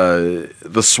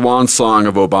the swan song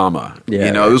of Obama.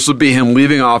 Yeah, this would be him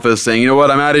leaving office saying, "You know what?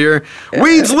 I'm out of here. Yeah.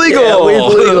 Weed's legal. Yeah,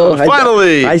 weed's legal. know.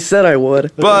 Finally. I said I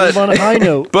would. But on a high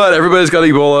note. But everybody's got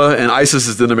Ebola, and ISIS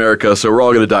is in America, so we're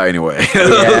all going to die anyway.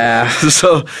 Yeah.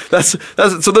 So that's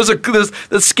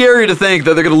scary to think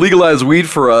that they're going to legalize weed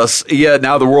for us. Yet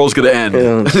now the world's going to end.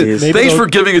 Oh, Thanks for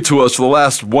giving it to us for the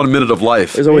last 1 minute of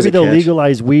life. Maybe they'll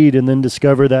legalize weed and then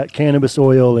discover that cannabis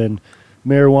oil and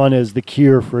marijuana is the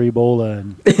cure for Ebola.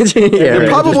 And it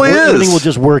probably is. Everything will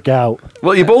just work out.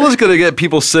 Well, Ebola's going to get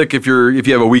people sick if you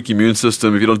have a weak immune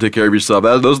system, if you don't take care of yourself.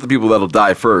 Those are the people that'll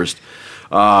die first.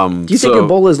 Do you think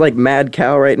Ebola is like mad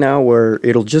cow right now, where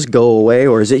it'll just go away,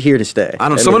 or is it here to stay? I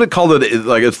don't know. Someone had called it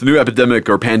like it's the new epidemic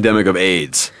or pandemic of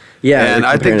AIDS. Yeah, and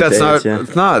I think that's not. AIDS, yeah.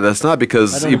 It's not. That's not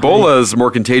because Ebola is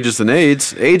more contagious than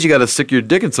AIDS. AIDS, you got to stick your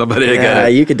dick in somebody to get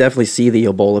it. You could definitely see the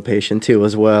Ebola patient too,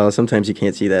 as well. Sometimes you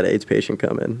can't see that AIDS patient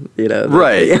coming.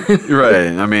 Right, right.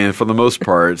 I mean, for the most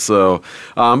part. So,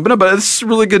 but it's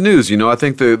really good news. I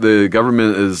think the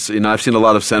government is. I've seen a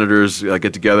lot of senators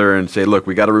get together and say, "Look,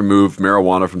 we got to remove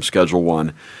marijuana from Schedule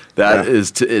 1." That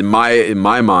is, in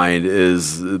my mind,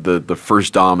 is the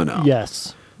first domino.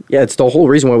 Yes. Yeah, it's the whole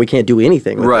reason why we can't do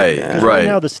anything. Right. Right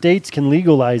now, the states can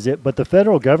legalize it, but the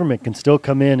federal government can still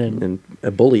come in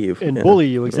and bully you. And bully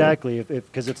you, exactly,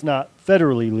 because it's not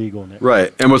federally legal now.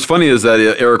 Right. And what's funny is that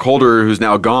Eric Holder, who's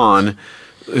now gone,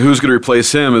 who's going to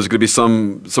replace him? Is it going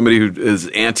to be somebody who is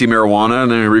anti-marijuana,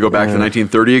 and then here we go back to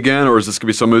 1930 again? Or is this going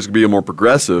to be somebody who's going to be more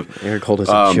progressive? Eric Holder's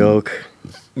a joke.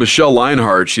 Michelle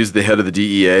Leinhart, she's the head of the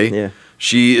DEA. Yeah.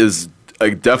 She is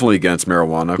definitely against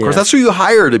marijuana. Of course, that's who you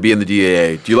hire to be in the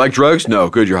DEA. Do you like drugs? No.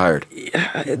 Good, you're hired.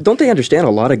 Don't they understand a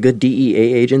lot of good DEA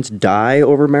agents die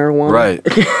over marijuana?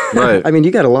 Right, right. I mean, you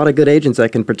got a lot of good agents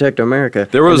that can protect America,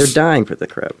 and they're dying for the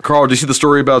crap. Carl, do you see the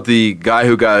story about the guy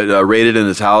who got raided in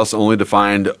his house only to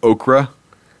find okra?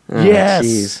 Yes.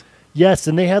 Geez. Yes,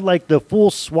 and they had like the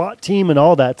full SWAT team and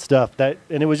all that stuff, and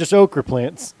it was just okra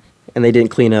plants. And they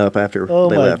didn't clean up after they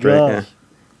left, right? Yeah.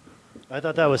 I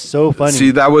thought that was so funny.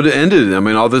 See, that would have ended. I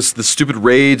mean, all the stupid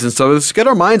raids and stuff. Let's get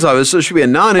our minds off it. So it should be a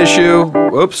non-issue.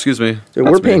 Whoops, excuse me. So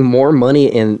we're paying more money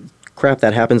in crap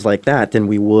that happens like that than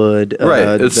we would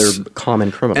their common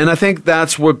criminals. And I think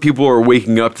that's what people are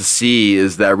waking up to see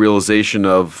is that realization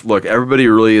of, look, everybody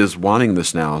really is wanting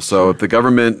this now. So if the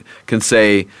government can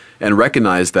say and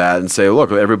recognize that and say,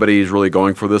 look, everybody's really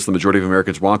going for this. The majority of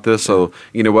Americans want this. So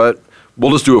you know what?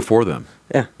 We'll just do it for them.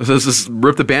 Yeah. Let's just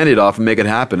rip the Band-Aid off and make it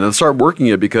happen and start working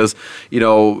it because,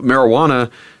 marijuana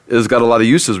has got a lot of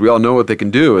uses. We all know what they can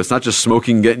do. It's not just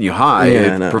smoking getting you high.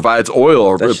 It provides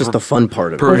oil. That's just the fun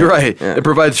part of it. Right. Yeah. It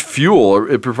provides fuel.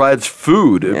 It provides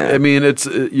food. Yeah. I mean,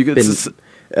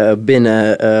 been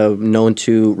known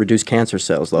to reduce cancer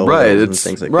cells, though. Right. And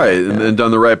things like right. that. And done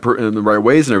in the right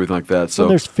ways and everything like that. So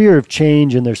there's fear of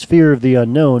change and there's fear of the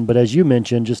unknown. But as you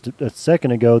mentioned just a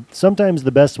second ago, sometimes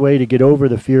the best way to get over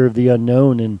the fear of the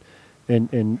unknown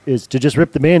and is to just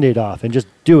rip the Band-Aid off and just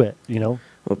do it, Well,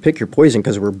 pick your poison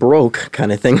because we're broke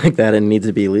kind of thing like that and it needs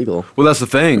to be legal. Well, that's the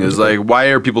thing is why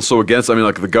are people so against? I mean,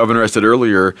 like the governor I said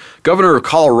earlier, governor of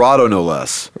Colorado, no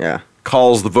less. Yeah.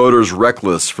 Calls the voters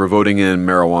reckless for voting in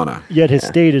marijuana. Yet his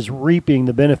state is reaping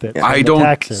the benefits. I don't.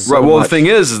 Taxes. Right. Well, the thing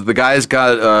is the guy's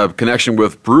got a connection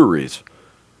with breweries.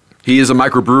 He is a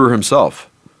microbrewer himself.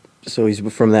 So he's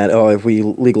from that. Oh, if we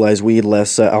legalize weed,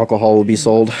 less alcohol will be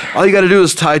sold. All you got to do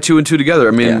is tie 2 and 2 together.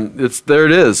 I mean, there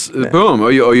it is. Yeah. Boom. Oh,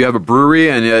 you have a brewery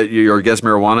and yet you're against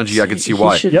marijuana. Gee, I can see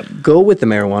why. You should go with the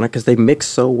marijuana because they mix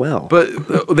so well.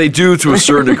 But they do to a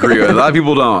certain degree. A lot of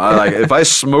people don't. If I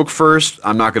smoke first,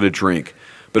 I'm not going to drink.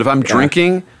 But if I'm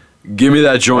drinking, give me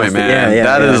that joint, man.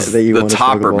 That is the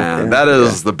topper, man. That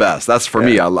is the best. That's for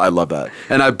me. I love that.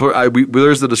 And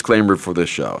there's the disclaimer for this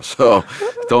show. So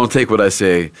don't take what I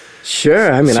say.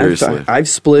 Sure. I mean, seriously. I've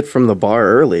split from the bar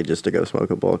early just to go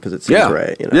smoke a bowl because it seems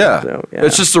right. So,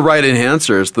 it's just the right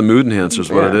enhancer. It's the mood enhancer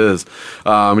is what it is. We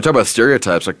talk about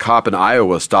stereotypes. A cop in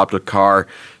Iowa stopped a car,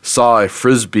 saw a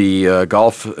Frisbee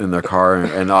golf in their car,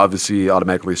 and obviously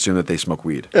automatically assumed that they smoke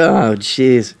weed. Oh,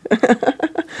 jeez.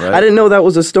 Right? I didn't know that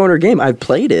was a stoner game. I've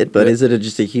played it, but is it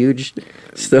just a huge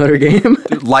stoner game?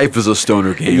 Life is a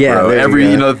stoner game, bro.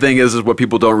 The thing is what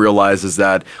people don't realize is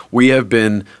that we have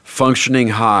been functioning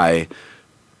high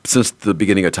since the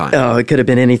beginning of time. Oh, it could have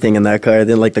been anything in that car.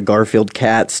 Then, like the Garfield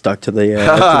cat stuck to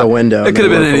the window. It could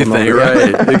have been anything, right?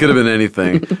 It could have been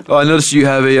anything. Oh, I noticed you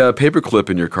have a paperclip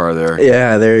in your car there.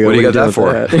 Yeah, there you go. What do you got that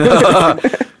for?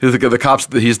 The cops.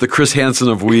 He's the Chris Hansen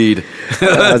of weed.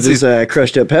 This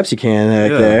crushed up Pepsi can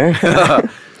there.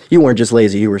 You weren't just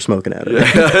lazy; you were smoking at it.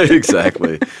 Yeah,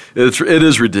 exactly. It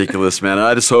is ridiculous, man.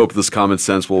 I just hope this common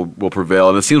sense will prevail,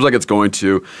 and it seems like it's going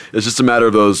to. It's just a matter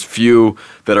of those few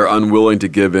that are unwilling to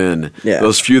give in. Yeah.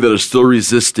 Those few that are still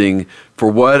resisting.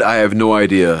 For what, I have no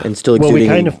idea. And still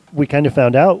we kind of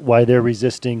found out why they're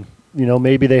resisting.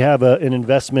 Maybe they have an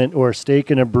investment or a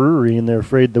stake in a brewery, and they're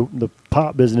afraid the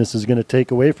pot business is going to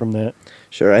take away from that.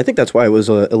 Sure, I think that's why it was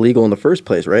illegal in the first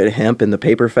place, right? Hemp and the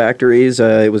paper factories,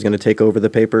 it was going to take over the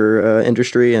paper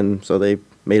industry, and so they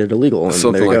made it illegal. And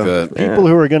something like that. People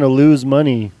who are going to lose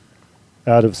money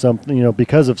out of something,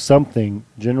 because of something,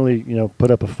 generally,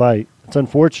 put up a fight. It's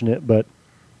unfortunate, but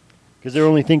because they're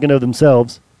only thinking of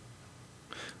themselves.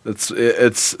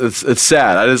 It's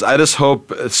sad. I just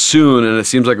hope soon, and it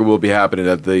seems like it will be happening,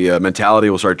 that the mentality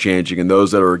will start changing, and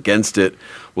those that are against it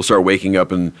will start waking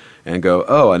up and go,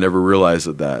 oh, I never realized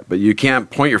that. But you can't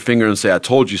point your finger and say, I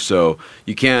told you so.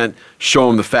 You can't show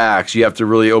them the facts. You have to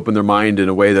really open their mind in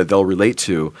a way that they'll relate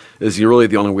to. Is really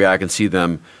the only way I can see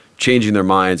them changing their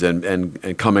minds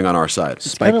and coming on our side.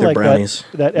 Spike their like brownies.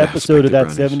 That episode of that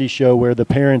 70s show where the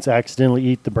parents accidentally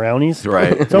eat the brownies.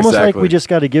 Right. It's almost like we just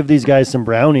got to give these guys some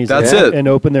brownies. That's it. And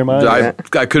open their minds. I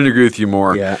couldn't agree with you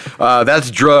more. Yeah. That's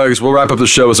drugs. We'll wrap up the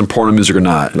show with some porno music or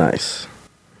not. Nice.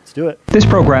 Let's do it. This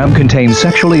program contains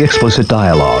sexually explicit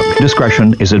dialogue.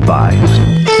 Discretion is advised.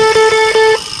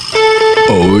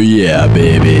 Oh yeah,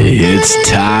 baby. It's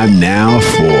time now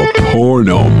for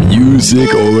porno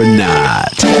music or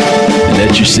not.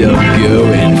 Let yourself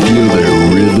go and feel the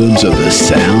rhythms of the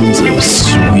sounds of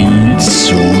sweet,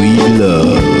 sweet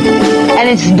love. And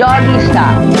it's doggy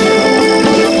style.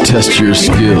 Test your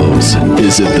skills.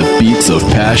 Is it the beats of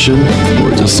passion,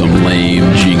 or is it some lame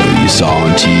jingle you saw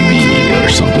on TV or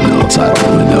something else? I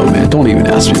don't really know, man. Don't even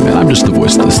ask me, man. I'm just the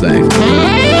voice of this thing.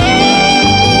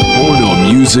 Porno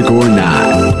music or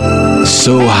not.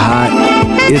 So hot,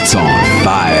 it's on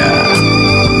fire.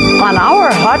 On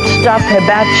our Hot Stuff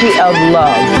Hibachi of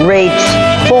Love, rates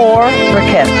 4 for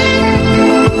kids.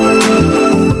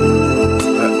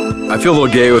 I feel a little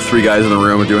gay with 3 guys in the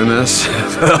room doing this.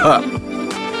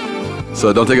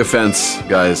 So don't take offense,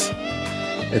 guys.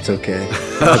 It's okay.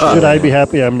 Should I be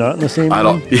happy I'm not in the same room? I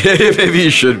don't. Yeah, maybe you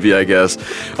should be, I guess.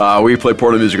 We play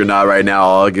porno music or not right now.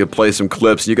 I'll play some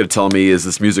clips. You got to tell me, is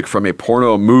this music from a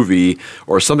porno movie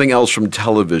or something else from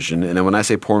television? And then when I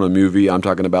say porno movie, I'm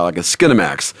talking about like a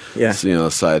Skinamax,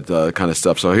 side kind of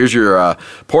stuff. So here's your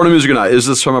porno music or not. Is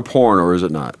this from a porn or is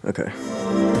it not? Okay.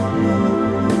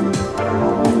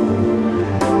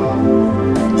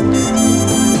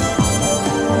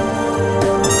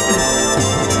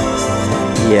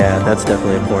 Yeah, that's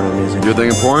definitely a porno music. You're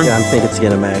thinking porn? Yeah, I'm thinking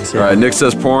Skinamax. Yeah. All right, Nick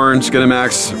says porn,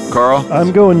 Skinamax. Carl?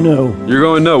 I'm going no. You're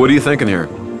going no. What are you thinking here?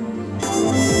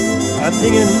 I'm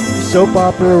thinking soap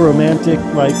opera, romantic,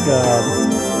 like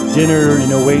dinner,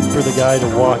 waiting for the guy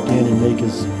to walk in and make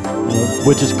his,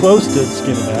 which is close to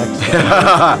Skinamax.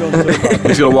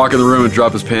 He's going to walk in the room and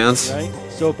drop his pants? Right?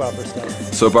 Soap opera style.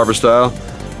 Soap opera style?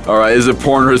 All right, is it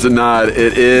porn or is it not?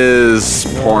 It is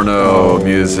porno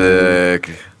music.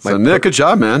 So, Nick, good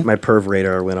job, man. My perv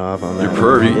radar went off on that. Your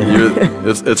perv,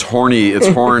 it's horny. It's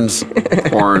horns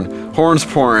porn. Horns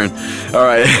porn. All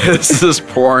right, is this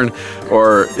porn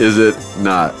or is it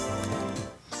not?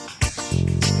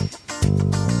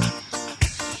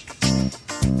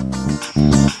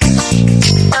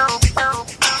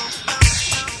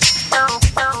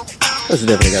 This has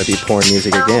definitely got to be porn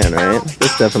music again, right?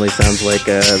 This definitely sounds like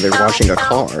they're washing a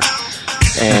car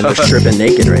and they're stripping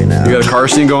naked right now. You got a car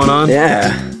scene going on?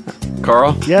 Yeah.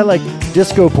 Carl? Yeah, like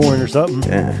disco porn or something.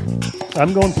 Yeah.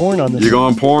 I'm going porn on this. You're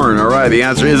going porn. All right. The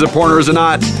answer is it porn or is it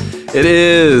not? It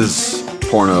is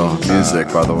porno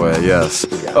music, by the way. Yes.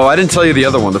 Oh, I didn't tell you the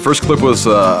other one. The first clip was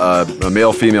a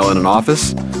male-female in an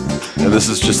office. And this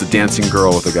is just a dancing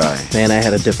girl with a guy. Man, I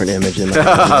had a different image in my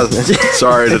head.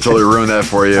 Sorry to totally ruin that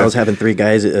for you. I was having 3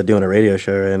 guys doing a radio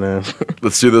show right now.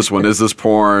 Let's do this one. Is this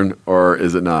porn or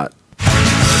is it not?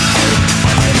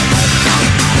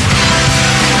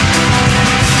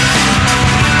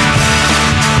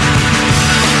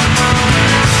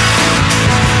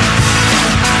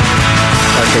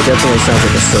 It definitely sounds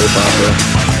like a soap opera.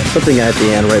 Something at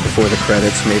the end, right before the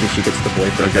credits. Maybe she gets the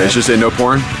boyfriend. Okay, should say no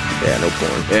porn? Yeah, no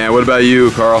porn. And what about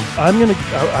you, Carl? I'm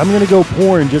gonna go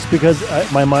porn just because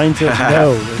my mind says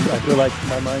no. I feel like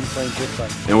my mind's playing tricks on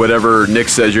me. And whatever Nick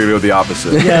says, you're gonna go the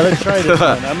opposite. Yeah, let's try this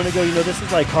one. I'm gonna go. This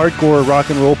is like hardcore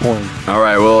rock and roll porn. All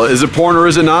right. Well, is it porn or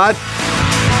is it not?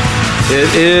 It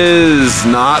is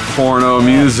not porno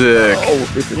music.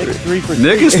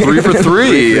 Nick is 3 for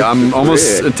 3. I'm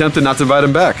almost tempted not to invite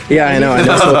him back. Yeah, I know.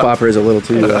 Soap opera is a little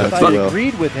too. If I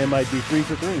agreed with him, I'd be 3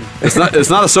 for 3. It's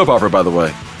not a soap opera, by the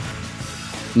way.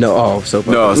 No, soap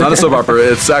opera. No, it's not a soap opera.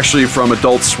 It's actually from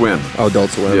Adult Swim. Oh,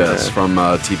 Adult Swim. Yes, yeah. from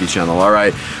TV channel. All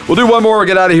right. We'll do one more. We'll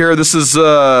get out of here. This is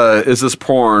this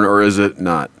porn or is it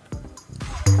not?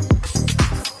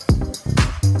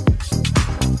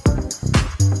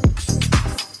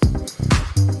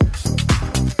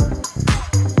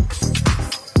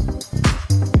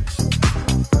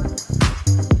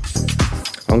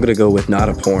 I'm going to go with not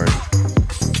a porn.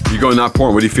 You're going not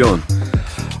porn. What are you feeling?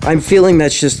 I'm feeling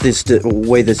that's just this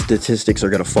way the statistics are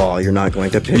going to fall. You're not going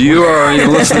to pick You're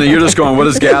listening. You're just going, what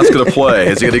is Gas going to play?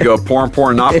 Is he going to go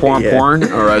porn, not porn, porn?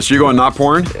 All right, so you're going not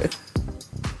porn?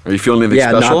 Are you feeling anything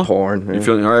special? Yeah, not porn. You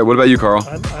feeling, all right, what about you, Carl?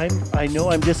 I know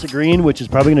I'm disagreeing, which is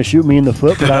probably going to shoot me in the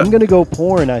foot, but I'm going to go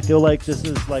porn. I feel like this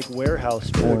is like warehouse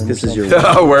porn. This is your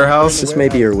warehouse? This may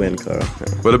be your win, Carl.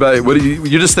 What about,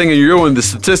 you're just thinking you're going the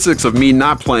statistics of me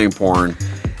not playing porn.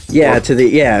 Yeah,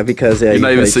 because you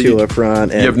play two up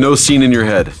front. And you have no scene in your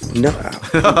head. No.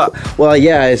 Well,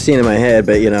 yeah, I've seen in my head,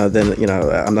 but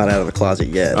I'm not out of the closet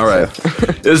yet. All right.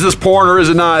 So. Is this porn or is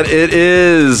it not? It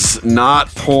is not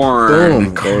porn.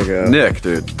 Boom. There you go. Nick,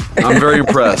 dude, I'm very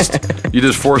impressed. You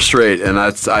did 4 straight, and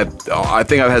I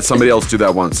think I've had somebody else do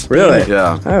that once. Really?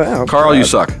 Yeah. Oh, wow. Carl, you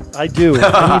suck. I do.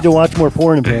 I need to watch more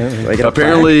porn, apparently.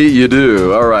 Apparently you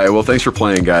do. All right. Well, thanks for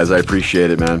playing, guys. I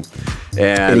appreciate it, man.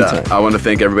 And I want to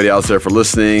thank everybody else there for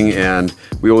listening. And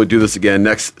we will do this again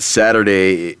next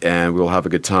Saturday, and we will have a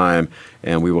good time.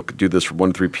 And we will do this from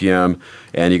 1 to 3 p.m.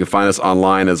 And you can find us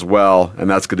online as well. And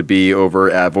that's going to be over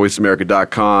at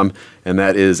voiceamerica.com. And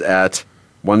that is at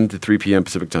 1 to 3 p.m.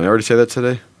 Pacific time. Did I already say that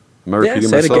today? Am I repeating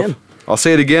say myself? It again. I'll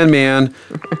say it again, man.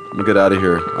 I'm going to get out of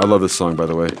here. I love this song, by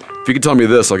the way. If you can tell me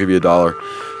this, I'll give you $1.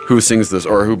 Who sings this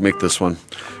or who make this one.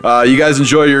 You guys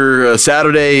enjoy your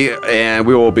Saturday, and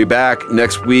we will be back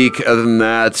next week. Other than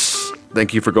that,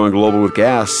 thank you for going global with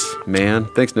Gas, man.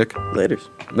 Thanks, Nick. Later.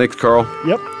 Thanks, Carl.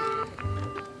 Yep.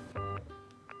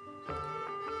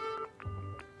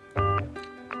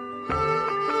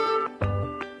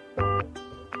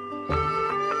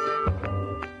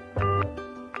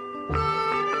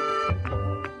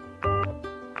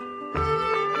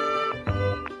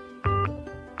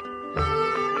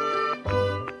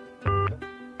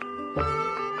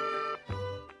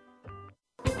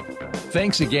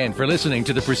 Thanks again for listening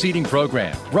to the preceding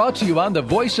program, brought to you on the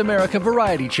Voice America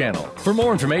Variety Channel. For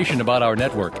more information about our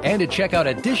network and to check out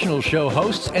additional show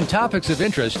hosts and topics of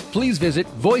interest, please visit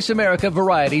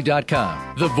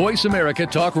voiceamericavariety.com. The Voice America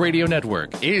Talk Radio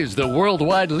Network is the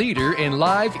worldwide leader in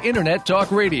live Internet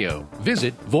talk radio.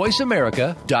 Visit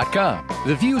voiceamerica.com.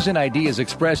 The views and ideas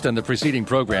expressed on the preceding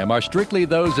program are strictly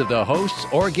those of the hosts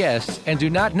or guests and do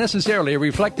not necessarily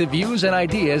reflect the views and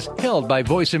ideas held by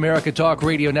Voice America Talk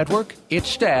Radio Network, its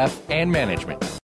staff, and management.